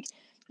like,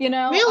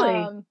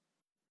 really?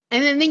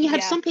 And then you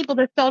have some people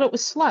that felt it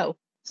was slow.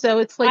 So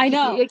it's like, I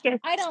know.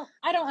 I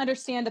don't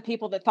understand the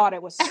people that thought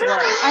it was slow.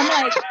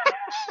 I'm like,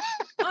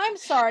 I'm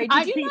sorry.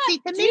 To me,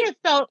 it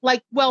felt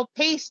like well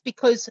paced,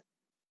 because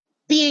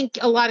being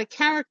a lot of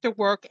character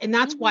work, and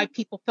that's why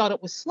people felt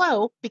it was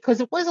slow, because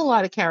it was a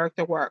lot of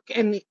character work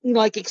and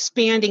like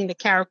expanding the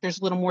characters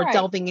a little more,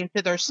 delving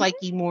into their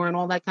psyche more and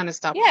all that kind of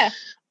stuff. Yeah.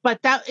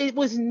 but that it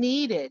was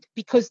needed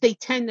because they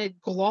tend to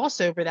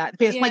gloss over that.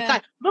 Because like, Yeah.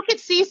 God, look at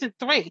season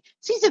 3.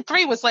 Season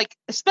 3 was like,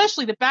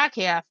 especially the back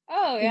half,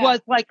 Oh yeah.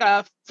 was like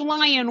a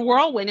flying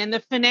whirlwind, and the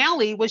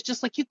finale was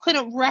just like you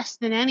couldn't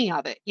rest in any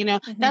of it. You know,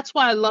 that's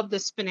why I love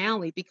this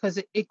finale, because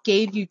it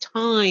gave you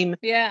time.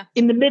 Yeah.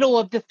 In the middle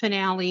of the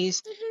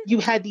finales, you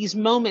had these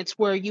moments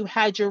where you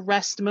had your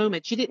rest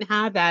moments. You didn't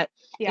have that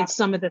in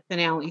some of the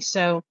finales.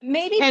 So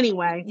maybe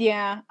anyway,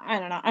 yeah, I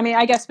don't know. I mean,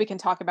 I guess we can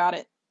talk about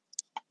it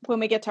when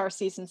we get to our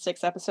season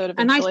 6 episode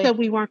eventually. And I said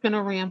we weren't going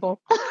to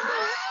ramble.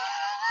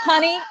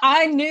 Honey,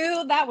 I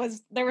knew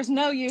there was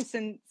no use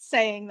in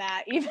saying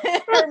that, even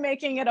or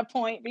making it a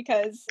point,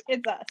 because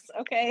it's us,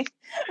 okay?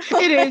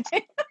 It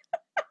is.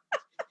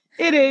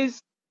 It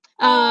is.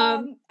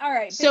 All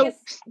right. So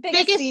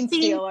biggest scene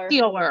stealer.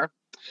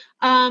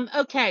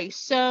 Okay,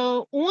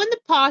 so on the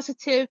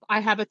positive, I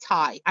have a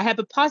tie. I have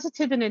a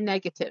positive and a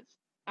negative.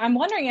 I'm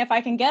wondering if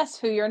I can guess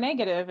who your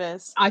negative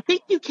is. I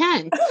think you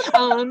can.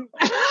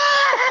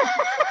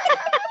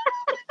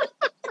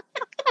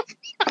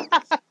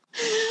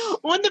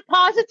 On the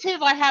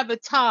positive, I have a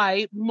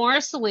tie.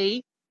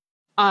 Marcelly,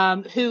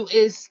 who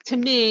is, to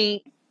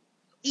me,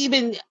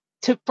 even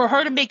for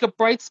her to make a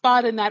bright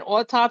spot in that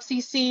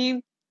autopsy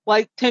scene,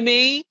 like, to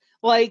me,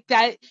 like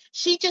that,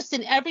 she just,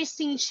 in every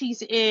scene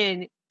she's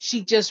in,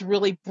 she just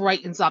really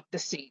brightens up the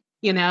scene.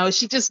 You know,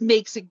 she just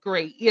makes it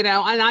great, you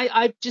know, and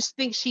I just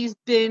think she's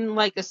been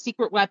like a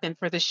secret weapon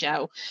for the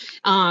show.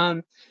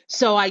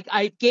 So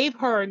I gave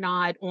her a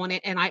nod on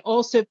it. And I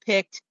also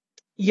picked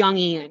young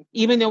Ian.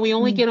 Even though we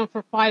only get him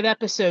for 5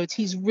 episodes,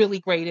 he's really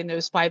great in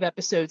those 5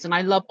 episodes. And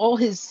I love all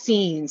his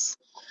scenes.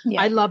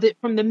 Yeah. I love it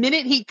from the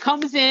minute he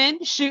comes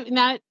in shooting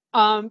that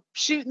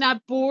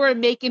boar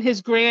and making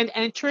his grand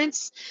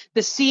entrance,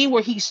 the scene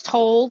where he's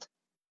told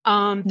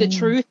the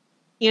truth,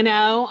 you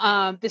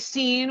know, the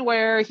scene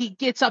where he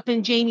gets up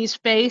in Jamie's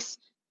face,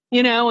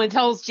 you know, and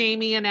tells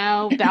Jamie, you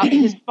know, about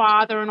his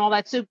father and all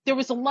that. So there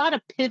was a lot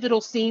of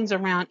pivotal scenes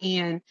around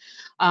Ian.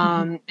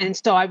 And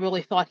so I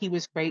really thought he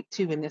was great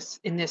too in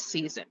this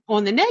season.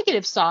 On the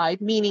negative side,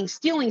 meaning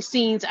stealing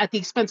scenes at the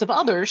expense of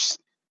others,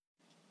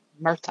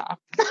 Murtaugh.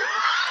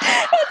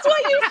 That's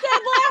what you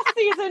said last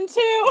season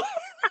too.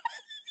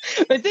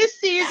 But this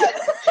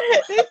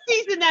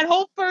season, that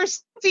whole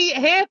first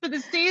half of the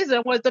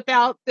season was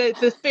about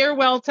the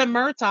farewell to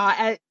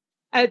Murtaugh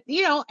at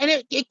you know,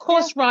 and it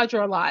cost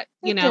Roger a lot,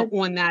 you know,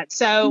 on that.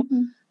 So,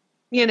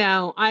 you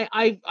know,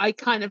 I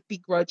kind of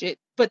begrudge it.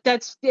 But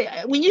that's,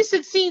 when you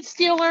said scene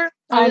stealer,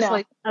 I was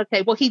like,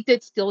 okay, well, he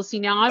did steal a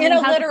scene. Now I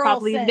won't have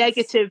probably a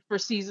negative for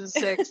season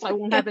 6. I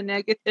won't have a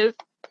negative.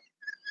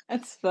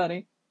 That's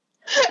funny.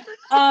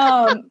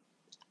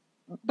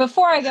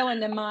 Before I go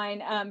into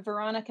mine,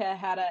 Veronica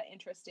had an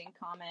interesting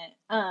comment.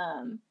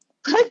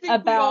 I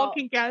think we all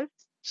can guess.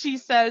 She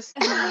says,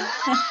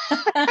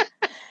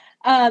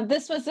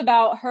 this was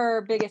about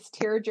her biggest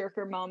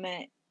tearjerker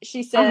moment.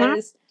 She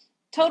says,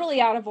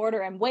 totally out of order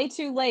and way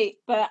too late,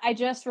 but I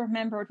just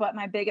remembered what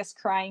my biggest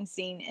crying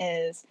scene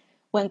is.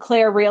 When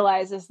Claire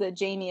realizes that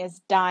Jamie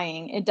is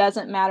dying, it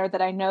doesn't matter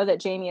that I know that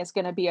Jamie is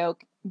going to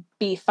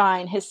be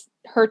fine.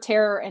 Her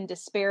terror and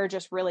despair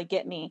just really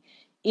get me.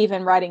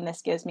 Even writing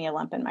this gives me a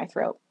lump in my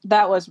throat.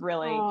 That was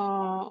really,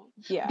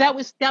 yeah. That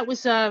was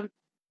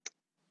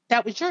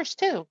yours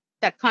too.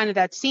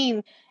 That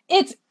scene.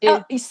 It's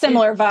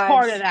similar vibes.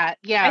 Part of that,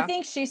 yeah. I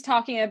think she's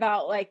talking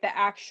about like the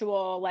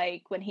actual,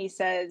 like when he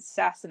says,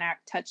 Sassenach,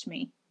 touch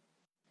me.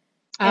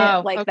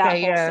 And, like that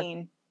whole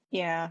scene.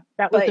 Yeah.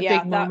 That was a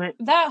big moment.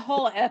 That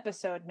whole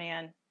episode,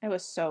 man, it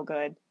was so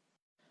good.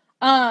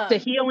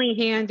 The healing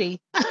handy.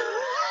 I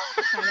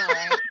know,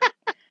 right?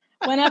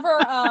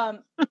 Whenever,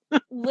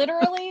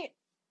 literally,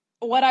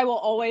 what I will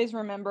always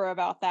remember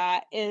about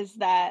that is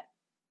that,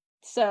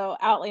 so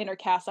Outlander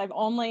cast, I've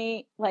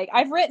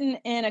written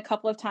in a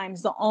couple of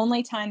times, the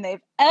only time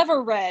they've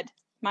ever read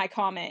my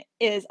comment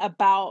is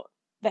about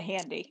the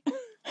handy.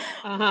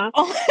 And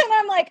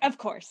I'm like, of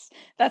course,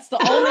 that's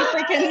the only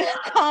freaking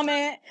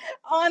comment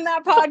on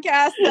that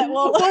podcast that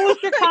will. What was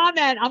your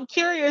comment? I'm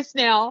curious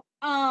now.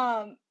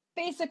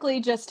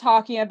 Basically just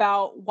talking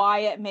about why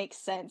it makes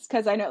sense,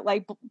 because I know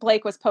like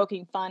Blake was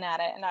poking fun at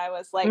it, and I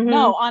was like,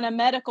 no, on a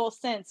medical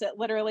sense, it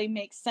literally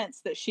makes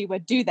sense that she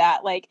would do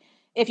that. Like,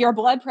 if your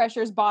blood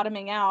pressure is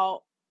bottoming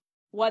out,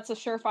 what's a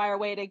surefire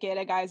way to get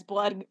a guy's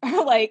blood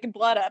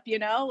up, you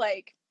know?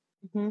 Like,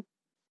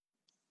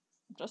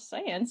 just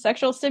saying,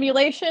 sexual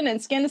stimulation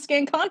and skin to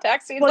skin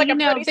contact seems like a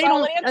pretty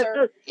solid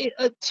answer.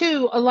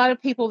 Too, a lot of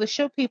people, the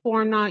show people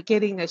are not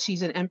getting that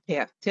she's an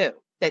empath too,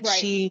 that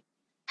she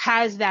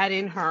has that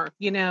in her,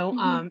 you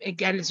know.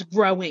 Again, it's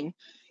growing,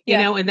 you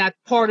know, and that's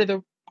part of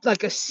the,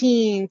 like, a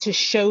scene to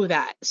show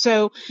that.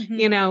 So,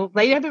 you know,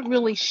 they haven't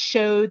really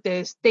showed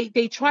this.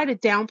 They try to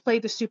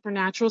downplay the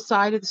supernatural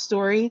side of the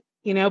story,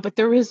 you know, but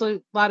there is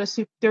a lot of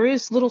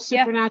little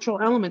supernatural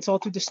elements all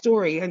through the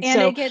story. And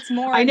so it gets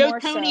more. I know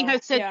Tony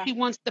has said she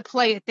wants to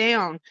play it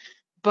down,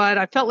 but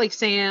I felt like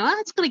saying,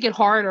 it's going to get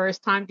harder as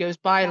time goes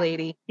by,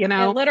 lady. You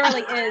know, it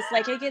literally is.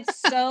 Like, it gets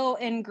so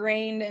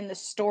ingrained in the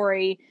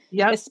story,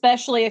 Yep.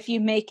 especially if you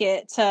make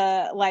it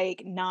to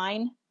like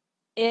 9.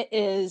 It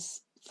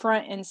is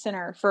front and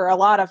center for a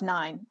lot of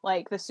 9,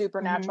 like the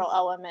supernatural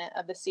element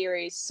of the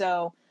series.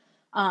 So,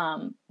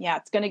 yeah,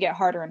 it's going to get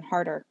harder and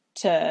harder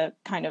to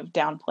kind of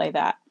downplay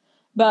that.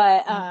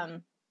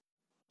 But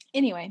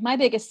anyway, my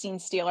biggest scene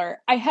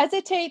stealer. I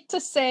hesitate to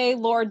say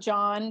Lord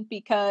John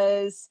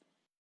because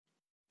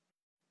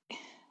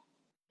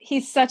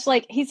he's such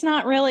like, he's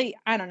not really,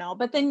 I don't know.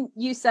 But then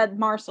you said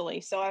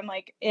Marcelly, so I'm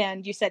like,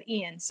 and you said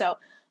Ian, so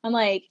I'm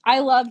like, I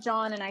love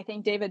John, and I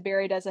think David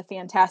Barry does a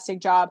fantastic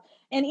job.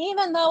 And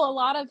even though a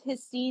lot of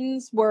his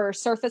scenes were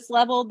surface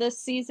level this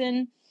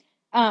season,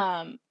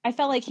 I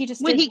felt like he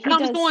just when he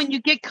comes on,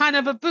 you get kind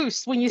of a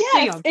boost when you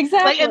see him.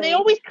 Exactly. Like, and they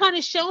always kind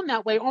of show him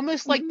that way,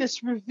 almost like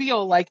this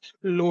reveal, like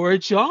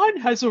Lord John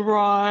has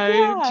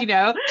arrived. You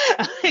know,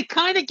 it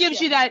kind of gives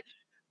you that.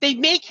 They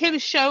make him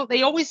show.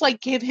 They always like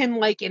give him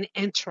like an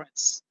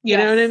entrance. You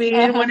know what I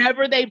mean?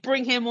 Whenever they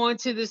bring him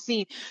onto the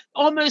scene,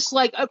 almost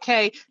like,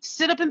 okay,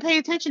 sit up and pay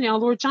attention now.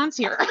 Lord John's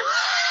here.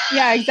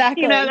 Yeah,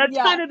 exactly. You know, that's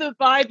kind of the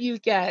vibe you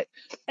get.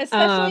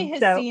 Especially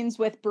his scenes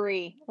with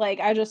Bree. Like,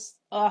 I just,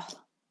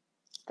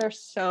 they're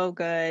so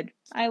good.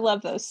 I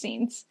love those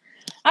scenes.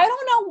 I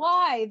don't know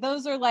why.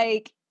 Those are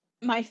like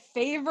my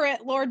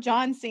favorite Lord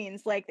John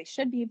scenes. Like, they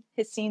should be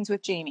his scenes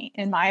with Jamie,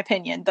 in my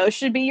opinion. Those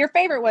should be your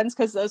favorite ones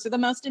because those are the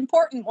most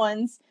important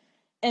ones.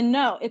 And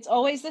no, it's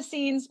always the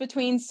scenes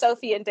between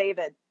Sophie and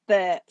David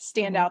that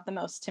stand out the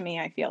most to me,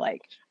 I feel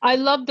like. I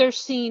love their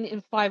scene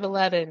in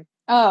 511.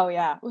 Oh,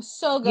 yeah. It was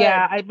so good.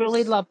 Yeah, I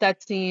really love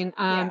that scene.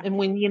 And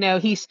when, you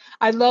know,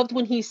 I loved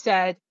when he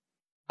said,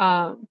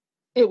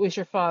 it was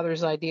your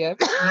father's idea.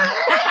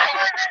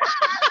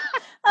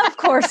 Of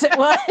course it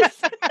was.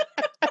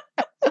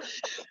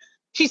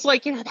 She's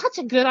like, you know, that's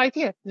a good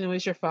idea. It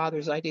was your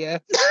father's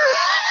idea.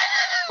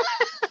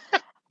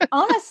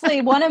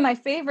 Honestly, one of my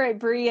favorite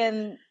Brie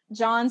and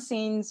John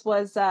scenes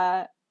was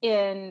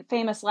in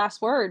Famous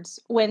Last Words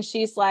when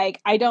she's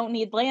like, I don't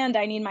need land,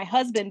 I need my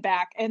husband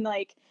back. And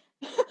like,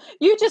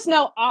 you just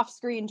know off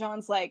screen,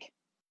 John's like,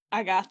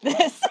 I got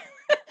this.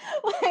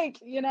 Like,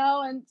 you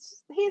know, and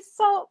he's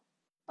so,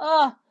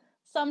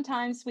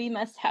 sometimes we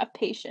must have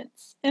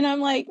patience. And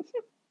I'm like,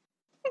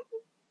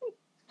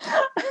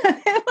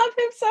 I love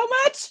him so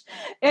much.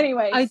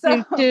 Anyway, I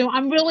do too.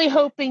 I'm really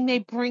hoping they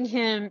bring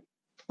him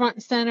front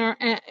and center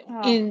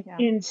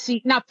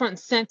not front and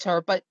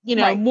center, but you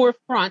know, more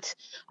front.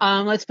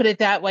 Let's put it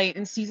that way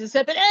in season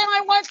 7. And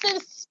I want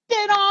this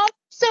spin-off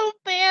so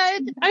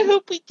bad. I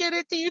hope we get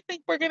it. Do you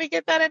think we're gonna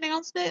get that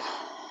announcement?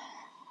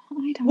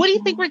 What do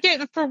you think we're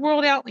getting for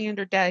World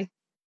Outlander Day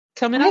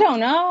coming up? I don't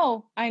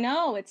know. I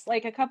know it's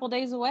like a couple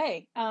days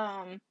away.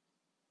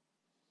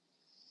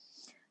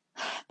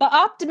 The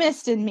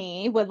optimist in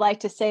me would like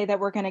to say that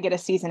we're going to get a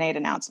season 8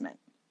 announcement.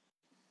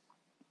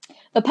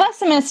 The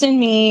pessimist in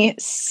me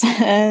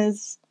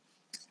says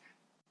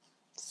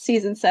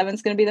season 7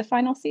 is going to be the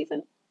final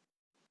season.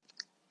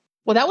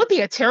 Well, that would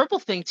be a terrible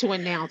thing to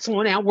announce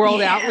on our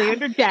World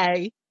Outlander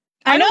Day.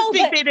 I don't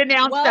think they'd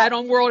announce that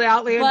on World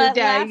Outlander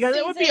Day.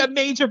 That would be a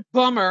major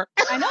bummer.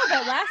 I know,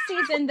 but last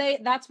season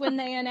that's when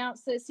they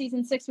announced that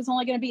season 6 was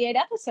only going to be 8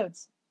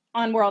 episodes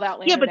on World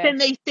Outlander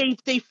Day. Then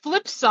they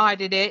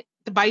flip-sided it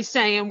by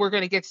saying we're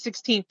going to get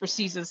 16 for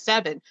season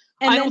 7.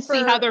 And I don't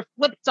see how they're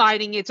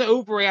flip-siding it's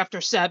over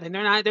after 7.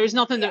 There's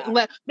nothing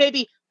to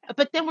maybe.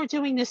 But then we're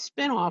doing this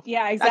spinoff.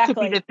 Yeah, exactly. That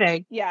could be the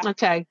thing. Yeah.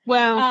 Okay.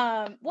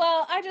 Well.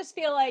 Well, I just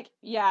feel like,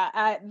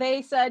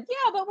 they said,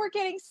 but we're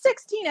getting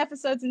 16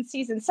 episodes in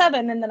season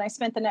 7, and then I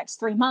spent the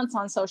next 3 months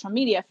on social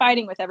media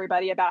fighting with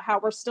everybody about how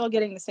we're still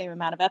getting the same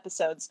amount of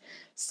episodes.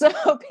 So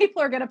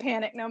people are going to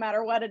panic no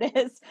matter what it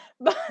is.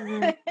 But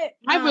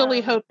I really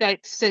hope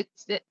that.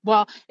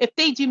 Well, if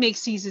they do make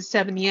season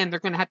 7 the end, they're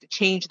going to have to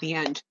change the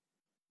end.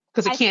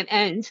 Because it can't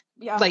end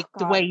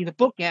the way the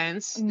book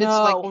ends. No.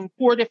 It's like on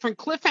 4 different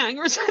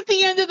cliffhangers at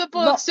the end of the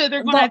book. So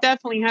they're going to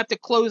definitely have to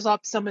close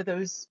up some of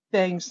those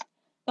things.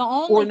 The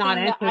only thing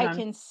that I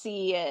can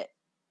see it,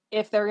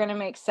 if they're going to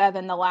make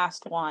 7 the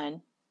last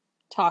one,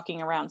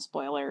 talking around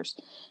spoilers,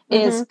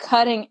 is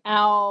cutting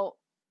out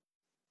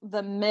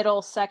the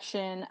middle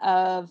section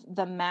of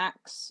the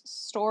Max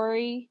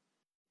story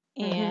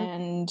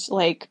and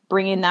like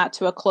bringing that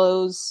to a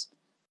close.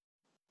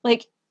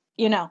 Like,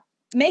 you know.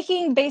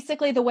 Making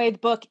basically the way the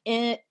book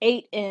 8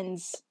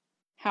 ends,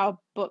 how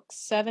book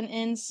 7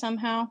 ends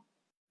somehow.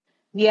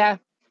 Yeah.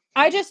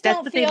 I just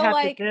don't feel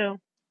like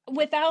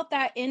without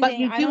that ending, but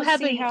you do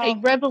have a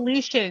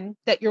revolution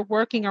that you're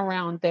working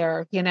around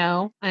there, you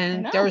know,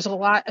 and there's a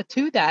lot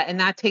to that, and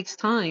that takes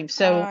time.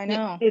 So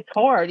it's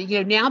hard.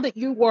 You know, now that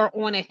you are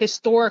on a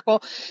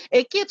historical,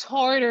 it gets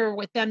harder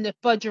with them to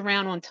fudge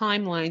around on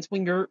timelines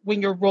when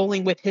you're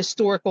rolling with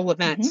historical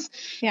events.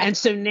 Yeah. And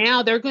so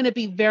now they're going to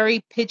be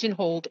very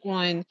pigeonholed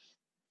on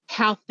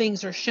how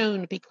things are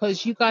shown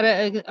because you got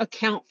to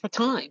account for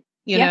time,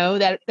 you know,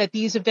 that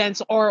these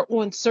events are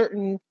on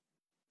certain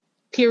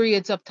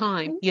periods of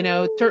time, you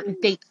know, certain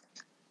dates.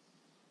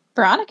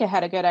 Veronica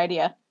had a good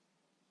idea.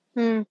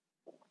 Hmm.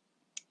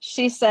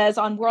 She says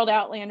on World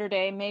Outlander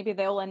Day, maybe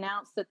they'll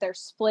announce that they're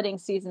splitting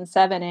season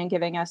 7 and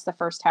giving us the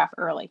first half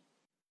early.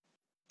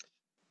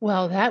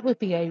 Well, that would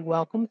be a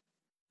welcome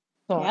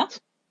thought. Yeah,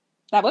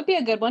 that would be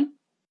a good one.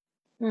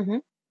 Mm-hmm.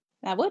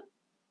 That would.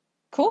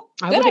 Cool.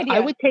 I Good would. idea. I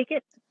would take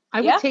it.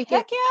 I would take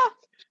heck it.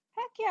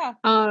 Heck yeah.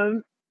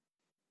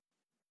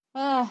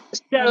 So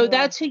Anyway.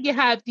 that's who you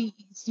have.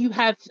 You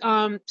have.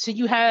 So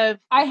you have.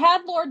 I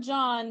had Lord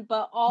John,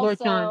 but Lord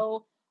John.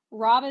 also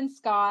Robin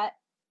Scott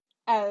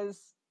as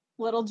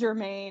Little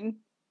Jermaine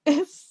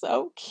is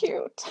so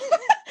cute.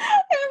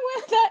 And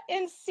with that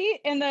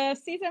in the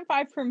season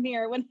 5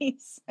 premiere when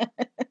he's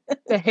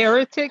The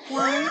heretic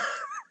one.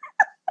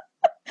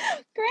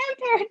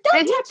 Grandparent,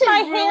 don't touch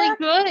my really hair.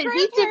 Good.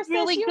 He did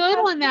really good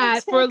on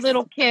that for a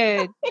little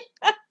kid.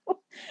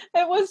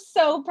 It was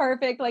so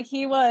perfect. Like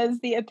he was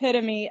the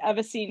epitome of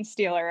a scene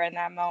stealer in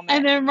that moment.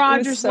 And then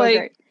Roger's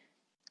like,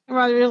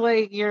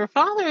 your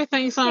father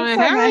thinks I'm a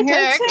heretic.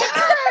 No,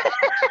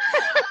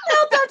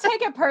 don't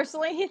take it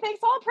personally. He thinks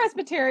all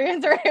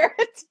Presbyterians are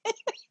heretics.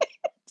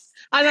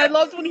 And I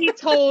loved when he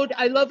told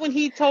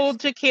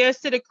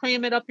Jocasta to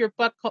cram it up your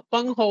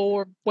bunghole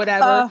or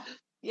whatever.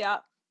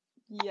 Yep,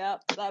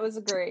 that was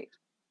great.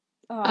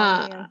 Oh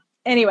man.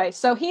 Anyway,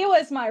 so he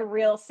was my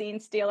real scene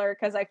stealer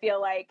because I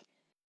feel like,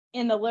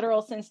 in the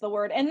literal sense of the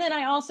word, and then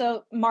I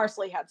also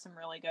Marsley had some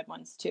really good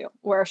ones too,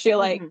 where she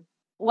like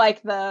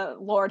the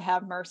Lord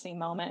have mercy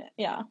moment.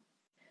 Yeah.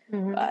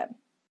 Mm-hmm. But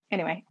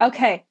anyway,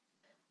 okay,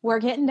 we're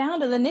getting down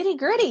to the nitty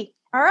gritty.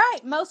 All right,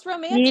 most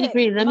romantic.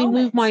 Let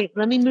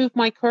me move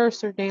my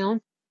cursor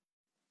down.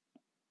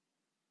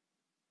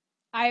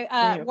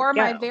 I wore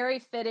my very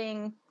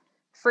fitting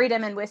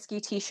Freedom and Whiskey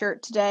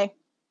t-shirt today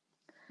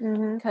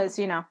because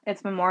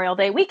it's Memorial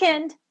Day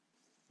weekend,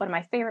 one of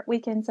my favorite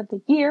weekends of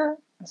the year.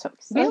 I'm so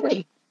excited.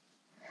 Really?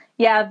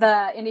 Yeah,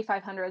 the Indy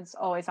 500's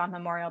always on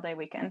Memorial Day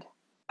weekend.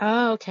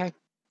 Oh, okay.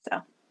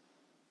 So,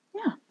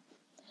 yeah.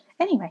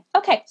 Anyway,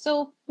 okay,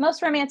 so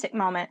most romantic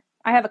moment.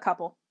 I have a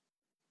couple.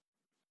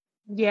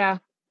 Yeah.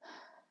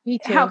 Me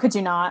too. How could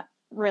you not?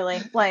 Really?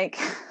 Like,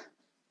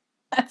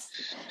 that's...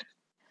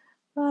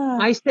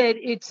 I said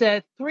it's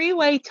a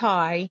 3-way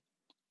tie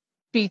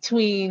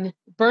between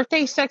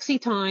Birthday Sexy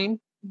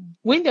Time,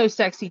 Window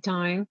Sexy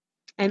Time,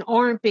 and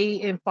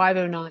R&B in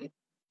 509.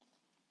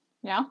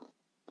 Yeah.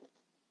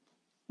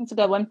 That's a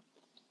good one.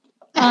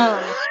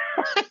 Yeah,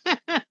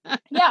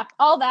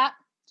 all that.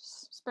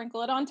 Just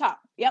sprinkle it on top.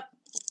 Yep.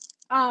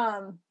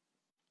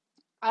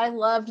 I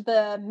loved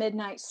the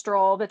midnight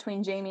stroll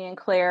between Jamie and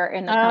Claire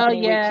in the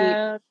company we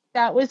keep.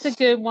 That was a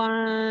good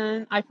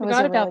one. I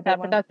forgot about that,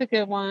 but that's a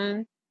good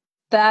one.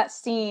 That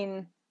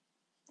scene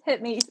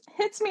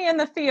hits me in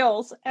the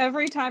feels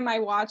every time I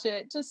watch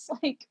it. Just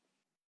like,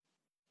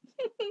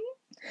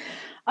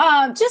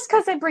 just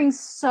because it brings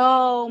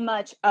so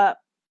much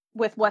up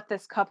with what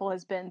this couple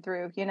has been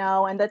through,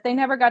 and that they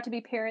never got to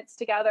be parents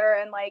together,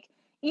 and like,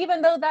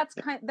 even though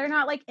they're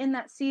not like in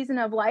that season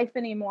of life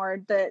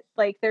anymore, that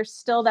like there's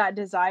still that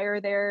desire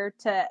there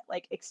to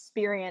like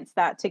experience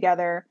that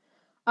together.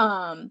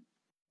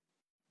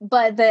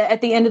 But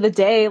at the end of the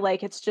day,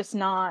 like it's just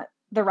not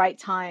the right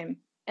time,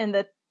 and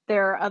that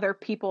there are other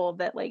people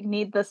that like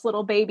need this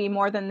little baby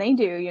more than they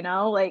do,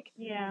 like,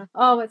 yeah.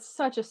 Oh, it's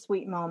such a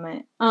sweet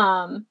moment.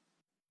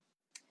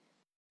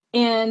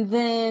 And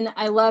then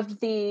I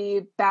loved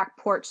the back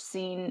porch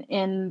scene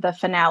in the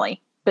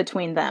finale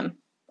between them,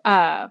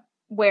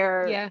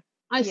 where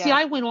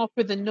I went off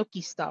for the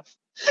nookie stuff.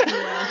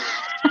 Yeah.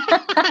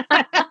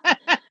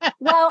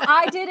 Well,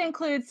 I did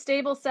include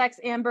stable sex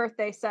and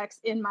birthday sex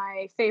in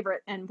my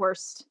favorite and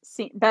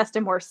best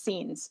and worst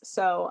scenes,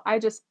 so I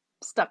just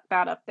stuck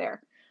that up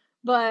there.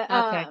 But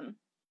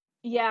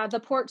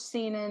the porch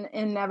scene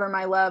in Never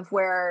My Love,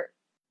 where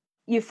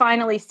you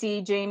finally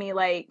see Jamie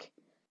like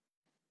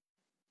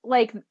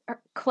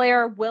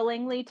Claire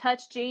willingly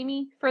touch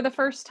Jamie for the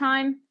first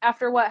time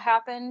after what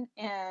happened,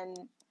 and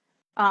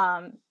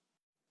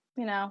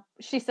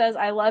she says,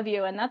 "I love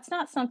you," and that's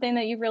not something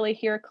that you really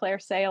hear Claire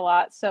say a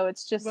lot. So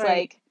it's just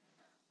like,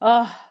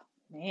 oh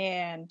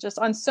man, just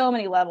on so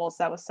many levels,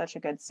 that was such a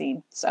good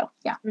scene. So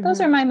yeah, those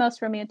are my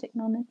most romantic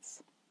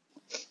moments.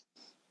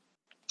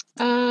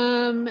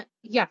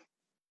 Yeah.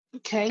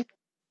 Okay.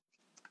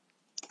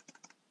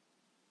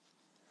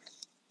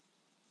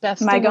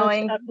 Best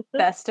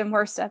and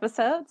worst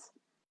episodes?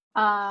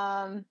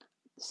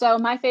 So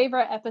my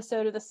favorite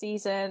episode of the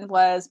season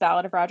was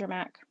Ballad of Roger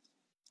Mac.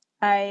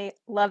 I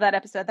love that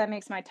episode. That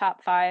makes my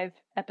top 5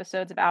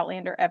 episodes of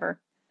Outlander ever.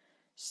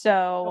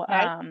 So,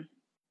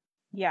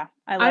 yeah,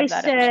 I love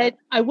that episode.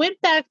 I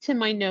went back to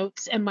my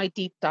notes and my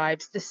deep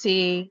dives to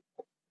see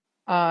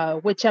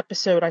which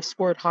episode I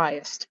scored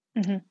highest.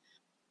 Mm-hmm.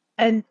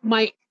 And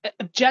my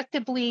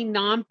objectively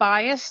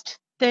non-biased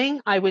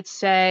thing, I would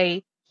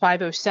say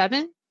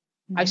 507.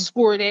 Mm-hmm. I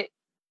scored it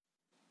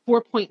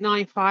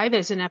 4.95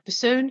 as an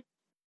episode,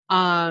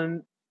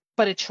 but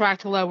it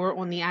tracked lower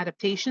on the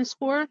adaptation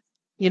score.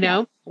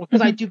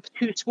 Because I do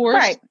 2 scores.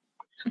 Right.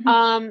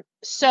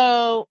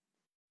 So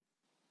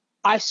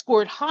I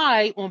scored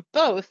high on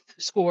both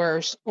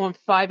scores on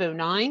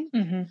 509.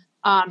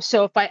 Mm-hmm.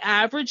 So if I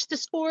average the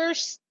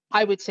scores,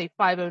 I would say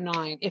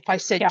 509. If I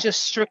said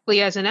just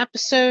strictly as an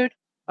episode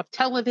of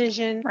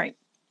television, right,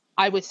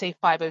 I would say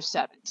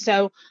 507.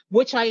 So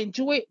which I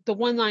enjoy, the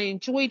one I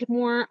enjoyed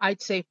more,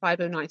 I'd say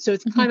 509. So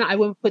it's kind of, I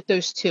wouldn't put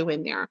those two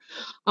in there.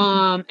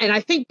 And I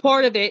think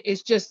part of it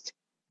is just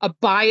a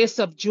bias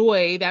of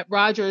joy that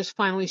Roger is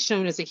finally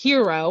shown as a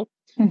hero,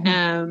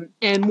 and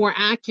more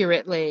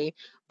accurately.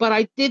 But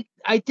I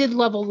did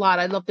love a lot.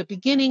 I love the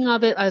beginning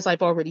of it, as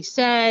I've already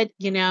said.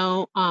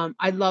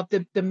 I love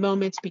the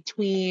moments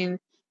between.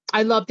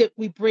 I love that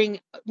we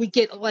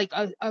get like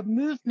a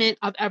movement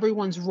of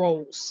everyone's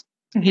roles,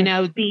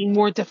 being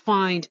more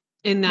defined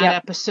in that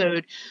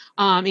episode,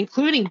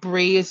 including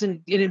Bree is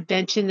an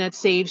invention that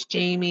saves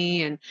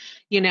Jamie, and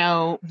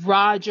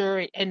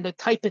Roger and the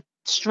type of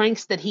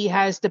strengths that he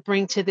has to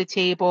bring to the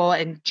table,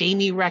 and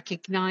Jamie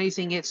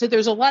recognizing it. So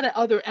there's a lot of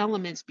other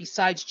elements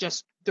besides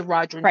just the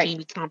Roger and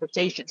Jamie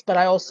conversations, but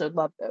I also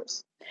love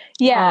those.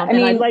 Yeah,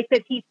 and I like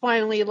that he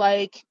finally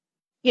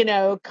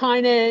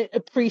kind of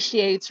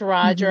appreciates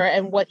Roger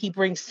and what he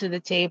brings to the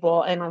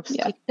table. And I'm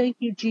like, thank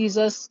you,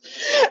 Jesus.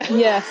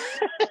 Yes,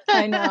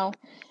 I know.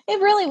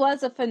 It really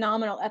was a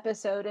phenomenal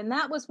episode. And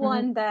that was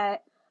one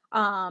that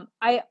I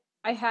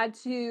had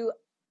to,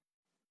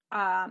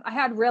 I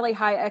had really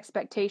high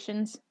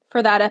expectations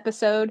for that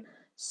episode.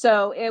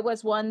 So it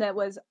was one that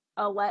was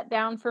a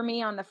letdown for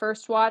me on the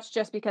first watch,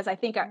 just because I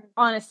think I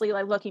honestly,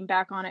 like looking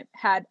back on it,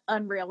 had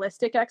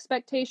unrealistic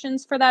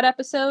expectations for that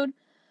episode.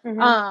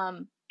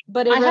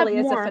 But it really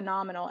is a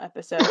phenomenal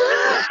episode.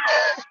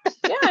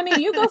 Yeah, I mean,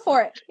 you go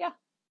for it. Yeah.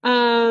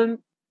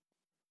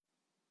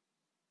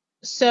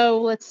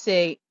 So let's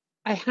see.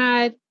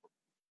 Wait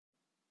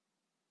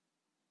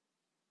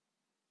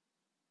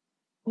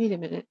a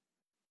minute.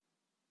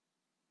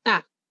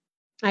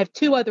 I have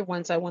two other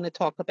ones I want to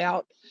talk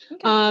about.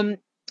 Okay.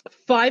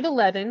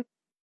 511,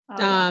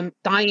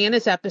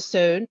 Diana's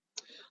episode.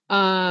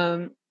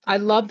 I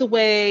love the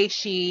way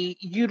she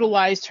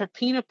utilized her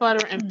peanut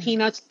butter and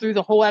peanuts through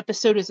the whole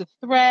episode as a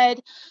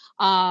thread.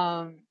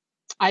 I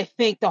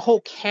think the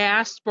whole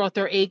cast brought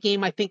their A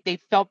game. I think they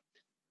felt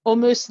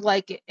almost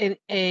like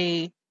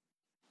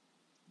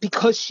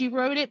because she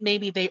wrote it,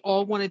 maybe they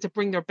all wanted to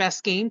bring their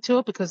best game to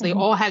it, because they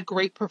all had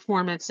great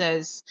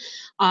performances.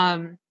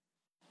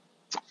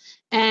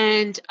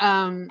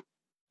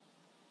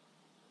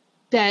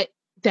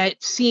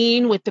 That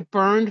scene with the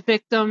burned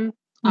victim,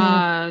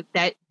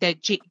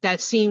 that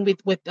scene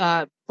with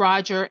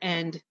Roger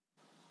and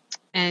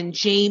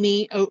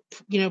Jamie,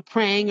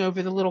 praying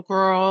over the little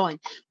girl, and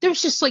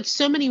there's just like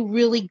so many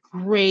really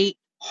great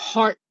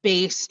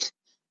heart-based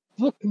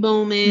book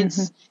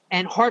moments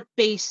and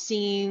heart-based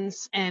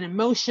scenes and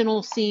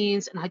emotional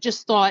scenes. And I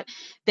just thought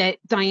that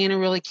Diana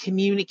really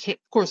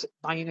communicated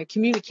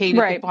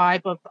the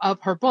vibe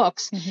of her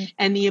books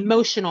and the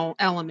emotional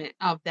element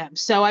of them.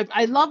 So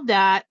I love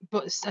that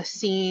a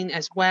scene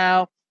as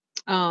well.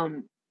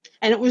 And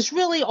it was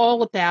really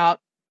all about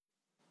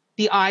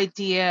the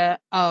idea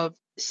of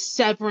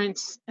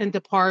severance and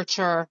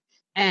departure.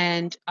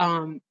 And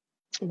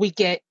we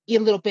get a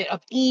little bit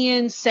of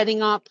Ian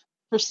setting up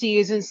for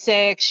season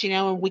 6,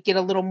 and we get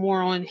a little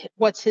more on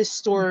what's his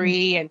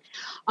story. And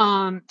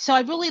so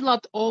I really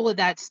loved all of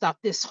that stuff,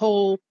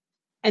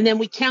 and then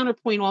we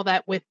counterpoint all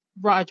that with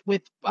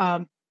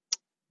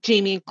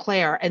Jamie and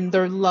Claire and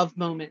their love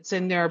moments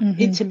and their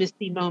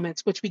intimacy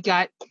moments, which we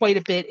got quite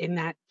a bit in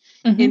that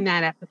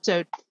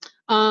episode.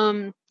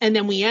 And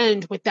then we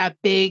end with that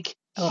big,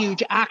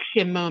 huge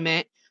action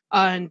moment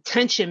and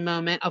tension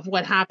moment of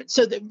what happened.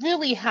 So that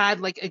really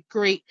had like a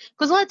great,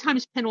 because a lot of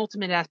times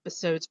penultimate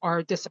episodes are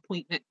a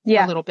disappointment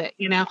a little bit,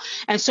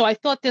 And so I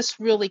thought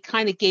this really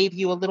kind of gave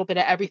you a little bit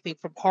of everything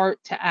from heart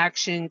to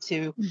action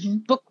to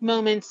book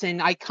moments and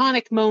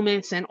iconic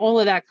moments and all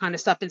of that kind of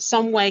stuff in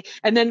some way.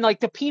 And then like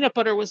the peanut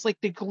butter was like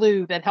the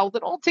glue that held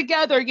it all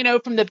together,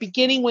 from the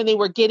beginning when they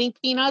were getting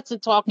peanuts and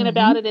talking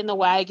about it in the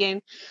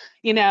wagon,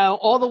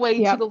 all the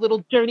way to the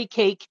little journey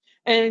cake.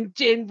 And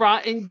him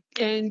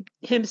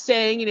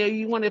saying,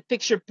 you want to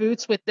fix your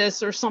boots with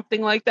this or something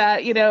like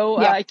that,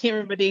 I can't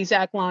remember the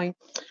exact line.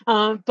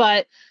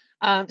 But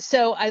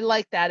so I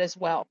like that as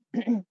well.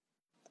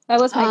 That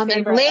was my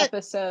favorite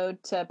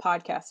episode to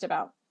podcast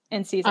about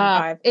in season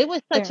 5. It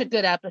was such a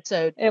good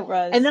episode. It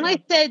was. And then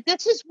I said,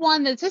 this is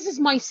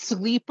my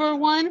sleeper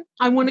one,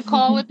 I want to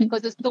call it,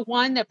 because it's the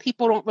one that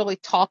people don't really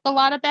talk a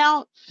lot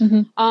about.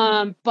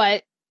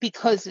 But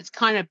because it's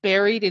kind of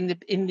buried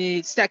in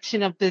the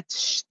section of the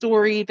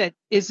story that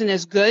isn't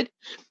as good.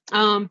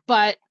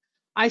 But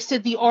I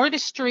said the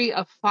artistry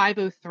of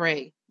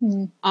 503,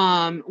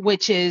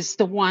 which is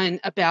the one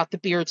about the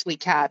Beardsley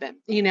cabin.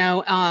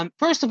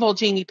 First of all,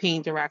 Jamie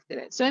Payne directed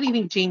it. So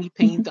anything Jamie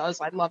Payne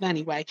does, I love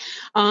anyway.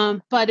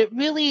 But it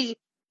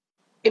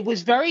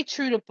was very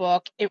true to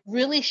book. It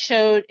really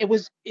showed a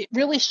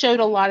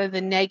lot of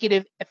the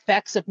negative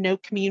effects of no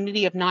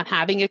community, of not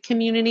having a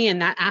community,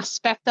 and that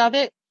aspect of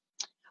it.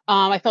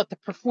 I thought the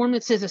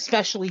performances,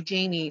 especially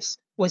Jamie's,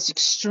 was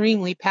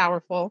extremely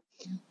powerful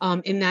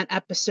in that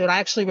episode. I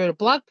actually wrote a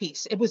blog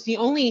piece. It was the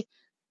only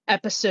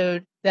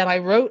episode that I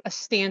wrote a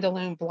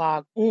standalone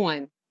blog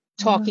on,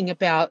 talking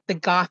about the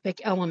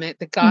gothic element,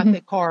 the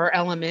gothic horror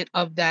element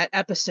of that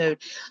episode.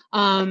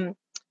 And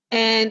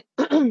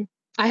I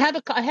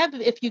have,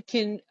 if you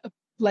can,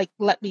 like,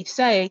 let me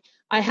say,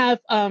 I have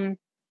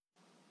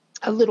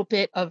a little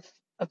bit of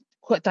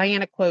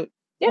Diana quote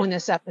on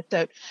this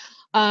episode.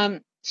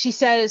 She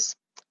says,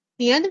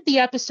 the end of the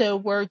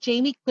episode, where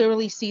Jamie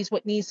clearly sees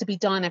what needs to be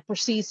done and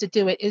proceeds to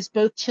do it, is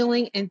both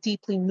chilling and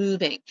deeply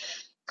moving.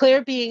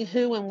 Claire, being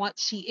who and what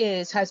she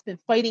is, has been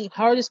fighting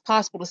hard as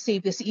possible to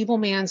save this evil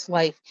man's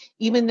life,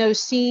 even though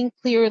seeing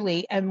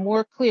clearly and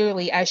more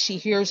clearly as she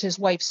hears his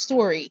wife's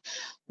story,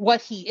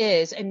 what he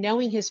is, and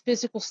knowing his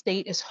physical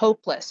state is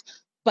hopeless.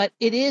 But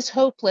it is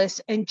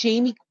hopeless, and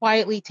Jamie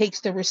quietly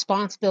takes the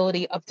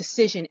responsibility of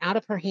decision out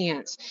of her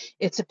hands.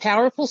 It's a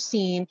powerful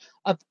scene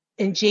of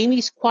in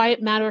Jamie's quiet,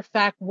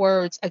 matter-of-fact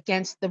words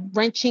against the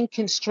wrenching,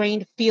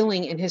 constrained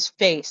feeling in his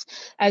face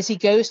as he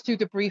goes through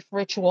the brief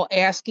ritual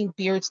asking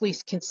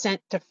Beardsley's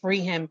consent to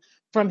free him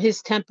from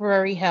his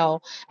temporary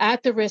hell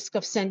at the risk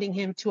of sending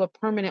him to a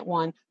permanent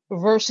one,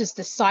 versus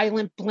the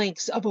silent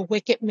blinks of a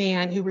wicked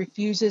man who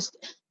refuses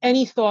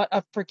any thought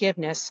of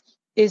forgiveness,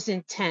 is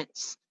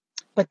intense.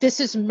 But this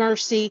is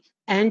mercy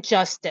and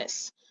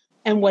justice.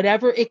 And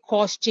whatever it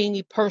costs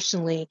Jamie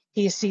personally,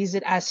 he sees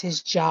it as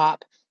his job.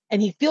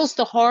 And he feels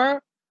the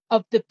horror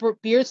of the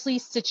Beardsley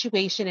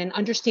situation and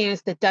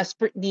understands the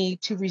desperate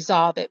need to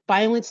resolve it.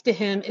 Violence to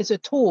him is a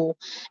tool,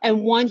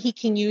 and one he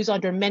can use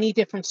under many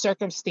different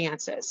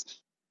circumstances.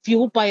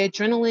 Fueled by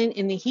adrenaline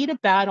in the heat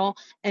of battle,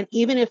 and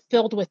even if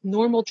filled with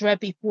normal dread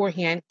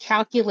beforehand,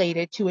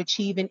 calculated to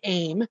achieve an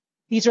aim.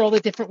 These are all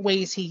the different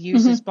ways he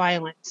uses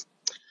violence.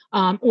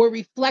 Or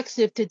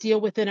reflexive to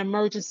deal with an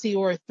emergency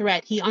or a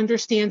threat. He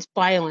understands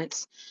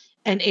violence.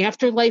 And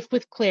after Life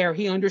with Claire,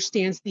 he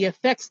understands the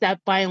effects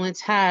that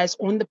violence has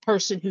on the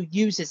person who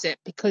uses it,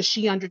 because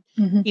she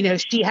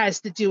she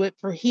has to do it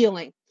for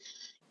healing.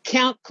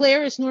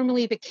 Claire is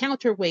normally the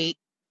counterweight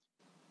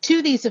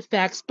to these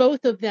effects.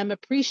 Both of them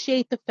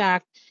appreciate the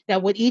fact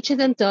that what each of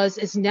them does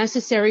is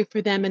necessary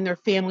for them and their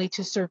family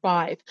to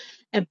survive.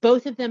 And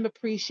both of them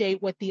appreciate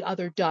what the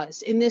other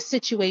does. In this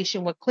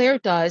situation, what Claire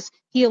does,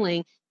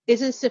 healing,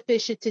 isn't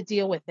sufficient to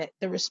deal with it.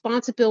 The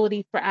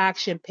responsibility for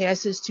action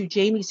passes to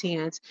Jamie's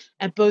hands,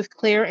 and both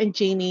Claire and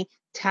Jamie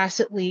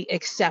tacitly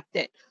accept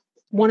it.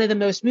 One of the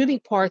most moving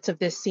parts of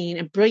this scene,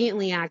 and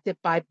brilliantly acted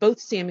by both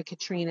Sam and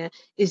Katrina,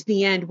 is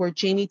the end, where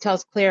Jamie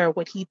tells Claire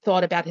what he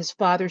thought about his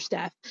father's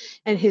death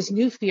and his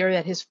new fear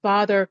that his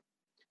father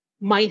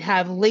might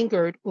have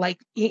lingered like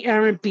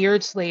Aaron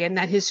Beardsley, and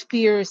that his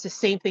fear is the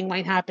same thing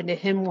might happen to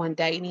him one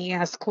day. And he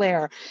asks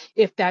Claire,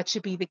 if that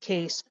should be the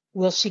case,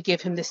 will she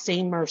give him the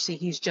same mercy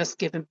he's just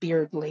given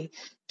Beardsley,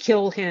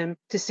 kill him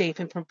to save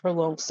him from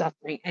prolonged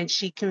suffering? And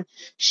she,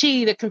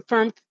 the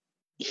confirmed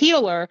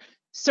healer,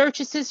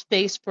 searches his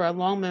face for a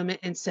long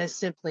moment and says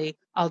simply,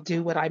 I'll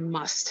do what I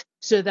must.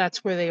 So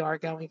that's where they are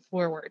going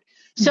forward.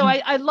 So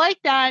I like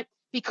that,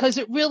 because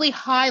it really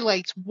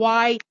highlights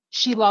why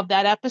she loved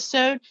that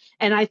episode.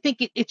 And I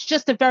think it's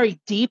just a very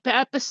deep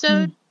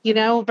episode,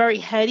 very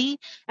heady.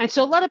 And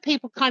so a lot of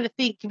people kind of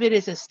think of it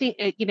as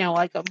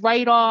like a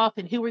write-off,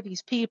 and who are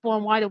these people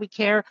and why do we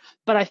care?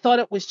 But I thought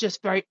it was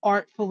just very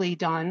artfully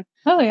done.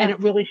 Oh, yeah. And it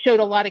really showed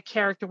a lot of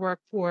character work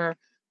for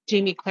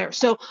Jamie Claire.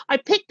 So I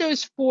picked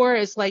those four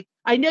as, like,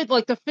 I know,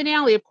 like, the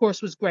finale, of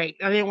course, was great.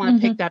 I didn't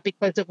want to pick that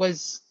because it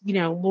was,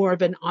 more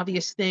of an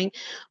obvious thing.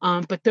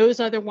 But those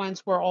other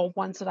ones were all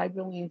ones that I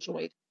really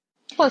enjoyed.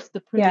 Plus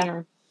the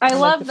premiere. Yeah. I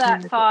love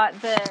that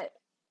thought that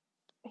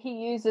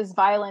he uses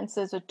violence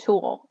as a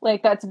tool.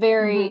 Like, that's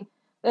very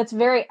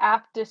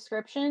apt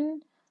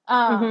description.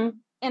 And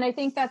I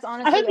think that's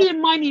honestly. I hope you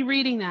didn't mind me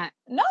reading that.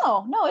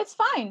 No, it's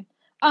fine.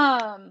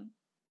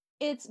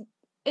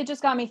 It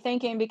just got me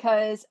thinking,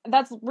 because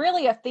that's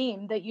really a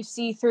theme that you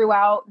see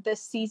throughout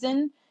this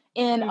season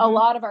in a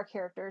lot of our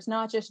characters,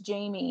 not just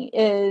Jamie,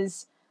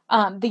 is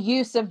the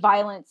use of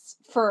violence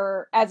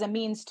as a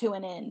means to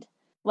an end.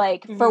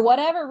 Like, for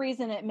whatever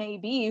reason it may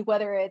be,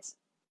 whether it's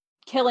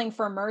killing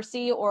for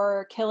mercy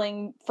or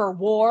killing for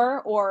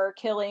war or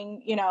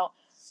killing,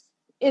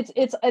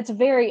 it's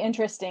very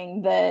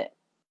interesting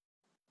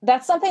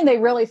that's something they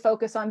really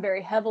focus on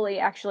very heavily,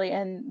 actually,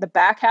 in the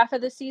back half of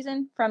the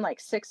season, from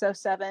like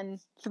 607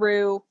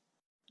 through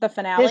the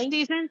finale. This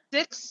season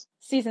 6?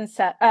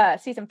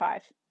 Season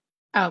 5.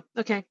 Oh,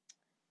 okay.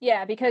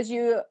 Yeah, because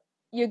you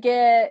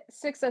get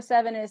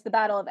 607 is the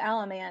Battle of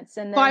Alamance,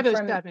 and then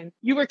 507.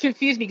 You were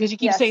confused because you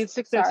keep saying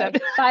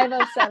 607.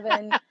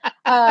 507.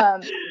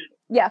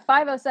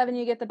 507.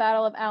 You get the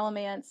Battle of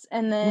Alamance,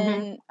 and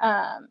then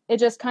it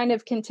just kind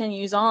of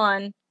continues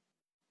on.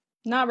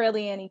 Not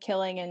really any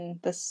killing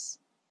in this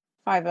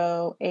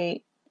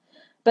 508.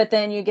 But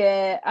then you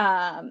get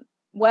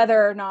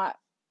whether or not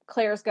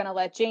Claire's going to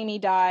let Jamie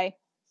die.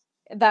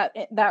 That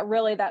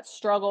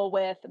struggle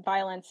with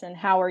violence, and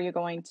how are you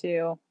going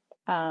to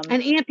And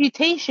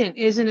amputation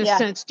is, in a Yeah,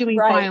 sense, doing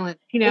right. violence,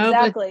 but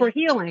Exactly. for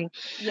healing.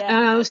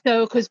 Yeah.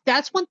 So, because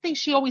that's one thing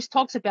she always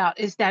talks about,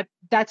 is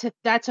that's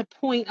a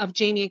point of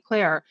Jamie and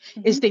Claire,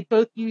 is they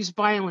both use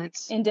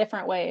violence in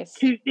different ways.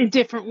 in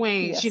different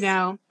ways,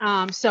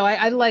 Yes. So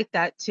I like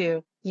that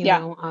too.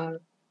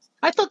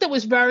 I thought that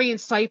was very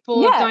insightful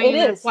of Yeah, it Diane.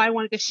 That's is. why I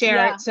wanted to share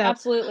Yeah, it. So,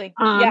 absolutely.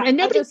 Yeah, and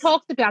nobody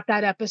talked about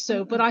that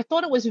episode, but I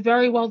thought it was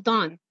very well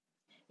done.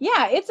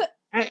 Yeah, it's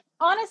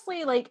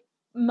honestly, like,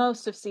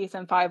 most of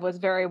season 5 was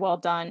very well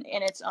done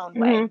in its own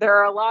way. There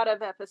are a lot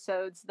of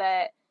episodes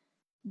that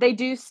they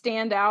do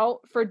stand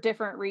out for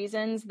different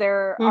reasons.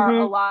 There are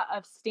a lot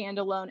of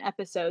standalone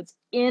episodes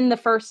in the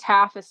first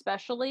half,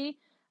 especially.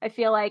 I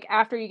feel like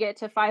after you get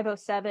to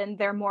 507,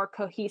 they're more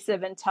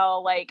cohesive and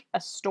tell like a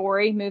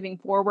story moving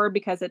forward,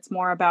 because it's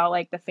more about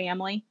like the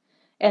family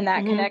and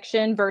that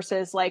connection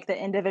versus like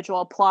the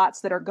individual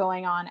plots that are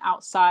going on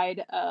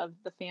outside of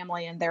the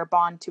family and their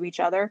bond to each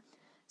other.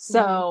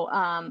 So,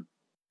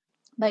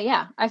 but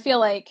yeah, I feel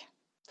like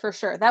for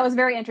sure that was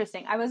very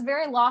interesting. I was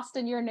very lost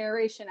in your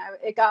narration.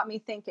 It got me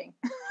thinking.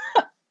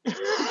 The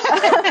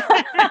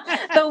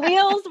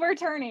wheels were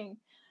turning.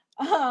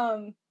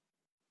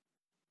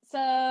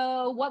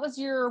 So what was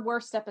your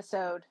worst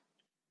episode?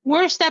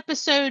 Worst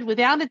episode,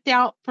 without a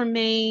doubt, for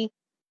me,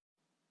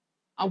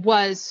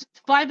 was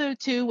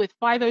 502, with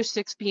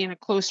 506 being a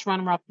close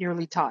runner-up,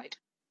 nearly tied.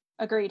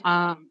 Agreed.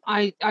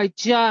 I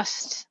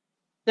just,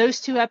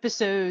 those two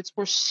episodes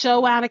were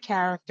so out of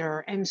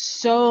character, and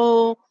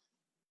so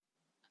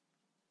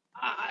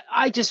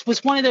I just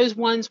was one of those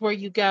ones where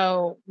you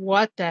go,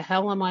 what the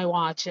hell am I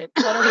watching?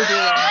 What are we doing?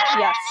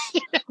 Yes.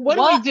 What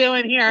are we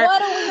doing here?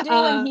 What are we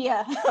doing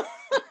here?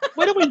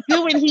 What are we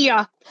doing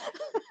here?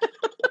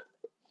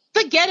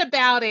 Forget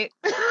about it.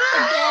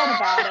 Forget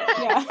about it.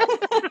 Yeah.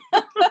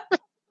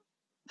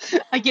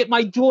 I get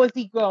my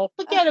Jersey girl.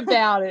 Forget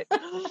about it.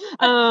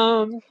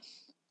 No,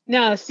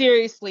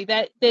 seriously,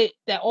 that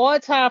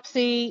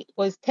autopsy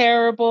was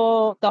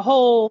terrible. The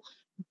whole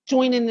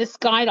joining this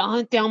guy to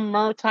hunt down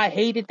Murtaugh, I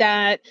hated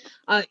that.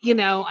 I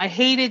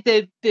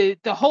hated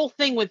the whole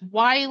thing with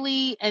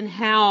Wiley, and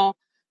how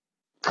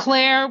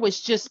Claire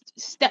was just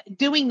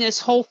doing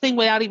this whole thing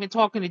without even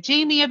talking to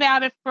Jamie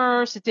about it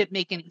first. It didn't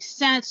make any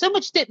sense. So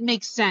much didn't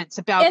make sense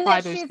about and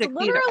 506. She's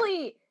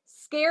literally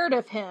scared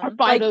of him.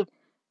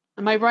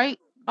 Am I right?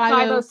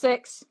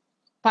 506.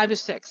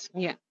 506.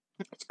 Yeah.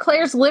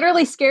 Claire's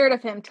literally scared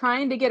of him,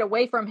 trying to get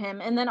away from him,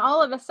 and then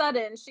all of a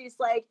sudden she's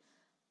like,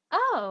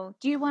 "Oh,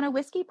 do you want a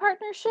whiskey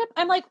partnership?"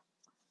 I'm like,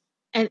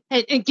 and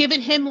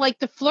giving him like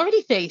the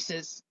flirty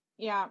faces.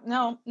 Yeah,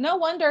 no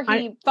wonder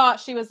he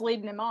thought she was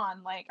leading him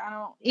on. Like, I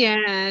don't.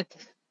 Yeah.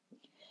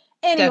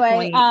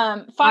 Anyway,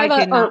 I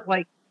did not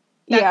like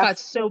that. Got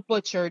so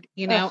butchered,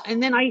 Ugh.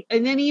 and then I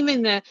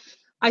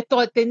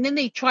thought then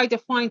they tried to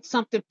find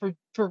something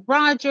for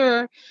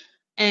Roger,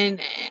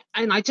 and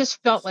I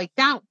just felt like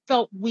that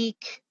felt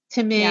weak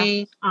to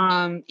me.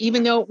 Yeah.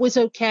 Even though it was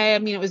okay. I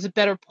mean, it was a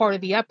better part of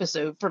the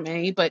episode for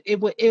me, but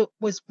it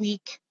was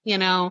weak.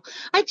 I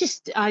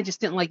just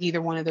didn't like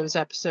either one of those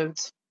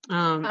episodes. They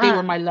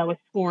were my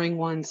lowest scoring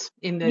ones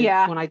when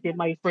I did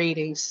my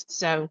ratings.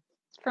 So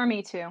for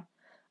me too.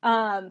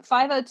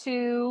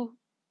 502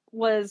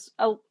 was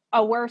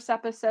a worse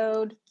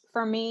episode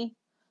for me.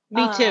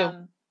 Me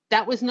too.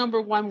 That was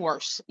number one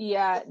worse.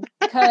 Yeah,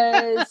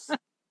 because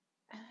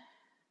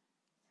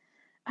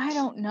I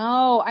don't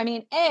know. I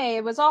mean,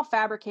 it was all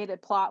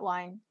fabricated plot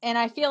line, and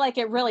I feel like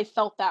it really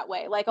felt that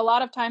way. Like, a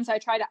lot of times I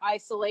try to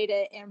isolate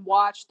it and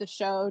watch the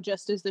show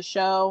just as the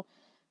show.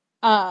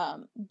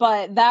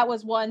 But that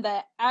was one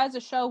that, as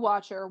a show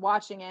watcher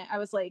watching it, I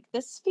was like,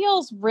 this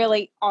feels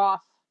really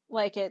off.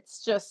 Like,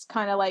 it's just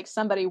kind of like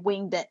somebody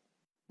winged it.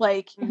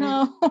 Like,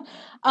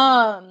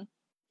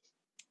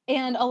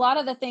 and a lot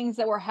of the things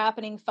that were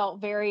happening felt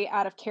very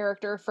out of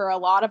character for a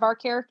lot of our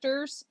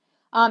characters.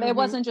 It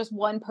wasn't just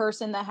one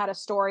person that had a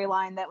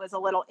storyline that was a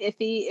little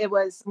iffy. It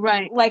was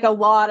like a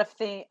lot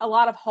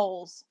of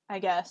holes, I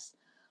guess.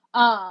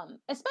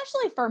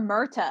 Especially for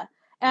Murtaugh.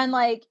 And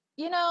like,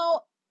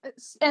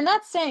 and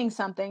that's saying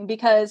something,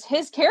 because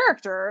his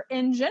character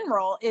in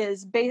general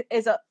is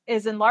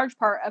in large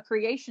part a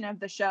creation of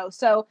the show.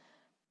 So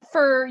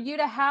for you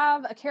to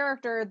have a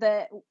character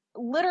that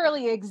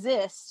literally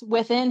exists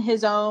within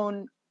his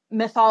own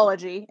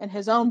mythology and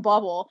his own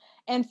bubble,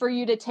 and for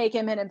you to take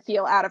him in and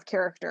feel out of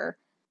character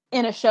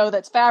in a show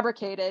that's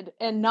fabricated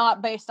and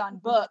not based on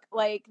book,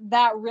 like,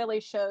 that really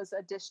shows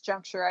a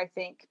disjuncture, I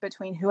think,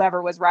 between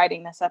whoever was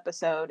writing this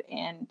episode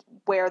and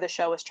where the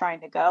show was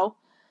trying to go.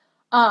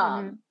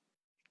 And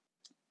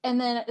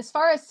then as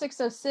far as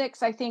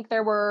 606, I think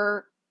there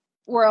were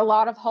a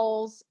lot of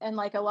holes, and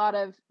like a lot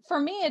of, for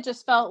me, it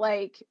just felt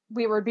like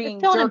we were being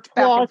jerked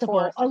back and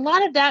forth. A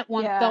lot of that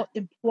one felt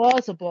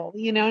implausible.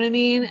 You know what I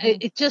mean?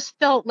 It just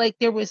felt like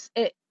there was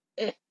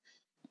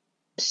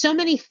so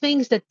many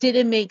things that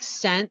didn't make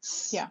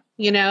sense. Yeah.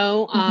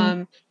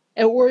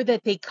 Or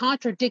that they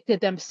contradicted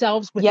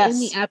themselves within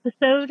the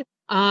episode.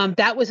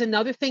 That was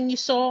another thing you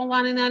saw a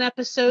lot in that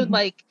episode.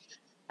 Like,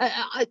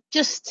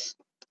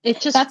 It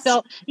just That's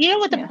felt, you know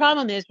what the yeah.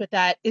 problem is with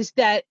that is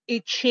that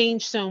it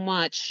changed so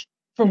much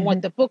from what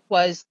Mhm. the book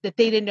was that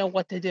they didn't know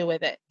what to do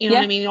with it. You know what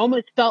I Yeah. mean? It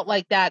almost felt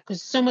like that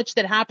because so much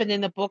that happened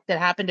in the book that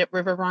happened at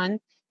River Run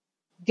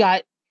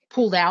got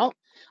pulled out.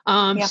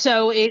 Yeah.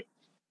 So it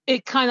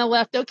kind of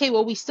left, okay,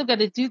 well, we still got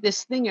to do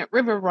this thing at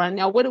River Run.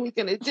 Now, what are we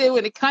going to do?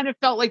 And it kind of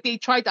felt like they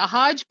tried to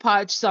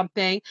hodgepodge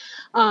something.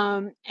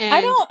 I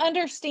And don't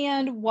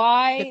understand it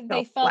why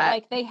they felt felt flat.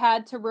 like they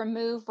had to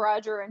remove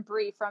Roger and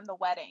Bree from the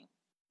wedding.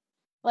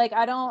 Like,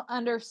 I don't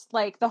understand,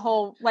 like, the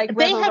whole, like,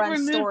 They River have Run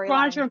removed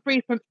Roger storyline. and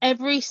Bree from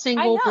every I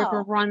single River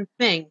know. Run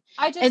thing.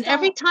 I just And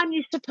every don't. time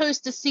you're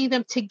supposed to see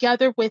them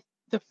together with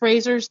the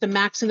Frasers, the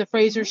Max and the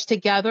Frasers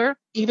together,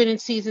 even in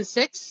season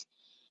 6,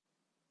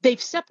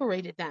 they've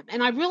separated them.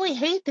 And I really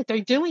hate that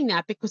they're doing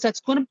that because that's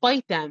going to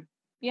bite them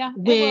Yeah, it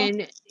will.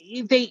 when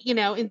they,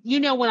 and you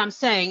know what I'm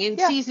saying. In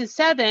Yeah. season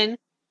 7,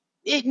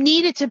 it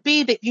needed to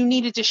be that you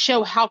needed to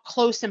show how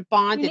close and You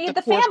bonded need the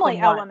the four of family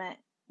them was. element.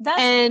 That's,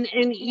 And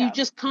you yeah.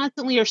 just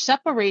constantly are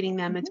separating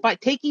them. It's Mhm. by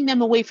taking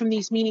them away from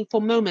these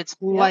meaningful moments,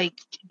 like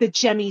the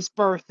Jemmy's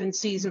birth in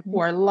season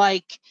 4,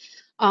 like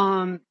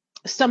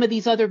some of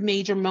these other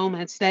major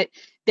moments that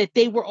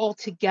they were all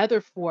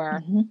together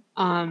for,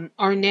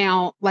 are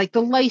now like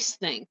the lice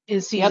thing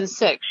in season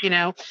 6.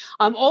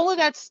 All of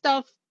that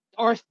stuff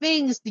are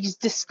things, these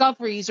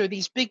discoveries or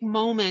these big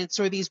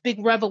moments or these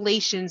big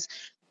revelations,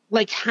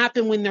 like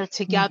happen when they're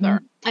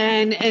together,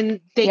 and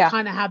they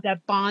kind of have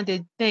that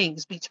bonded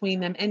things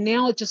between them. And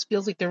now it just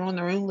feels like they're on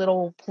their own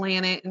little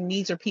planet, and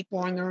these are people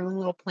on their own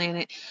little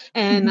planet.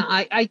 And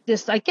I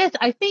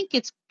think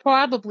it's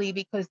probably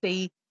because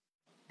they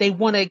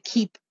want to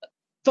keep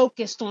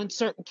focused on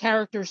certain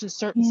characters and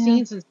certain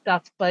scenes and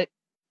stuff. But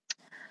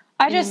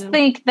I just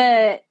think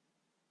that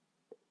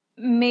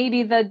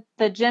maybe the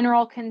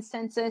general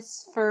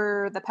consensus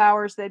for the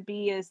powers that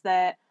be is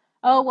that,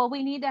 oh, well,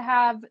 we need to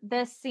have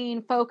this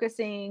scene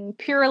focusing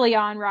purely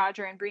on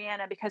Roger and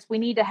Brianna because we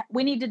need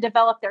to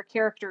develop their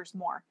characters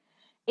more.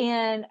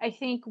 And I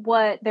think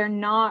what they're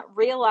not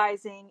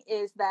realizing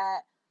is that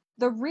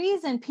the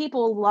reason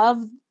people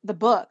love the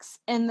books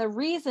and the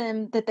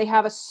reason that they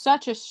have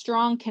such a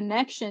strong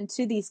connection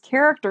to these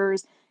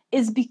characters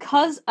is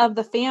because of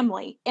the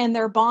family and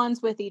their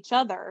bonds with each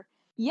other.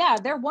 Yeah,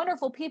 they're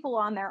wonderful people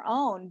on their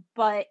own,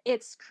 but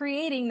it's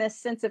creating this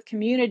sense of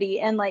community,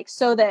 and like,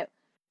 so that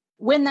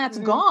when that's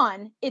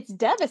gone, it's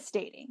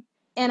devastating.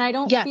 And I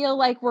don't feel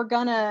like we're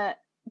gonna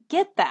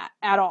get that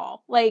at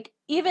all. Like,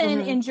 even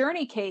in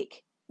Journey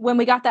Cake, when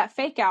we got that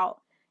fake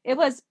out, it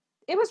was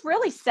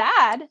really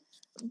sad,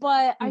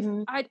 but I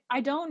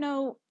don't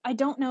know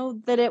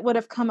that it would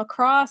have come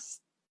across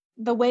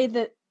the way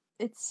that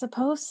it's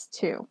supposed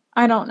to.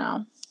 I don't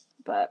know.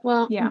 But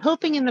yeah. I'm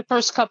hoping in the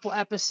first couple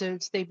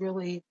episodes they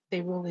really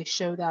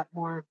show that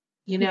more.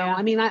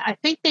 I mean, I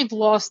think they've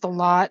lost a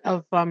lot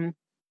of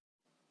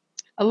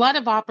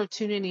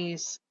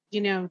opportunities,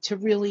 to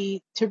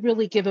really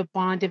give a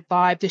bonded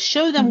vibe, to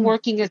show them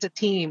working as a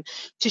team,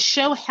 to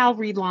show how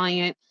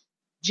reliant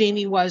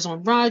Jamie was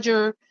on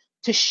Roger,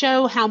 to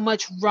show how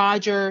much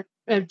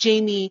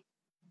Jamie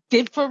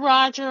did for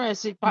Roger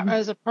as a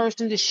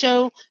person, to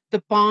show the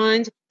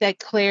bond that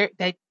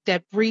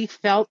Bree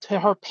felt to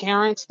her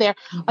parents there.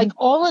 Like,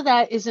 all of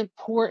that is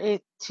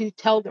important to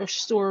tell their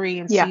story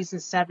in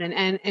season 7.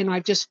 And I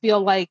just feel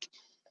like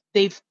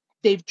they've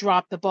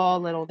dropped the ball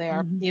a little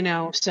there,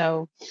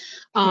 so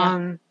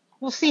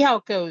we'll see how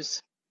it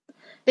goes.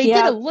 They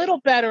did a little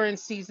better in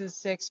season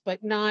 6,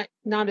 but not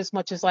as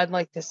much as I'd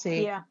like to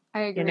see. Yeah,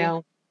 I agree.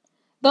 The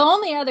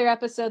only other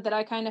episode that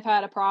I kind of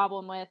had a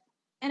problem with,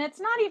 and it's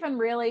not even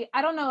really,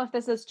 I don't know if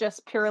this is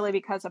just purely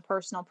because of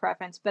personal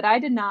preference, but I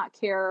did not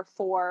care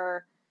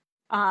for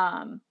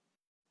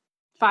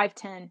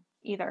 510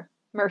 either.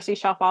 Mercy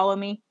Shall Follow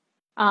Me.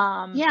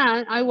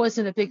 I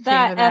wasn't a big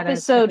fan of that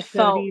episode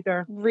felt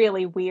either.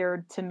 Really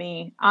weird to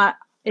me.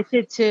 It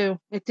did too.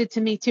 It did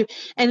to me too.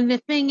 And the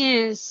thing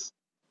is,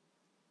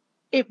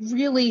 it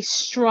really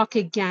struck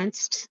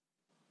against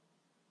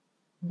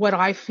what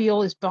I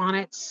feel is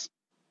Bonnet's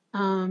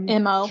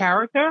MO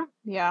character.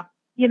 Yeah.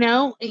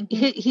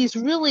 He's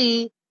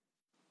really,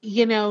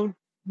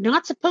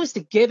 not supposed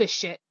to give a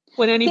shit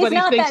what anybody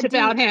thinks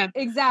about him.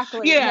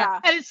 Exactly. Yeah.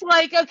 And it's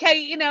like,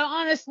 okay,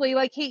 honestly,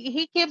 like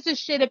he gives a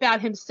shit about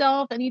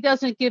himself, and he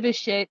doesn't give a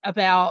shit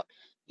about,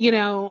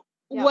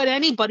 what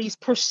anybody's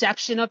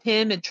perception of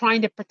him and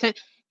trying to pretend.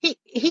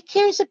 He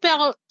cares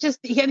about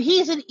and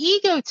he's an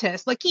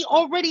egotist. Like, he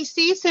already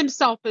sees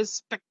himself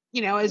as,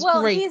 as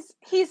great.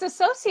 He's a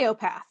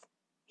sociopath.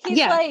 He's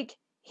like,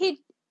 he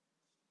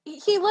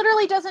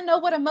literally doesn't know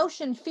what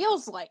emotion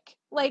feels like.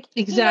 Like,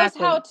 he knows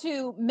how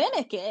to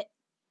mimic it,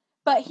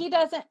 but he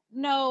doesn't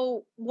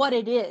know what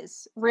it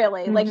is,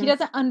 really. Like, he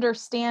doesn't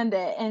understand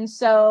it. And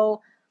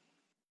so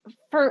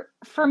for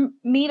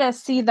me to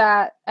see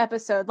that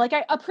episode, like,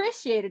 I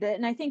appreciated it,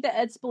 and I think that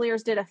Ed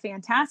Speleers did a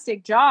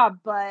fantastic job,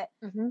 but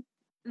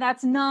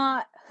that's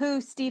not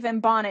who Stephen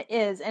Bonnet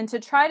is. And to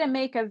try to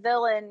make a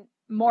villain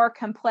more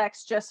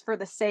complex just for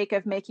the sake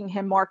of making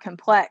him more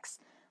complex,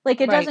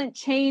 Like, it Right. doesn't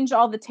change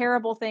all the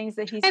terrible things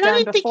that he's And I done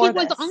didn't think he before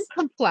was this.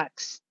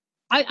 uncomplex.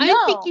 I No.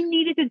 didn't think you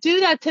needed to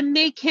do that to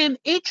make him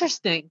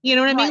interesting. You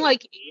know what I mean? Right.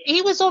 Like,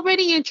 he was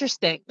already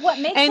interesting. What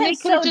makes And him they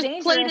could have so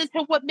just played dangerous?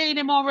 into what made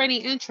him already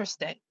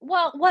interesting.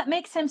 Well, what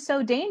makes him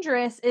so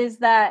dangerous is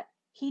that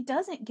he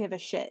doesn't give a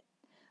shit.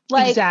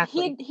 Like,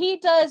 Exactly. he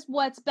does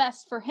what's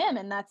best for him,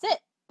 and that's it.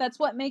 That's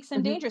what makes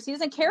him dangerous. He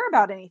doesn't care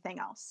about anything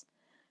else.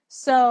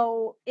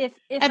 So if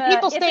And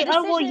people if say, a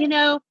oh, well,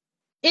 decision,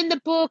 in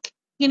the book,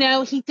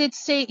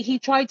 he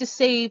tried to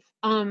save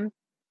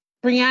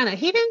Brianna.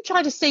 He didn't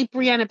try to save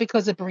Brianna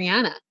because of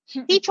Brianna.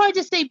 He tried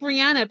to save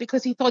Brianna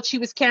because he thought she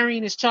was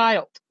carrying his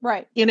child.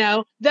 right?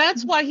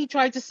 That's why he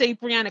tried to save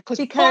Brianna, because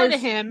part Because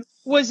of him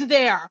was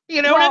there.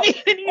 You know what I mean?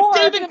 And he's or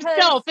saving because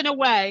himself in a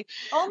way.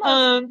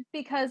 almost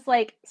because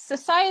like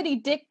society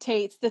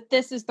dictates that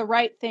this is the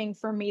right thing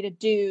for me to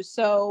do,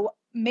 so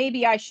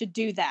maybe I should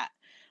do that.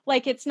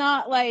 Like, it's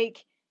not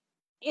like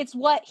it's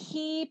what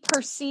he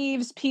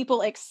perceives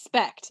people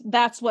expect.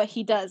 That's what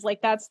he does.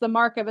 Like, that's the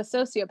mark of a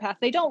sociopath.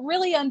 They don't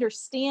really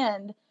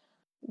understand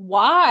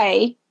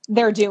why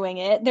they're doing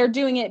it. They're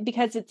doing it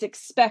because it's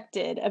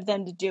expected of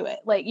them to do it.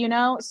 Like,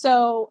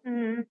 so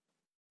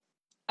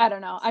I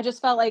don't know. I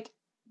just felt like,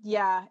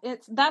 yeah,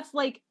 that's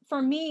like,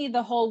 for me,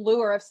 the whole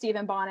lure of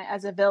Stephen Bonnet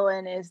as a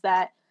villain is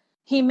that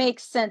he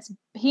makes sense.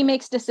 He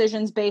makes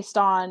decisions based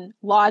on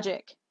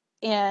logic,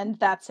 and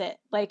that's it.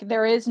 Like,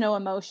 there is no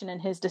emotion in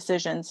his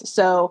decisions.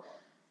 So,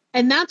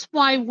 and that's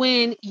why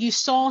when you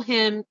saw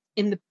him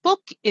in the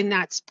book, in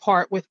that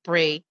part with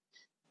Bree,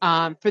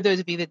 for those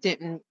of you that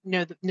didn't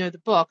know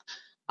the book,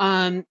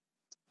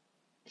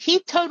 he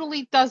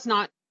totally does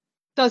not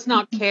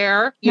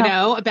care,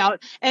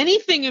 about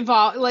anything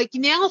involved. Like,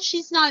 now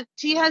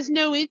she has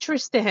no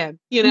interest to him,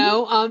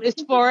 as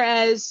far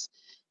as,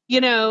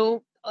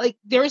 like,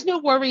 there's no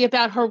worry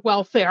about her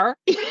welfare.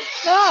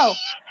 No,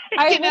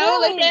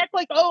 like, they act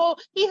like, oh,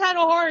 he had a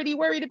heart. He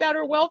worried about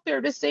her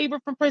welfare to save her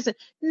from prison.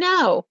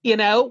 No,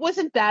 it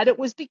wasn't that. It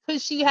was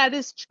because she had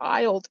his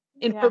child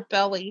in her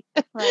belly.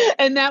 Right.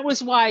 And that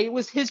was why it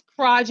was his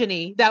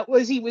progeny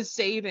he was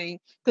saving,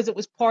 because it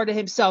was part of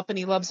himself and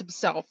he loves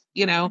himself,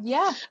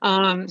 Yeah.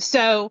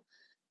 So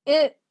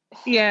they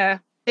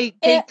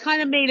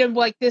kind of made him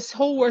like this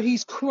whole where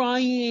he's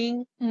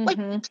crying. Like,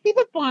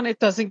 Stephen Bonnet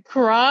doesn't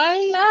cry.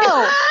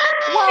 No.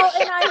 Well,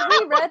 and I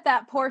reread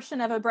that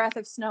portion of A Breath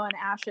of Snow and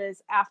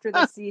Ashes after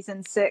the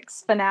season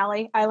 6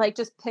 finale. I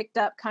just picked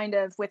up kind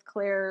of with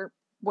Claire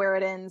where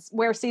it ends,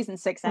 where season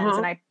 6 ends,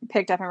 and I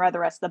picked up and read the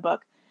rest of the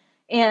book.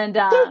 And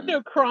there's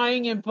no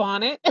crying in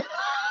Bonnet.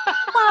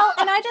 Well,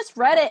 and I just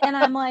read it and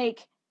I'm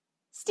like,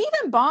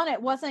 Stephen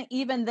Bonnet wasn't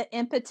even the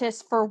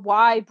impetus for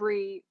why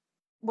Bree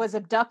was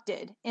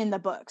abducted in the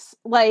books.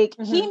 Like,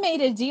 he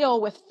made a deal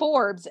with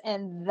Forbes,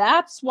 and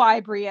that's why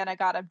Brianna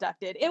got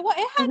abducted. It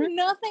had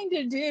nothing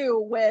to do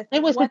with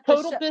it was a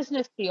total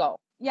business deal.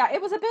 Yeah,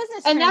 it was a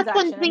business and transaction. That's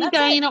one thing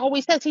Diana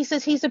always says. He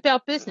says he's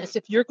about business.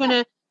 If you're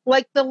gonna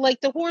like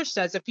the horse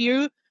says, if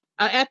you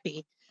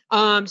Epi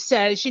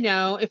says,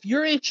 if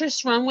your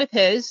interests run with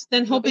his,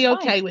 then he'll be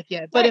okay with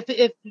you. But if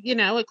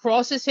it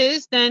crosses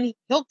his, then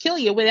he'll kill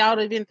you without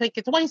even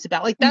thinking twice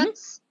about it. Like,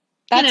 that's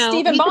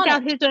Stephen Bonnet.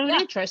 About his own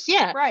interests.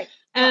 Yeah. Right.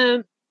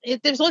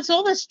 There's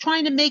all this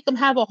trying to make him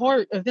have a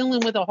heart, a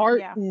villain with a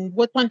heart, and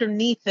what's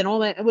underneath and all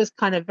that. It was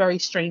kind of very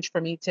strange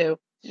for me too.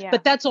 Yeah.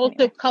 But that's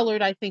also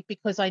colored, I think,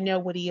 because I know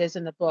what he is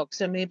in the book.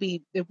 So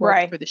maybe it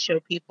worked for the show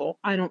people.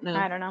 I don't know.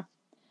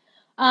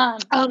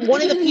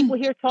 One of the people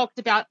here talked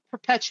about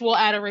perpetual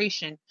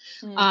adoration.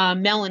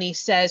 Melanie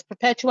says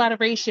perpetual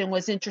adoration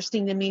was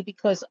interesting to me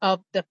because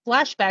of the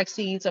flashback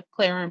scenes of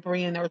Claire and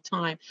Bree in their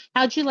time.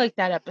 How'd you like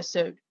that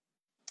episode?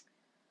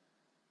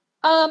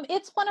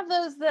 It's one of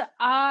those that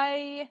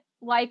I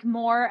like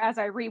more as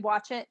I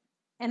rewatch it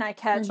and I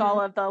catch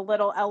all of the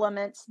little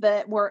elements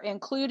that were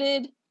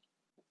included,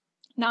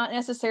 not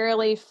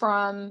necessarily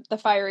from the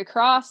Fiery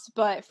Cross,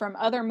 but from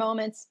other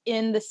moments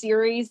in the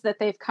series that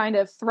they've kind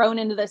of thrown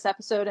into this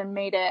episode and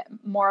made it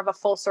more of a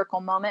full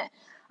circle moment.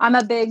 I'm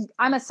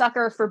a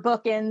sucker for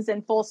bookends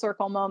and full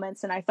circle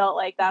moments, and I felt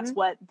like that's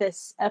what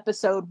this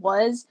episode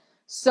was.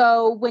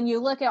 So when you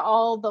look at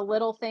all the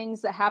little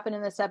things that happen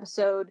in this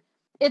episode,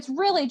 it's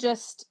really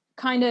just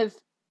kind of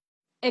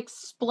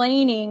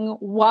explaining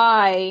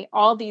why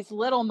all these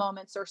little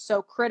moments are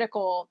so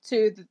critical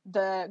to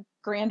the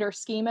grander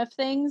scheme of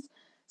things.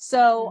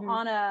 So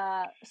on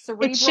a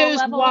cerebral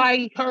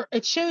level,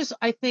 it shows,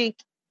 I think,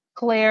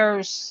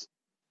 Claire's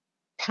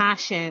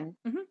passion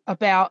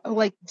about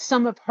like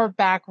some of her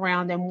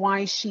background and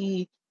why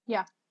she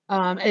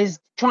is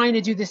trying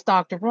to do this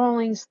Dr.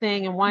 Rawlings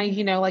thing, and why,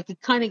 like,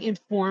 it kind of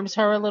informs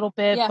her a little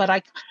bit,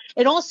 but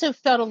it also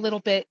felt a little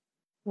bit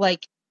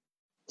like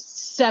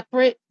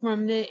separate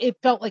from it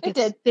felt like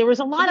there was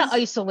a lot of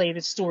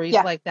isolated stories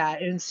like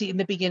that in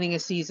the beginning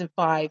of season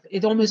 5.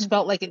 It almost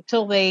felt like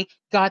until they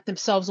got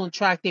themselves on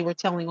track, they were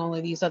telling all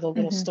of these other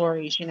little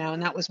stories,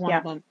 and that was one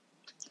of them.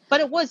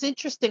 But it was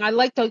interesting. I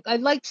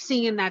liked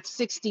seeing that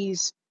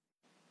 60s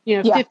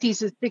Yeah.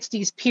 50s and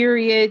 60s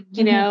period.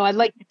 I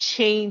like the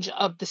change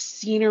of the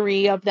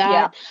scenery of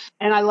that.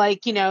 And I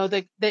like,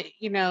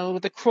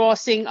 the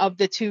crossing of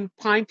the two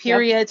time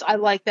periods. I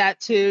like that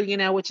too,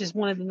 which is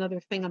another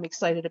thing I'm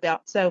excited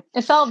about. So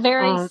it felt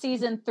very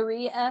season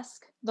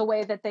 3-esque, the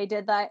way that they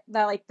did that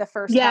like the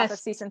first half of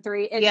season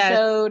 3. It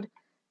showed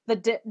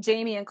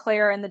Jamie and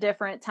Claire in the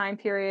different time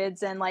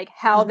periods and like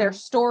how their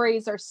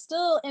stories are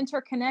still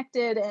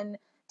interconnected and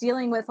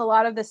dealing with a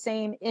lot of the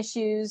same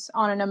issues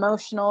on an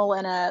emotional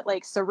and a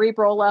like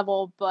cerebral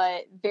level,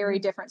 but very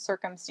different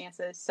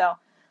circumstances. So,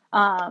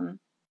 and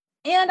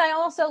I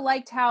also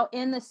liked how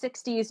in the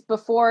 60s,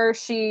 before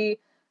she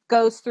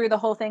goes through the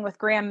whole thing with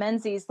Graham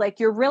Menzies,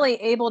 like you're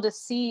really able to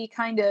see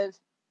kind of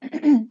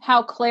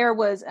how Claire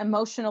was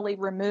emotionally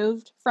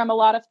removed from a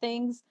lot of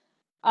things.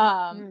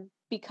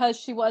 Because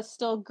she was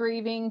still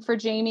grieving for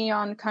Jamie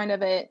on kind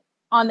of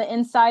on the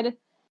inside,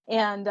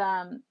 and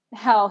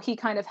how he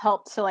kind of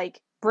helped to like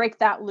break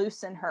that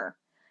loose in her,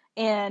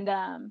 and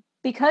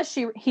because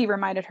he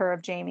reminded her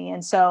of Jamie,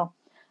 and so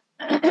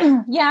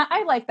yeah,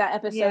 I like that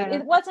episode.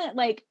 It wasn't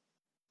like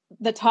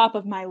the top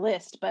of my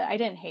list, but I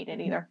didn't hate it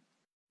either.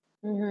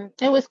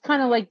 It was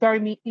kind of like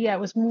it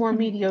was more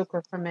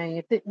mediocre for me.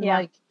 It didn't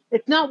like,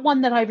 it's not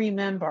one that I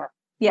remember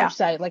per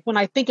se. Like when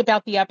I think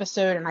about the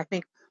episode and I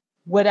think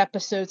what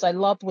episodes I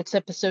loved, what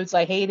episodes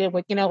I hated,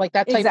 what like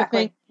that type of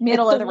thing.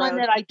 Middle it's of the one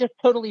road that I just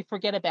totally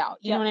forget about.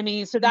 You know what I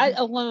mean? So that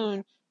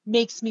alone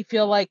makes me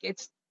feel like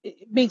it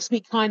makes me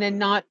kind of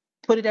not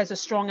put it as a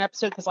strong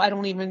episode, because I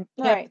don't even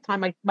half the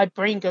time my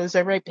brain goes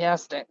right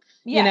past it.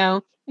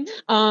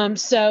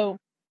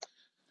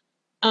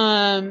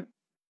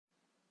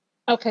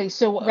 Okay,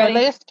 so Ready?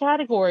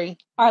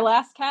 Our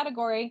last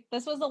category.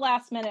 This was a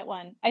last minute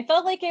one. I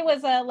felt like it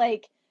was a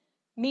like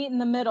meet in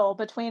the middle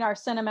between our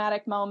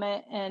cinematic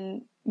moment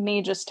and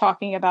me just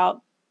talking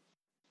about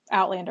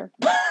Outlander.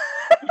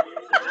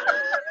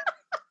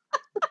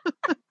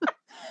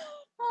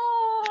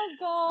 Oh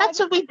God. That's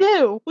what we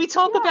do. We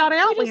talk about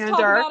Outlander. We just talk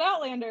about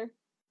Outlander.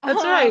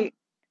 That's right.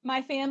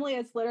 My family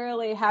is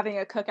literally having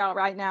a cookout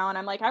right now, and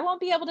I'm like, I won't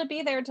be able to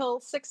be there till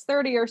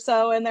 6:30 or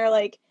so, and they're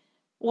like,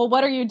 well,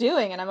 what are you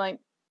doing? And I'm like,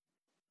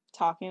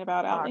 talking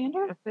about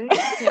Outlander.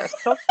 Yes,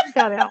 talking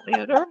about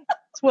Outlander.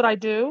 That's what I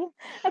do.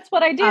 That's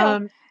what I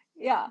do.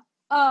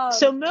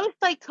 So most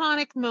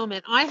iconic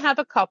moment, I have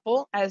a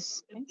couple,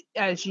 as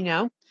you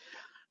know.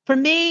 For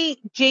me,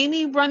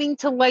 Jamie running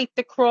to light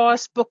the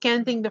cross,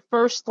 bookending the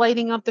first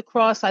lighting of the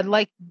cross. I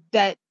like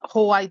that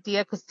whole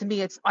idea because to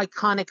me it's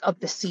iconic of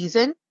the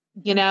season,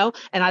 and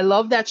I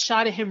love that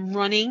shot of him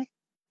running,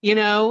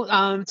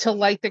 to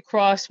light the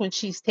cross when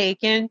she's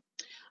taken.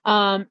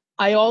 I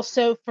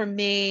also, for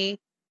me,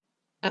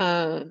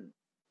 and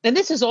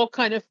this is all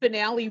kind of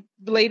finale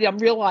related. I'm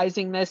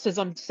realizing this as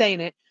I'm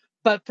saying it.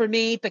 But for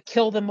me, the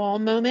kill them all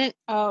moment.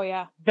 Oh,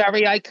 yeah.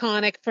 Very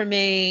iconic for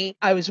me.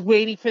 I was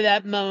waiting for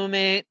that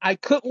moment. I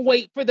couldn't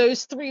wait for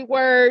those 3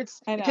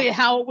 words. I know.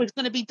 How it was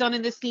going to be done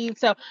in the scene.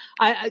 So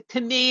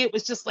to me, it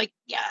was just like,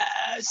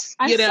 yes,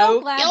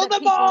 so glad kill that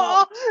them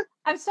all.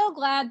 I'm so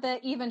glad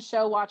that even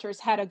show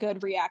watchers had a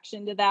good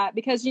reaction to that,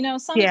 because,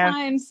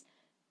 sometimes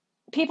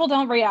people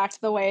don't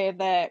react the way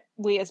that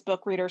we as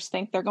book readers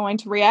think they're going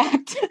to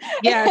react.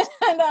 Yes,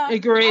 and,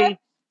 agree.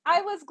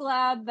 I was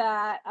glad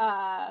that...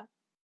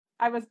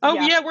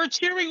 we're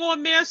cheering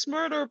on mass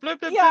murder. Blah,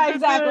 blah, yeah, blah,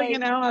 exactly.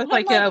 Blah, I was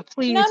like,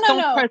 please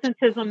don't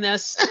presentism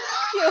this.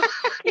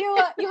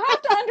 you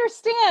have to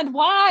understand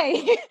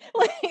why.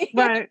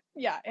 Right.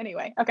 Yeah.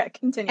 Anyway. Okay.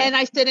 Continue. And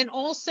I said, and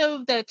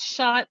also that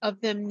shot of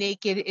them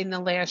naked in the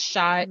last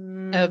shot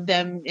of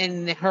them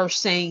and her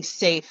saying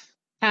 "safe."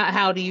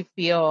 How do you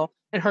feel?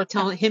 And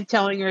him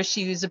telling her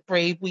she was a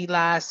brave wee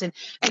lass, and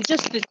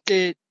just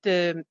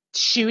the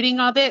shooting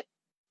of it,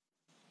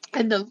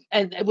 and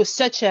it was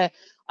such a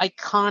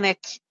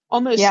iconic,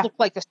 almost looked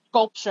like a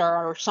sculpture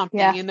or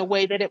something in the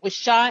way that it was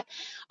shot.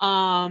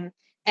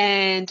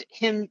 And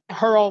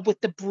her all with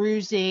the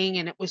bruising,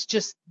 and it was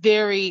just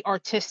very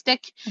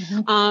artistic.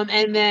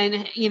 And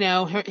then,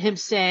 him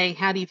saying,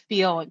 how do you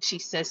feel? And she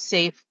says,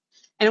 safe.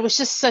 And it was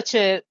just such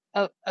a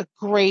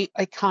great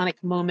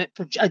iconic moment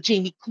for a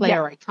Jamie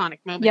Claire iconic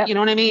moment. Yep. You know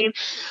what I mean?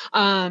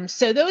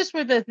 So those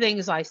were the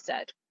things I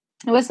said.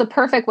 It was the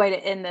perfect way to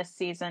end this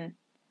season.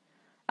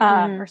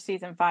 Or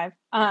season 5.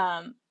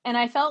 And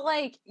I felt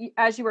like,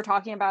 as you were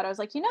talking about, I was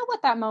like,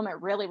 what that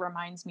moment really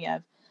reminds me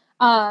of?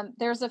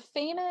 There's a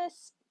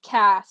famous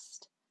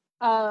cast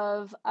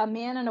of a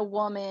man and a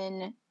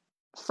woman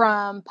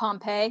from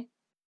Pompeii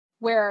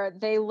where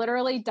they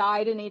literally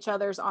died in each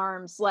other's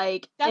arms.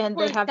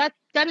 That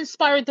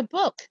inspired the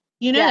book.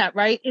 You know that,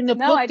 right? In the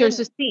book, there's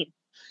a scene.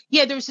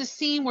 Yeah, there's a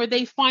scene where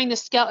they find the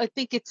skeleton. I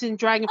think it's in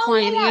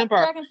Dragonfly and Amber.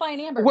 Dragonfly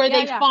and Amber. Where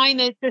they find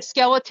the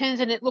skeletons,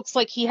 and it looks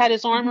like he had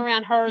his arm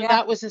around her. And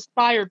that was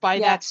inspired by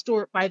that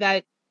story, by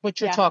that, what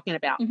you're talking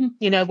about.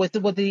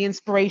 With the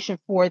inspiration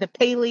for the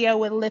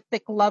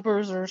Paleolithic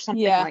lovers or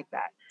something like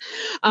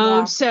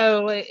that.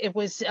 So it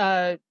was,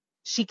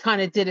 she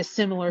kind of did a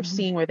similar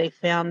scene where they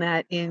found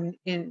that in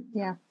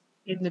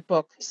in the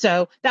book.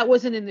 So that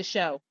wasn't in the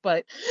show,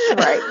 but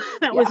Right.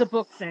 that was a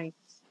book thing.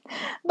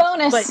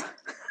 Bonus. But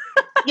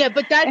yeah,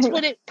 but that's Anyway.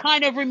 what it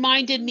kind of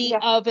reminded me Yeah.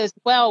 of as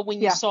well when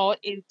you Yeah. saw it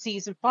in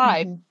season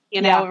 5. Mhm.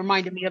 You know, Yeah. it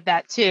reminded me of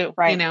that too.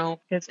 Right. You know,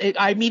 because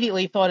I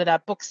immediately thought of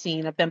that book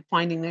scene of them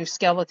finding their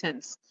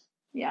skeletons.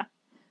 Yeah.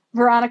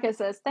 Veronica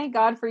says, "Thank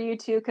God for you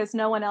two, because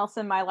no one else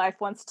in my life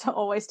wants to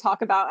always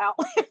talk about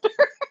Outlander."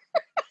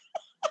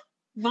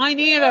 Mine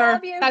We either.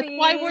 love you, That's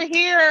why Bee. we're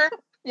here.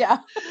 Yeah.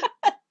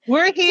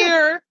 We're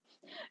here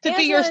to be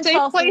Angela your and safe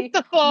Chelsea, place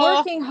to fall.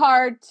 working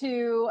hard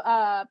to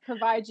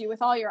provide you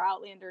with all your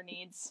Outlander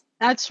needs.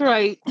 That's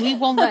right. We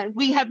will not.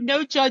 We have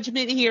no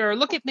judgment here.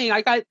 Look at me.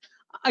 I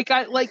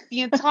got like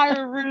the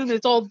entire room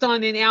is all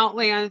done in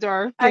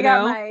Outlander. I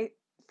got my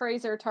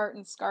Fraser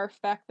tartan scarf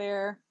back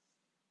there.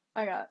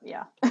 I got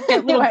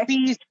Get little anyway.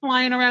 bees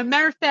flying around.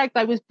 Matter of fact,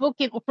 I was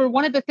booking for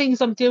one of the things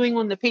I'm doing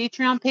on the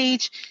Patreon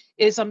page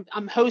is I'm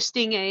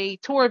hosting a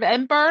tour of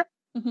Ember,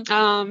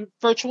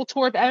 virtual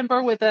tour of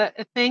Ember with a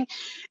thing.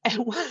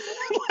 And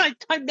when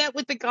I met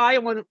with the guy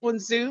on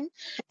Zoom,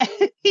 and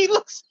he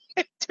looks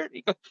at her and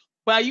he goes,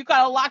 "Wow, you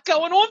got a lot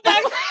going on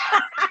back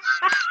there."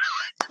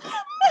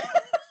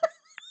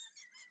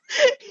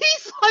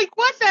 He's like,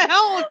 "What the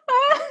hell?"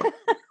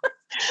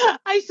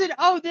 I said,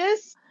 "Oh,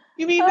 this?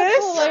 You mean That's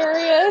this?"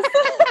 hilarious.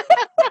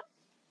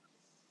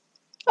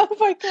 Oh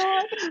my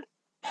God.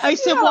 I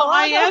said, "Well,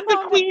 I am the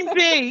queen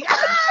bee."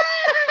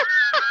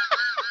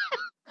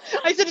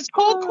 I said, "It's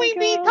called Queen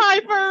Bee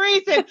time for a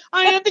reason.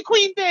 I am the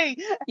queen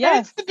bee."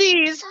 Yes. It's the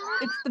bees.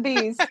 It's the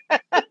bees.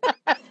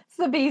 It's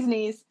the bee's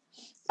knees.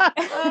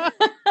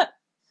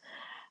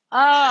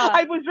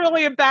 I was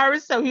really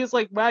embarrassed. So he was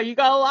like, "Wow, you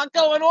got a lot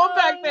going on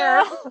back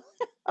there."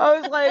 I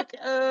was like,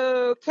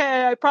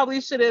 "Okay, I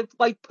probably should have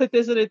like put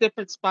this in a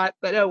different spot,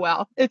 but oh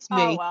well, it's me."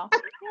 Oh well,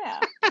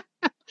 yeah.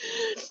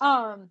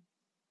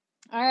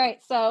 All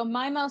right. So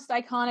my most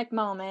iconic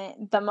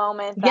moment, the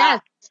moment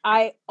that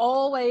I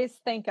always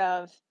think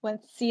of when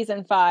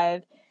season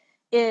 5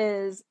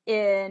 is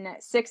in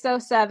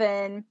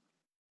 607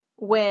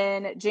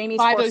 when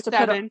Jamie's forced to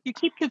put on. You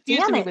keep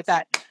confusing me with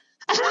that.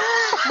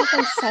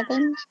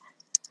 507?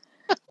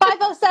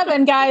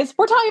 507, guys.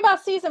 We're talking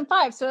about season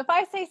 5. So if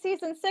I say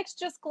season 6,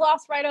 just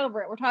gloss right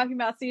over it. We're talking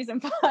about season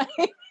 5.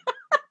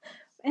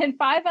 In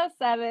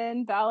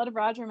 507, Ballad of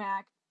Roger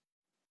Mac,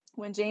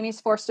 when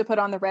Jamie's forced to put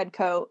on the red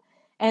coat,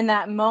 and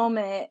that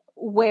moment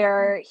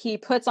where he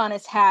puts on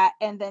his hat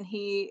and then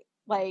he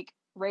like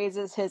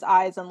raises his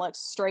eyes and looks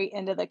straight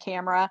into the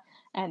camera,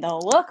 and the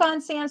look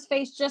on Sam's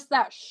face, just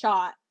that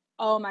shot.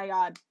 Oh my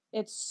God.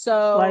 It's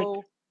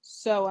so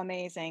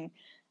amazing.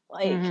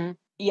 Like,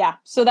 yeah.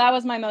 So that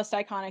was my most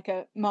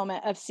iconic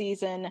moment of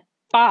season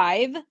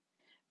 5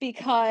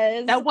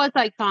 because that was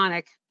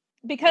iconic.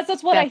 Because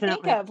that's what I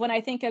think of when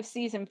I think of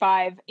season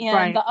 5.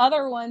 And the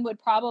other one would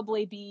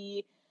probably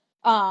be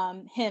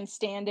him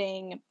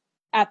standing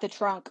at the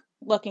trunk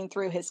looking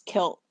through his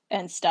kilt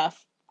and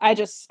stuff. I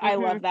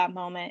love that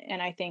moment,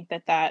 and I think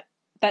that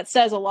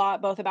says a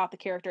lot both about the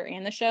character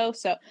and the show.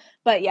 So,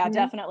 but yeah,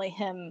 definitely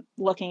him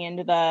looking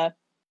into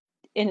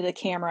the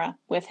camera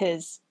with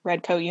his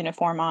red coat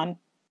uniform on.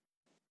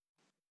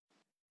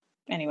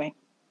 Anyway,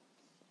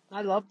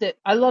 I loved it.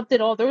 I loved it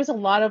all. There was a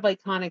lot of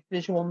iconic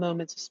visual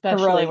moments,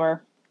 especially. There really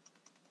were.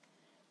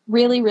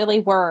 Really, really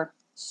were.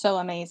 So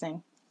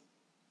amazing.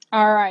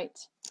 All right.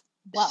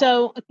 Well,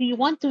 so do we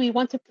want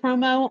to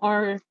promo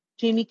our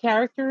Jamie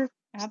character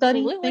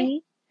study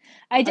thingy?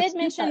 I did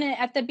mention it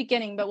at the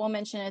beginning, but we'll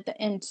mention it at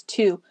the end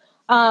too.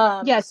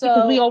 Yes,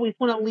 because we always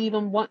want to leave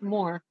them wanting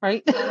more,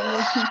 right?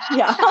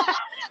 Yeah.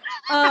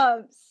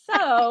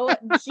 So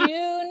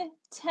June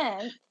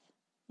 10th.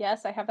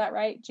 Yes, I have that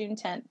right. June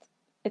 10th.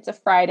 It's a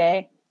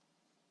Friday.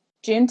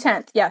 June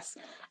 10th. Yes.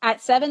 At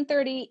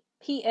 7:30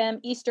 p.m.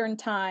 Eastern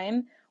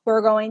Time,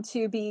 we're going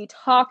to be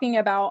talking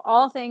about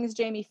all things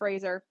Jamie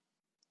Fraser.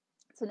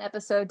 It's an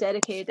episode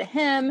dedicated to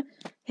him,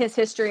 his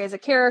history as a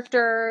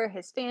character,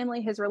 his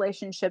family, his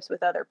relationships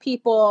with other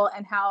people,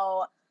 and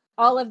how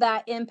all of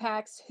that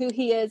impacts who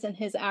he is and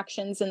his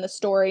actions in the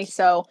story.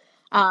 So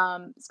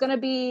it's going to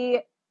be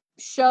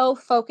show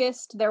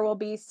focused. There will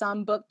be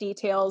some book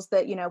details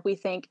that, we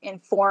think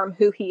inform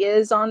who he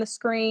is on the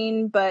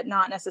screen, but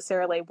not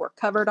necessarily were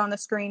covered on the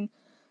screen.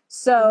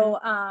 So,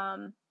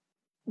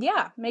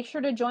 yeah, make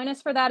sure to join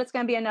us for that. It's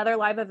going to be another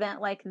live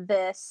event like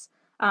this.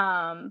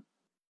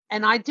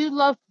 And I do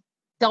love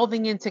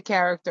delving into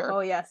character.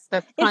 Oh, yes.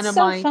 That's kind of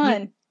so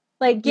fun.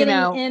 Like getting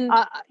in.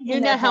 You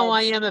know how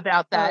I am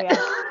about that. Oh,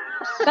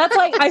 yeah. That's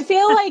I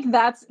feel like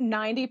that's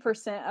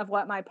 90% of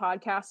what my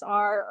podcasts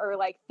are, or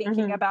like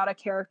thinking about a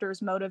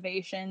character's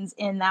motivations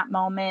in that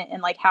moment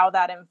and like how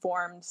that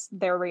informs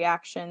their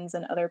reactions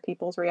and other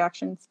people's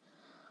reactions.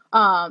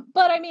 But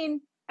I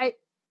mean,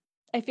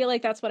 I feel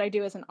like that's what I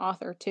do as an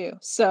author too.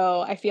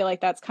 So I feel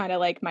like that's kind of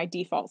like my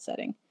default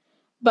setting.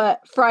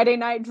 But Friday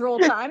night drool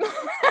time.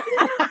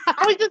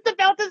 I was just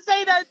about to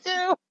say that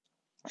too.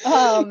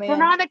 Oh man.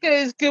 Veronica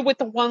is good with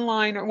the one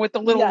line or with the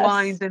little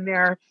lines in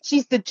there.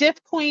 She's the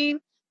GIF queen.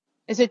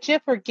 Is it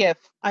GIF or GIF?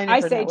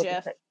 I say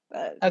GIF.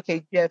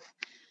 Okay, Jif.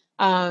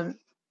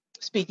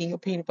 Speaking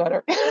of peanut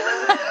butter.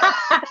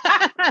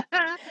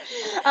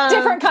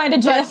 Different kind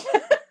of Jif.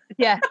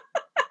 Yeah.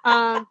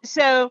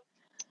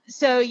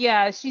 So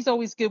yeah, she's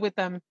always good with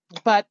them.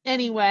 But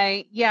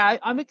anyway, yeah,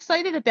 I'm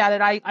excited about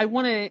it.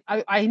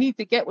 I need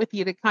to get with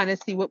you to kind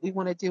of see what we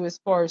want to do as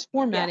far as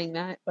formatting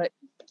that. But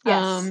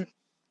yes.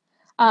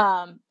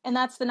 And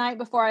that's the night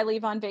before I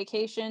leave on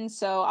vacation,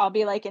 so I'll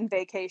be like in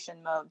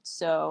vacation mode.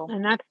 So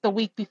and that's the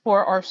week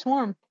before our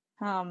swarm.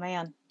 Oh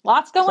man.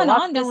 Lots going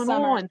on this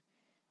summer.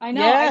 I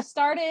know. I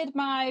started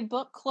my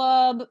book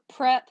club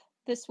prep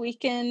this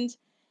weekend.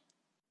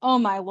 Oh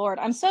my Lord.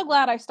 I'm so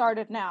glad I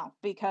started now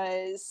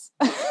because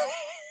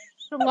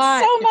it's a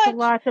lot. It's a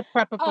lot to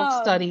prep a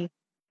book study.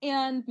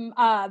 And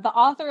the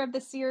author of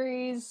the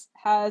series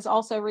has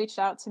also reached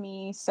out to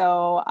me.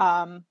 So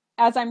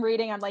as I'm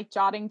reading, I'm like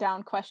jotting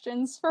down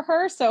questions for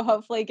her. So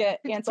hopefully get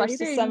answers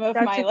to some of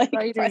my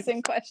like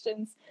pressing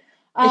questions.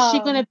 Is she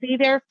going to be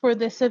there for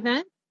this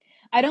event?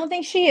 I don't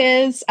think she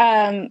is.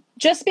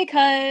 Just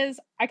because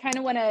I kind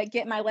of want to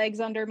get my legs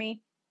under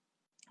me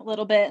a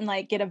little bit and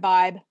like get a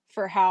vibe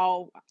for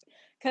how,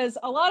 because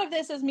a lot of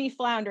this is me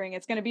floundering.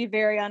 It's going to be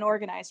very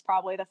unorganized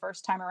probably the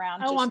first time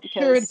around. Oh, I'm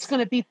sure it's going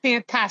to be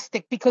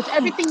fantastic because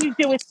everything you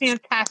do is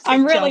fantastic.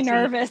 I'm really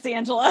nervous,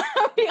 Angela.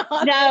 I'll be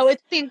honest. No,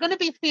 it's going to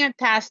be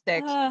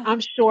fantastic. I'm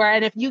sure.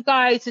 And if you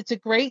guys, it's a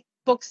great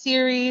book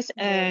series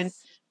and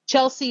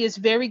Chelsea is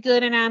very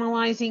good at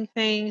analyzing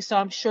things. So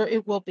I'm sure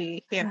it will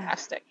be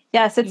fantastic.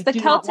 Yes, it's the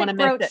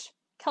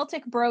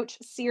Celtic Brooch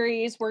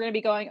series. We're going to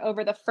be going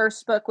over the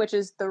first book, which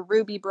is the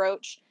Ruby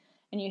Brooch.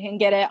 And you can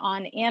get it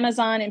on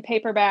Amazon in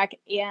paperback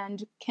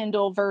and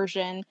Kindle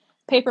version.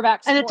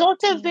 Paperback's and it's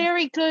also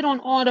very good on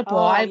Audible.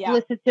 I've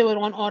listened to it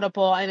on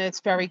Audible, and it's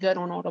very good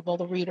on Audible.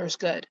 The reader's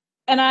good.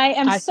 And I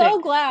am so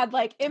glad.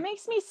 Like, it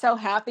makes me so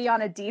happy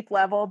on a deep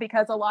level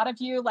because a lot of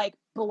you like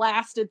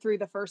blasted through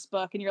the first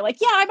book, and you're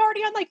like, "Yeah, I'm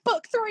already on like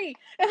book 3,"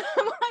 and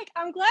I'm like,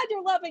 "I'm glad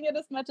you're loving it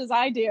as much as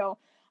I do."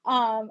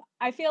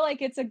 I feel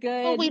like it's a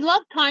good. Well, we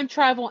love time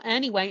travel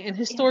anyway, and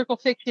historical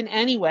fiction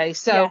anyway.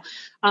 So,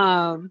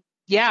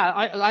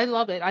 I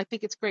love it. I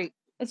think it's great.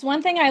 It's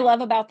one thing I love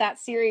about that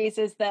series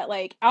is that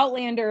like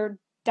Outlander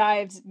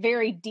dives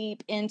very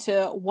deep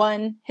into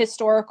one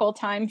historical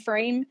time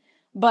frame,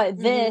 but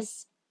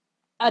this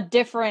a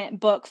different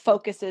book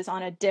focuses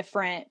on a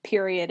different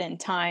period in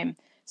time.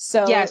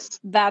 So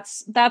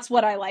that's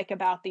what I like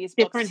about these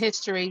different books.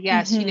 History.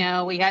 Yes. You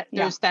know, we had,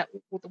 there's that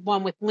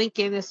one with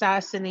Lincoln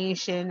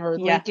assassination or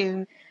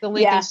Lincoln, the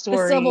Lincoln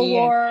story, the Civil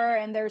War.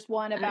 And there's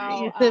one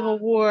about Civil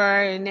War.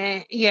 And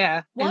then,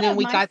 one and then of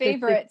we my got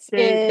favorites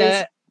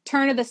is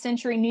turn of the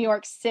century New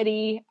York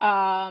City,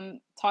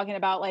 talking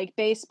about like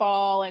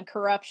baseball and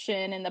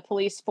corruption and the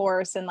police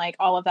force and like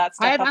all of that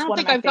stuff. I don't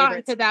think I've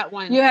gotten to that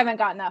one. You haven't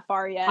gotten that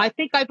far yet. I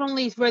think I've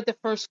only read the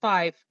first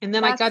 5, and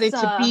then I got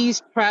into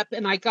Bees prep,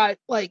 and I got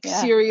like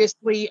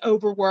seriously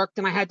overworked,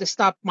 and I had to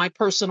stop my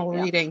personal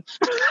reading.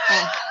 So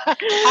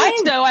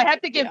I have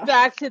to get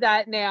back to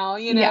that now.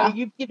 You know,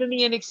 you've given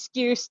me an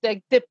excuse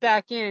to dip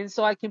back in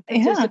so I can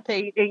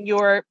participate in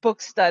your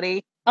book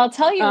study. I'll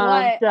tell you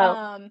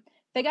what.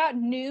 They got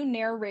new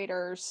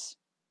narrators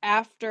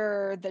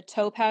after the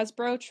Topaz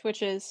Brooch,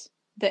 which is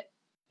the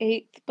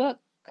 8th book.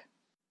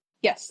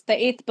 Yes, the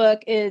 8th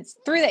book is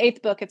through the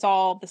 8th book. It's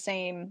all the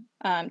same,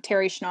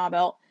 Terry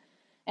Schnaubelt.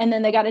 And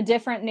then they got a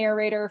different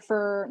narrator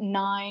for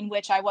 9,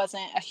 which I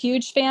wasn't a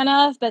huge fan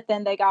of. But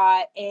then they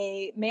got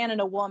a man and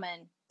a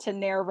woman to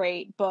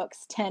narrate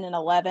books 10 and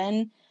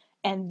 11.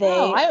 And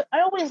I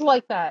always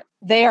like that.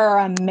 They are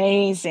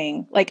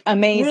amazing, like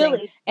amazing.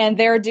 Really? And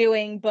they're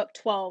doing book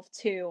 12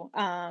 too.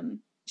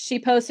 She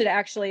posted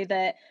actually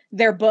that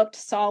they're booked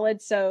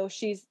solid. So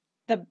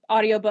the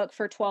audiobook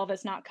for 12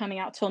 is not coming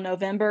out till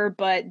November,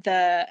 but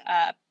the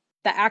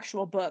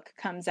actual book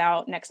comes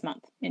out next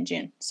month in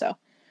June. So,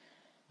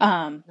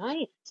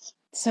 nice.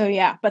 So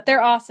yeah, but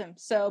they're awesome.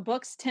 So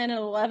books 10 and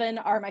 11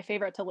 are my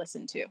favorite to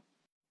listen to.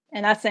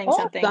 And that's saying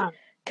something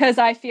because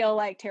I feel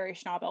like Terry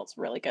Schnaubelt's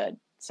really good.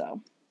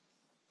 So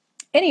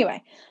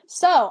anyway,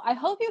 so I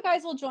hope you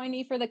guys will join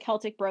me for the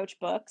Celtic Brooch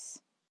books.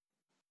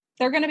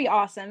 They're going to be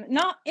awesome.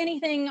 Not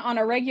anything on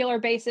a regular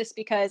basis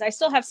because I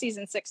still have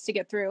season 6 to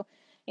get through.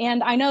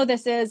 And I know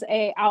this is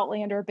a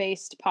Outlander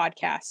based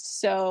podcast.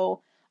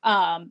 So,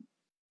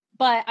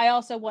 but I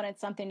also wanted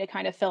something to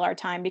kind of fill our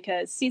time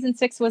because season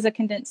 6 was a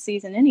condensed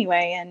season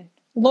anyway. And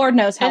Lord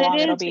knows how long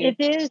it'll be. It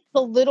is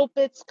a little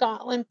bit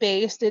Scotland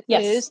based. It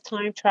is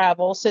time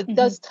travel. So it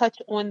does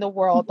touch on the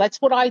world. That's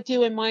what I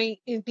do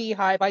in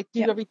Beehive. I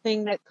do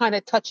everything that kind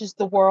of touches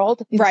the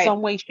world in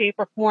some way, shape,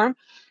 or form.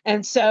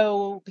 And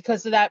so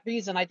because of that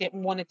reason, I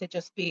didn't want it to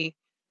just be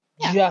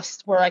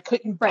just where I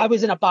couldn't, I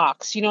was in a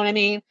box. You know what I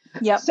mean?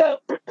 Yeah. So,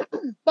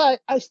 but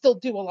I still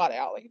do a lot of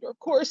Outlander, of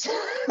course.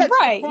 That's the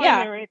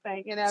primary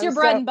thing, you know. It's your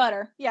bread and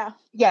butter. Yeah.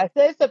 Yes,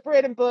 it's the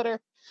bread and butter.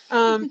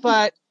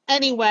 But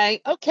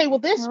anyway, okay, well,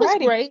 this was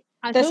great.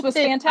 This was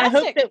fantastic. I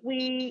hope that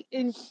we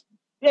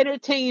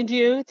entertained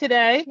you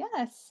today.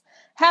 Yes.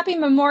 Happy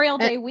Memorial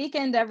Day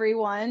weekend,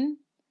 everyone.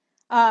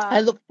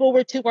 I look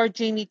forward to our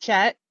Jamie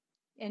chat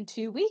in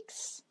 2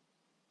 weeks.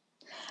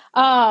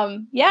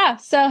 Yeah,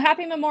 so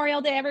happy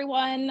Memorial Day,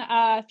 everyone.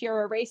 If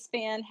you're a race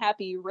fan,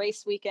 happy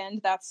race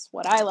weekend. That's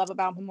what I love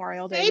about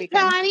Memorial Day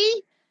weekend.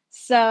 Patty.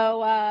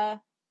 So,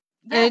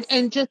 yes.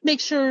 And just make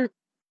sure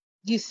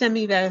you send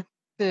me the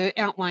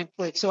outline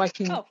for it so I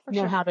can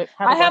know how to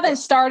I haven't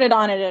started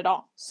on it at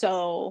all.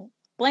 So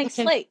blank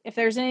slate. If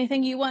there's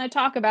anything you want to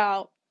talk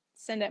about,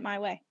 send it my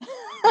way.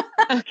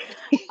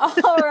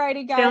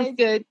 Alrighty, guys. Sounds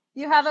good.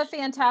 You have a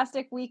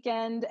fantastic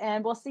weekend,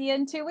 and we'll see you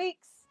in 2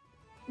 weeks.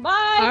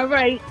 Bye. All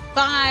right.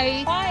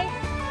 Bye.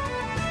 Bye.